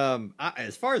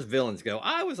 As far as villains go,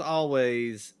 I was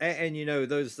always, and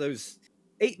those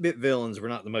 8-bit villains were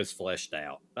not the most fleshed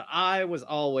out. But I was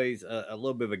always a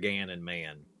little bit of a Ganon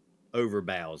man over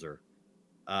Bowser.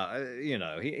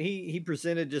 He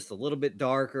presented just a little bit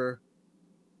darker.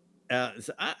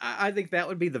 So I think that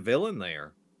would be the villain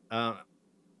there.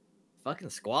 Fucking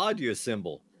squad you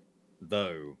assemble,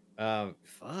 though.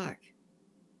 Fuck,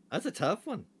 that's a tough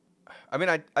one. I mean,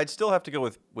 I'd still have to go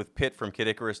with Pitt from Kid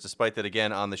Icarus, despite that,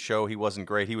 again, on the show, he wasn't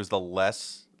great. He was the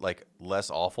less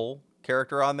awful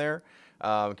character on there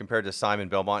compared to Simon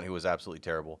Belmont, who was absolutely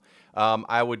terrible.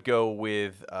 I would go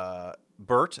with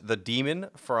Bert, the demon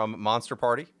from Monster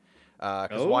Party,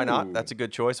 because why not? That's a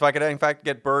good choice. If I could, in fact,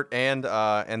 get Bert and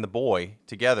the boy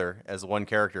together as one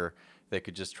character that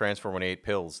could just transform when he ate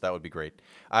pills, that would be great.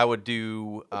 I would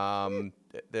do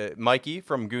the Mikey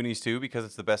from Goonies 2 because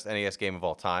it's the best NES game of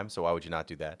all time, so why would you not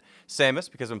do that? Samus,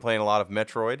 because I've been playing a lot of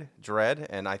Metroid Dread,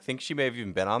 and I think she may have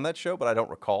even been on that show, but I don't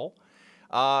recall.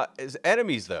 As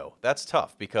enemies, though, that's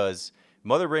tough because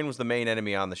Mother Brain was the main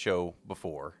enemy on the show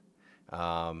before.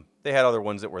 They had other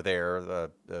ones that were there,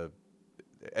 the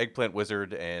Eggplant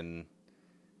Wizard and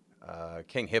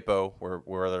King Hippo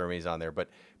were other enemies on there.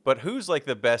 But who's like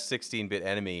the best 16-bit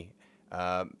enemy?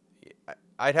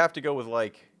 I'd have to go with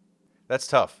that's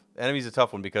tough. Enemy's a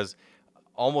tough one because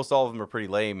almost all of them are pretty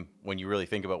lame when you really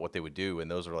think about what they would do, and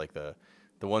those are like the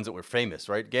ones that were famous,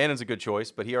 right? Ganon's a good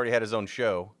choice, but he already had his own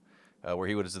show where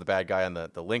he was the bad guy on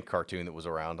the Link cartoon that was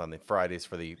around on the Fridays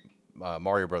for the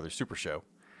Mario Brothers Super Show.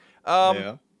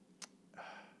 Yeah.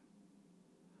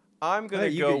 I'm gonna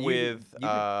go with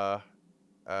the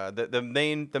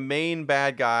main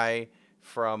bad guy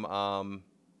from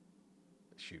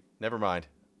shoot, never mind.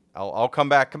 I'll come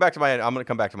back to my. I'm gonna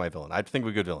come back to my villain. I think of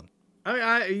a good villain.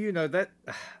 I you know that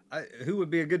who would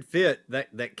be a good fit?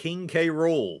 That King K.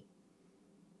 Rool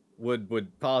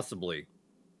would possibly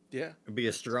be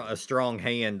a strong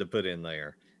hand to put in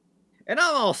there. And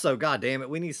I'm also, God damn it,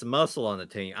 we need some muscle on the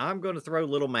team. I'm going to throw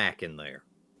Little Mac in there.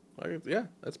 Yeah,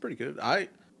 that's pretty good. I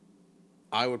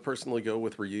would personally go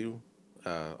with Ryu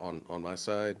on my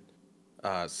side.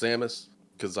 Samus,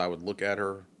 because I would look at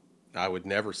her. I would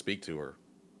never speak to her.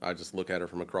 I just look at her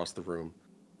from across the room.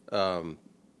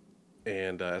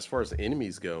 And as far as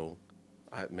enemies go,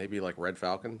 maybe like Red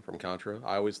Falcon from Contra.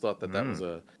 I always thought that was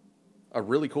a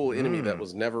really cool enemy that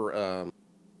was never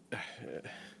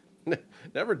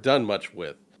never done much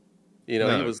with. You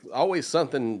know, he was always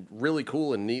something really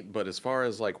cool and neat, but as far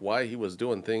as like why he was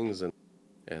doing things and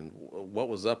what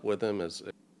was up with him as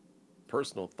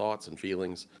personal thoughts and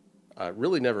feelings,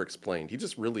 really never explained. He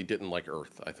just really didn't like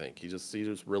Earth, I think. He just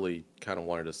really kind of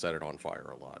wanted to set it on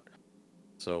fire a lot.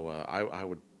 So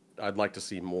I'd like to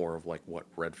see more of like what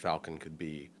Red Falcon could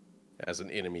be as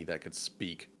an enemy that could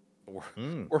speak,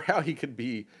 or how he could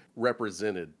be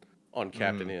represented on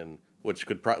Captain N, which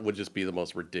would just be the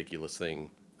most ridiculous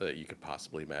thing that you could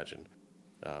possibly imagine.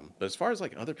 But as far as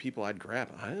like other people I'd grab,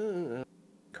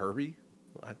 Kirby,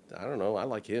 I don't know. I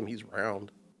like him. He's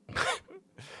round.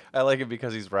 I like it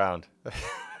because he's round.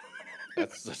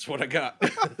 That's what I got.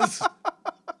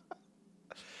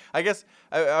 I guess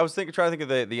I was trying to think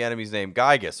of the enemy's name,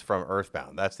 Gygus from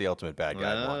Earthbound. That's the ultimate bad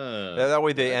guy one. That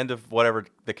way, the end of whatever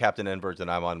the Captain N version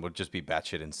I'm on would just be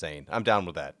batshit insane. I'm down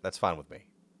with that. That's fine with me.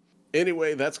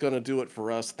 Anyway, that's going to do it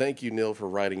for us. Thank you, Neil, for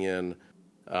writing in.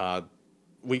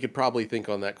 We could probably think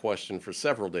on that question for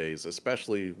several days,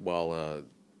 especially while,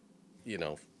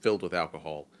 filled with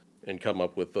alcohol, and come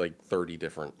up with like 30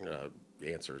 different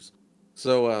answers.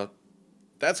 So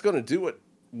that's going to do it.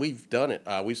 We've done it.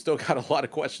 We've still got a lot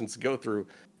of questions to go through.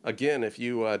 Again, if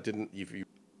you've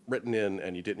written in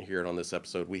and you didn't hear it on this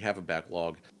episode, we have a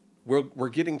backlog. We're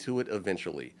getting to it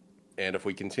eventually. And if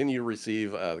we continue to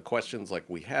receive questions like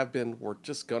we have been, we're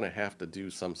just going to have to do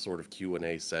some sort of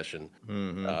Q&A session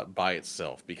by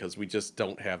itself, because we just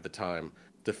don't have the time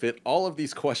to fit all of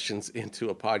these questions into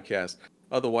a podcast.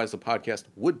 Otherwise, the podcast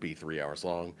would be 3 hours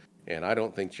long, and I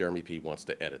don't think Jeremy P. wants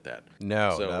to edit that.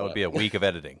 No, that would be a week of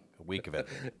editing. A week of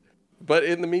editing. But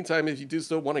in the meantime, if you do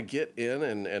still want to get in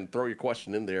and throw your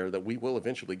question in there that we will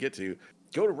eventually get to,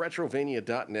 go to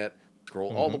retrovania.net.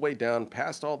 Scroll all the way down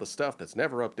past all the stuff that's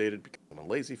never updated because I'm a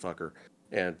lazy fucker,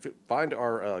 and find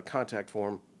our contact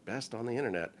form, best on the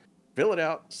internet. Fill it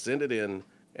out, send it in,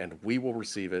 and we will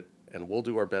receive it, and we'll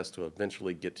do our best to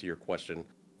eventually get to your question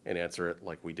and answer it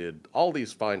like we did all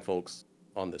these fine folks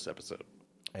on this episode.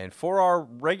 And for our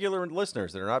regular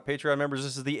listeners that are not Patreon members,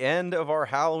 this is the end of our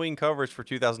Halloween coverage for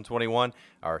 2021,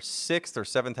 our 6th or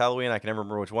 7th Halloween. I can never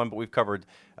remember which one, but we've covered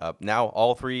now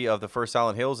all 3 of the first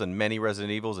Silent Hills and many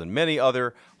Resident Evils and many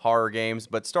other horror games.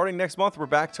 But starting next month, we're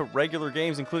back to regular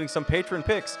games, including some patron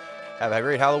picks. Have a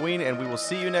great Halloween, and we will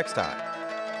see you next time.